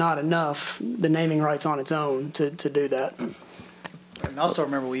 but it's not enough, the naming rights on its own, to do that. And also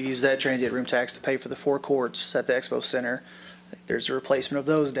remember, we've used that transient room tax to pay for the 4 courts at the Expo Center. There's a replacement of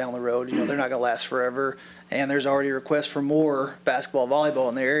those down the road. They're not going to last forever. And there's already requests for more basketball, volleyball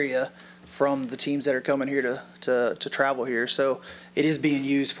in the area from the teams that are coming here to travel here. So it is being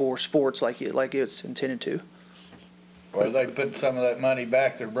used for sports like it's intended to. Well, they put some of that money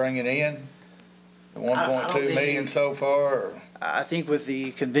back they're bringing in, the 1.2 million so far? Or? I think with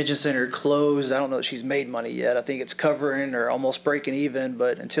the convention center closed, I don't know that she's made money yet. I think it's covering or almost breaking even,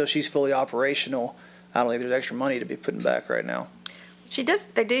 but until she's fully operational, I don't think there's extra money to be putting back right now.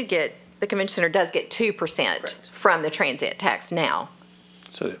 The convention center does get 2% from the transient tax now.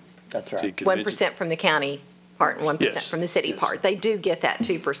 So that's right. 1% from the county part and 1% from the city part. They do get that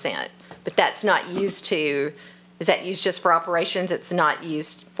 2%, but that's not used to. Is that used just for operations? It's not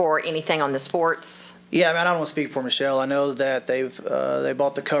used for anything on the sports? Yeah, I don't want to speak for Michelle. I know that they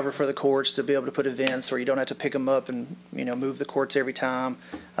bought the cover for the courts to be able to put events where you don't have to pick them up and move the courts every time.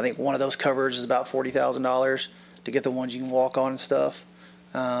 I think one of those covers is about $40,000 to get the ones you can walk on and stuff.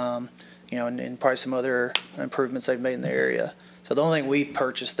 And probably some other improvements they've made in the area. So the only thing we've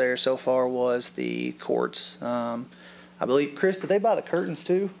purchased there so far was the courts. I believe, Chris, did they buy the curtains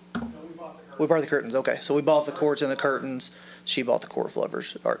too? We bought the curtains. Okay, so we bought the courts and the curtains. She bought the court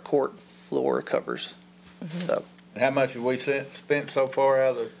floor covers. Mm-hmm. So, and how much have we spent so far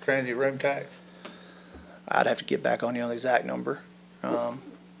out of the transient room tax? I'd have to get back on you on the exact number.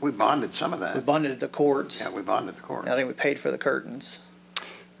 We bonded some of that. We bonded the courts. Yeah, we bonded the courts. I think we paid for the curtains.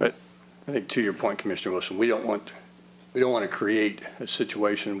 But I think to your point, Commissioner Wilson, we don't want to create a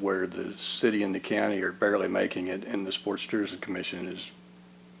situation where the city and the county are barely making it, and the Sports Tourism Commission is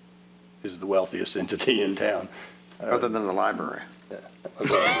the wealthiest entity in town. Other than the library.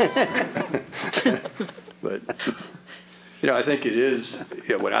 But, I think it is,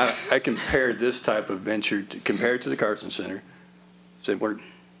 when I compared this type of venture compared to the Carson Center, similar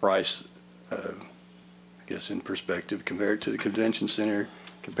price, I guess in perspective, compared to the convention center,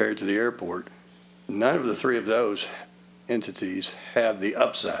 compared to the airport, none of the three of those entities have the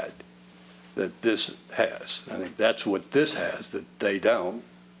upside that this has. I think that's what this has that they don't.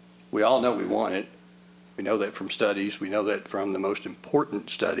 We all know we want it. We know that from studies. We know that from the most important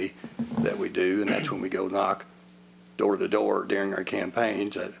study that we do, and that's when we go knock door to door during our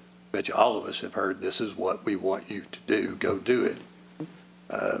campaigns. I bet you all of us have heard, this is what we want you to do. Go do it.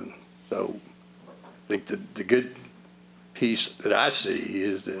 So I think the good piece that I see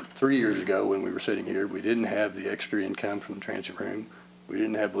is that 3 years ago when we were sitting here, we didn't have the extra income from the transient room. We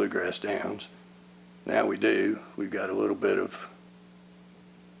didn't have Bluegrass Downs. Now we do. We've got a little bit of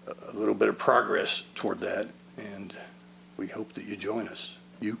progress toward that, and we hope that you join us.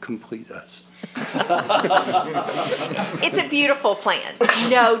 You complete us. It's a beautiful plan,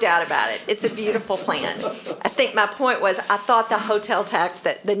 no doubt about it. It's a beautiful plan. I think my point was, I thought the hotel tax,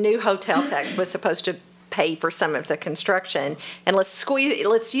 that the new hotel tax was supposed to pay for some of the construction, and let's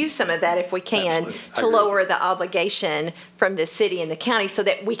use some of that if we can to lower the obligation from the city and the county so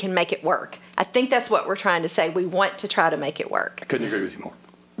that we can make it work. I think that's what we're trying to say. We want to try to make it work. I couldn't agree with you more.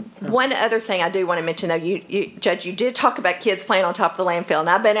 One other thing I do want to mention, though, Judge, you did talk about kids playing on top of the landfill, and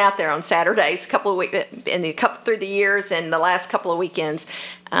I've been out there on Saturdays through the years and the last couple of weekends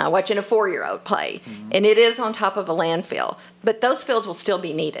watching a 4-year-old play, and it is on top of a landfill. But those fields will still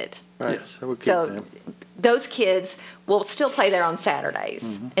be needed. Right. Yes, that would keep So them. those kids will still play there on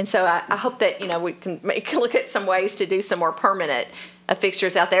Saturdays, and so I hope that we can look at some ways to do some more permanent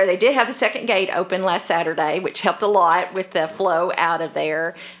fixtures out there. They did have the second gate open last Saturday, which helped a lot with the flow out of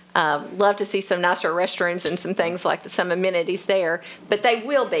there. Love to see some nicer restrooms and some things like some amenities there, but there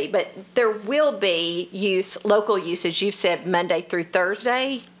will be local usage. You've said Monday through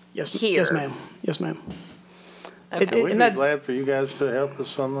Thursday. Yes, here. yes, ma'am. Yes, ma'am. Okay. We'd be glad for you guys to help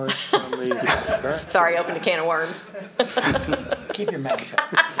us on the Sorry, opened a can of worms. Keep your mouth shut.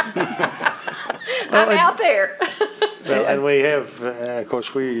 I'm out there. Well, and we have, of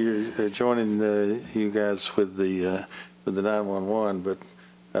course, we are joining you guys with the 911, but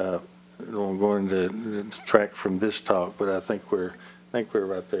I'm going to detract from this talk, but I think we're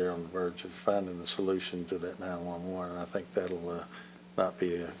right there on the verge of finding the solution to that 911, and I think that'll not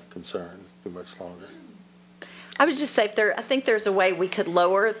be a concern too much longer. I would just say I think there's a way we could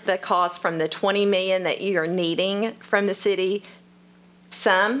lower the cost from the $20 million that you are needing from the city.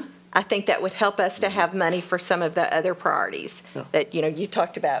 I think that would help us to have money for some of the other priorities that you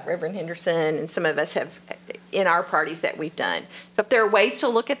talked about, Reverend Henderson, and some of us have in our priorities that we've done. So if there are ways to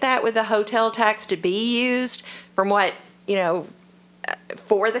look at that with the hotel tax to be used from what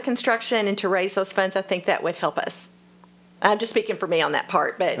for the construction and to raise those funds, I think that would help us. I'm just speaking for me on that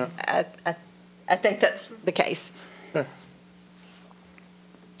part, but I think that's the case. All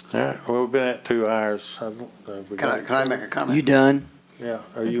right. Well, we've been at 2 hours. Can I make a comment? You done? Yeah.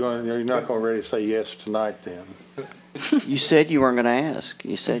 You're not going to ready to say yes tonight then? You said you weren't going to ask.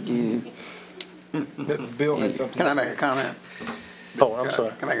 You said you. Bill had something. Can I make a comment? Oh, I'm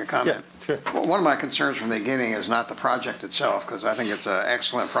sorry. Can I make a comment? Yeah, sure. Well, one of my concerns from the beginning is not the project itself, because I think it's an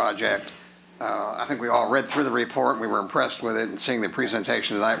excellent project. I think we all read through the report, and we were impressed with it, and seeing the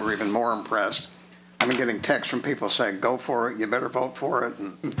presentation tonight, we're even more impressed. I've been getting texts from people saying, go for it, you better vote for it,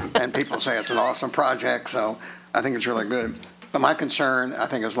 and people say it's an awesome project, so I think it's really good. But my concern, I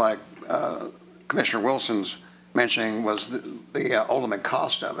think, is like Commissioner Wilson's mentioning, was the ultimate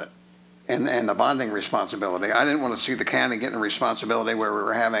cost of it and the bonding responsibility. I didn't want to see the county getting a responsibility where we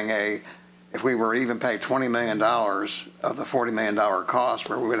were having if we were even pay $20 million of the $40 million cost,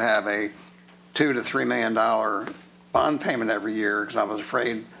 where we would have a $2 to $3 million bond payment every year, because I was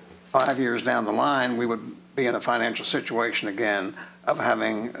afraid 5 years down the line we would be in a financial situation again of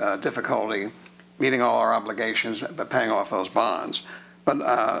having difficulty meeting all our obligations but paying off those bonds.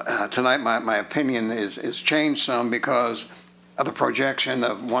 But tonight my opinion is changed some because of the projection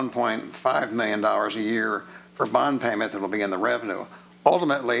of $1.5 million a year for bond payment that will be in the revenue.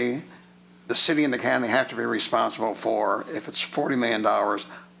 Ultimately, the city and the county have to be responsible for, if it's $40 million,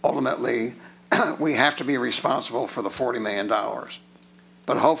 ultimately we have to be responsible for the $40 million.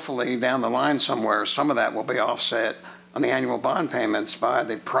 But hopefully down the line somewhere, some of that will be offset on the annual bond payments by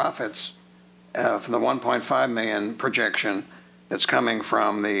the profits from the 1.5 million projection that's coming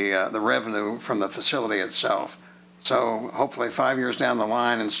from the revenue from the facility itself. So hopefully 5 years down the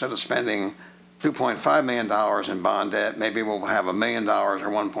line, instead of spending $2.5 million in bond debt, maybe we'll have $1 million or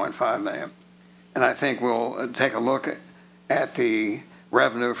 1.5 million. And I think we'll take a look at the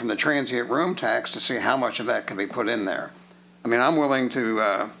revenue from the transient room tax to see how much of that can be put in there. I mean, I'm willing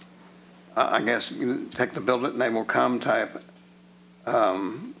to, I guess, take the build it and they will come type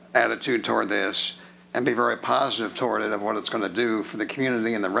attitude toward this and be very positive toward it of what it's going to do for the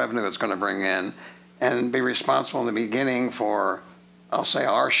community and the revenue it's going to bring in, and be responsible in the beginning for, I'll say,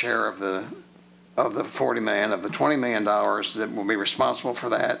 our share of the $40 million, of the $20 million that will be responsible for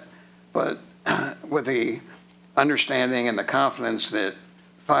that, but with the understanding and the confidence that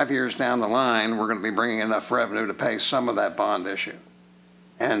 5 years down the line, we're going to be bringing enough revenue to pay some of that bond issue.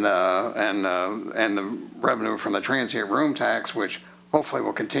 And the revenue from the transient room tax, which hopefully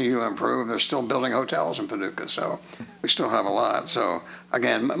will continue to improve. They're still building hotels in Paducah, so we still have a lot. So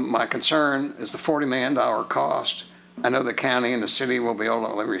again, my concern is the $40 million cost. I know the county and the city will be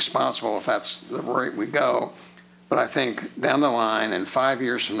ultimately responsible if that's the rate we go. But I think down the line, in 5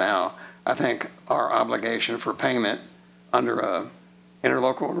 years from now, I think our obligation for payment under a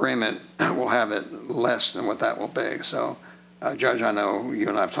interlocal agreement will have it less than what that will be. So, Judge, I know you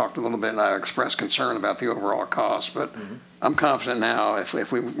and I have talked a little bit, and I expressed concern about the overall cost, but I'm confident now if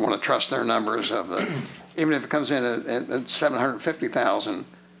we want to trust their numbers of the, even if it comes in at $750,000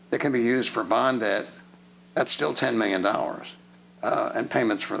 that can be used for bond debt, that's still $10 million and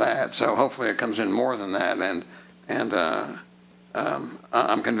payments for that. So hopefully it comes in more than that, and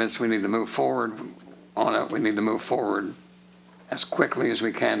I'm convinced we need to move forward on it. We need to move forward as quickly as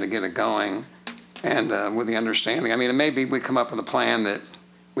we can to get it going. And with the understanding, I mean, maybe we come up with a plan that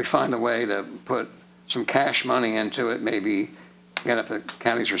we find a way to put some cash money into it. Maybe, again, if the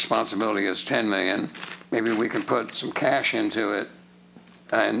county's responsibility is $10 million, maybe we can put some cash into it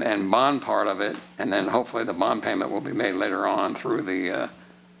and bond part of it, and then hopefully the bond payment will be made later on through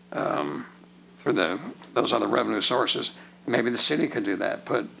those other revenue sources. Maybe the city could do that,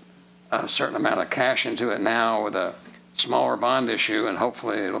 put a certain amount of cash into it now with a smaller bond issue, and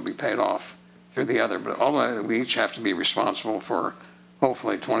hopefully it'll be paid off through the other. But ultimately, we each have to be responsible for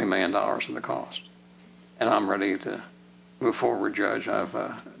hopefully $20 million of the cost. And I'm ready to move forward, Judge.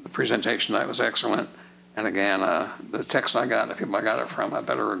 The presentation tonight was excellent. And again, the text I got, the people I got it from, I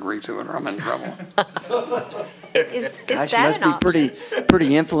better agree to it or I'm in trouble. Is Gosh, that you must be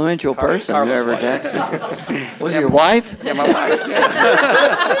pretty influential person, whoever texted. Was it your wife? Yeah, my wife.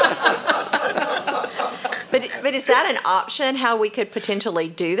 But is that an option, how we could potentially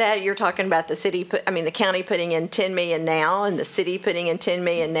do that? You're talking about the city, the county putting in $10 million now and the city putting in $10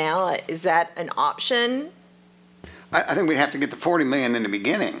 million now. Is that an option? I think we have to get the $40 million in the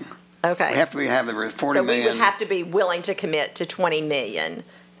beginning. Okay. We have to have the $40 million. So we would have to be willing to commit to $20 million,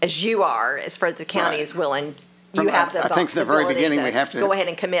 as you are, as far as the county is willing. You have the I think from the very beginning we have to go ahead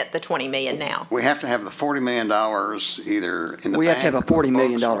and commit the $20 million now. We have to have the $40 million either in the We bank. have to have a $40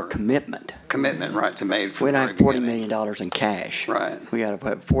 million commitment. Commitment, right, to made from We the don't very have $40 beginning. million in cash. Right. We got to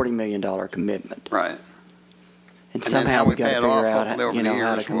have a $40 million commitment. Right. And then somehow how we we got to pay it figure off, out, hopefully over the how to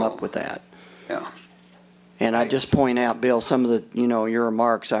years come we'll- up with that. Yeah. And I just point out, Bill, some of the, your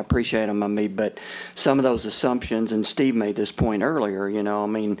remarks, I appreciate them on me, but some of those assumptions, and Steve made this point earlier,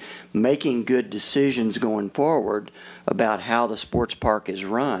 making good decisions going forward about how the sports park is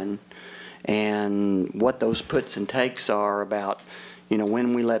run and what those puts and takes are about,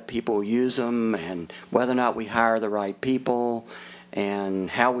 when we let people use them and whether or not we hire the right people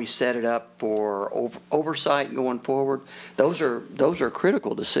and how we set it up for oversight going forward. Those are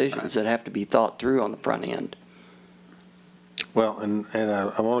critical decisions that have to be thought through on the front end. Well, and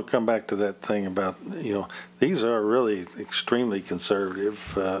I want to come back to that thing about, these are really extremely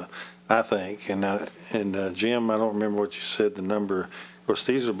conservative, I think. And Jim, I don't remember what you said, the number. Of course,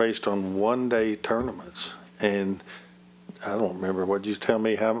 these are based on one-day tournaments. And I don't remember. What did you tell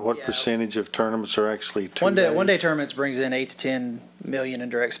me? What percentage of tournaments are actually 2 days? One day tournaments brings in 8 to 10 million in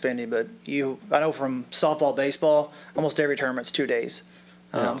direct spending, but I know from softball, baseball, almost every tournament's 2 days.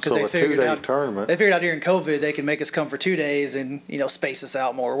 So a 2-day tournament. They figured out during COVID they can make us come for 2 days and space us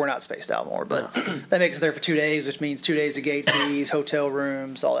out more. We're not spaced out more, but that makes us there for 2 days, which means 2 days of gate fees, hotel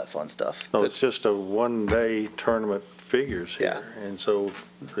rooms, all that fun stuff. So it's just a one-day tournament figures here, and so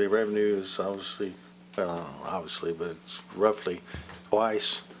the revenue is obviously. Well, I don't know, obviously, but it's roughly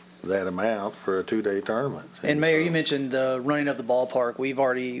twice that amount for a 2-day tournament. And Mayor, you mentioned the running of the ballpark.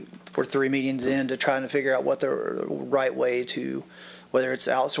 We're 3 meetings in to trying to figure out what the right way to, whether it's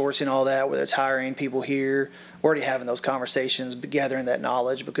outsourcing all that, whether it's hiring people here. We're already having those conversations, gathering that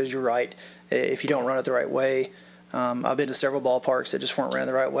knowledge, because you're right. If you don't run it the right way, I've been to several ballparks that just weren't ran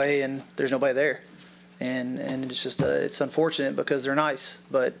the right way, and there's nobody there. And it's just it's unfortunate because they're nice,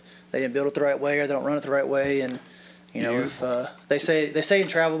 but they didn't build it the right way or they don't run it the right way. And if they say in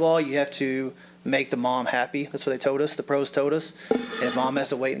travel ball you have to make the mom happy. That's what they told us. The pros told us. And if mom has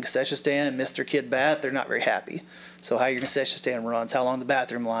to wait in the concession stand and miss their kid bat, they're not very happy. So how your concession stand runs, how long the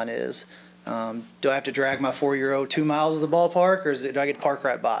bathroom line is. Do I have to drag my 4-year-old 2 miles to the ballpark, or do I get to park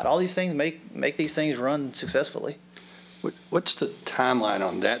right by it? All these things make these things run successfully. What's the timeline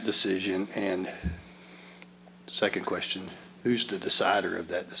on that decision? And second question, who's the decider of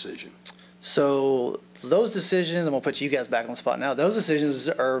that decision? So those decisions, I'm going to put you guys back on the spot now. Those decisions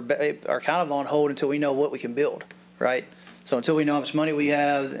are kind of on hold until we know what we can build, right? So until we know how much money we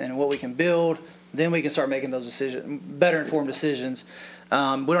have and what we can build, then we can start making those decisions, better informed decisions. We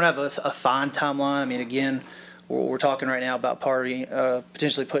don't have a fine timeline. I mean, again, we're talking right now about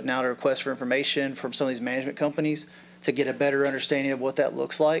potentially putting out a request for information from some of these management companies to get a better understanding of what that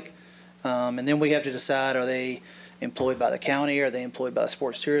looks like. And then we have to decide, are they employed by the county? Are they employed by the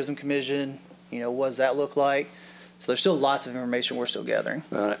Sports Tourism Commission? What does that look like? So there's still lots of information we're still gathering.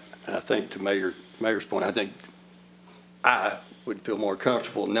 Well, I think to Mayor's point, I think I would feel more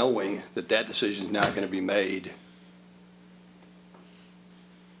comfortable knowing that decision is not going to be made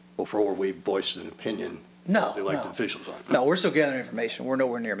before we voice an opinion as the elected officials on it. No, we're still gathering information. We're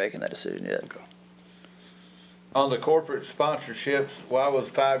nowhere near making that decision yet. Okay. On the corporate sponsorships, why was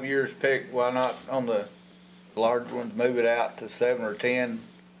 5 years picked? Why not on the large ones move it out to 7 or 10?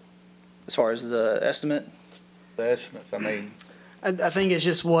 As far as the estimate? The estimates, I mean. I think it's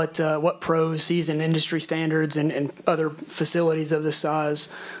just what pros sees in industry standards and other facilities of this size.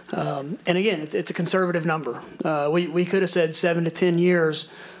 And again, it's a conservative number. We could have said 7 to 10 years,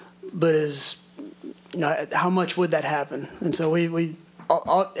 but how much would that happen? And so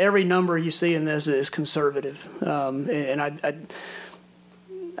every number you see in this is conservative. And I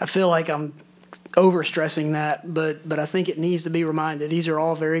feel like I'm overstressing that, but I think it needs to be reminded these are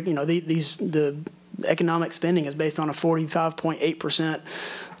all very, the economic spending is based on a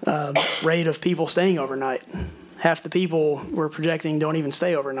 45.8% rate of people staying overnight. Half the people we're projecting don't even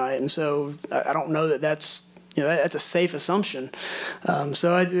stay overnight, and so I don't know that that's a safe assumption.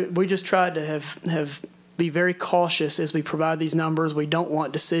 We just tried to be very cautious as we provide these numbers. We don't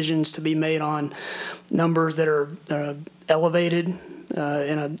want decisions to be made on numbers that are elevated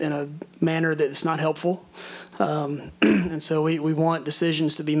in a manner that's not helpful. And so we want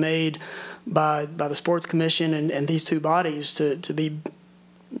decisions to be made by the Sports Commission and these two bodies to be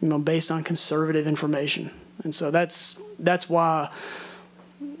based on conservative information. And so that's why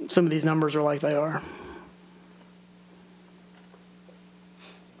some of these numbers are like they are.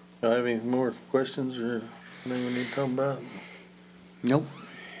 Do I have any more questions or anything we need to talk about? Nope.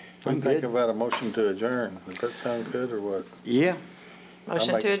 I'm thinking about a motion to adjourn. Does that sound good or what? Yeah.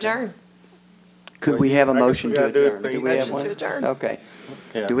 Motion to adjourn. Could we have a motion to adjourn? Do we have one? Motion to adjourn. Okay.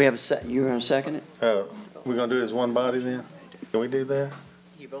 Yeah. Do we have you going to second it? We're going to do it as one body then? Can we do that?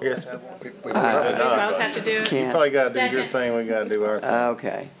 You both Yeah. have to have one. We both have to do it. You probably got to do your thing, we got to do our thing.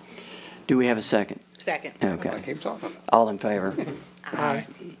 Okay. Do we have a second? Second. Okay. Keep talking. All in favor? Aye.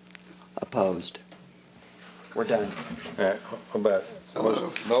 Opposed? We're done. All right, how about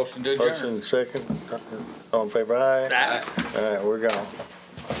Motion to adjourn. motion second? All in favor, aye? Aye. All right, we're gone.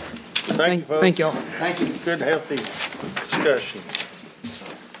 Thank you, folks. Thank y'all. Thank you. Good, healthy discussion.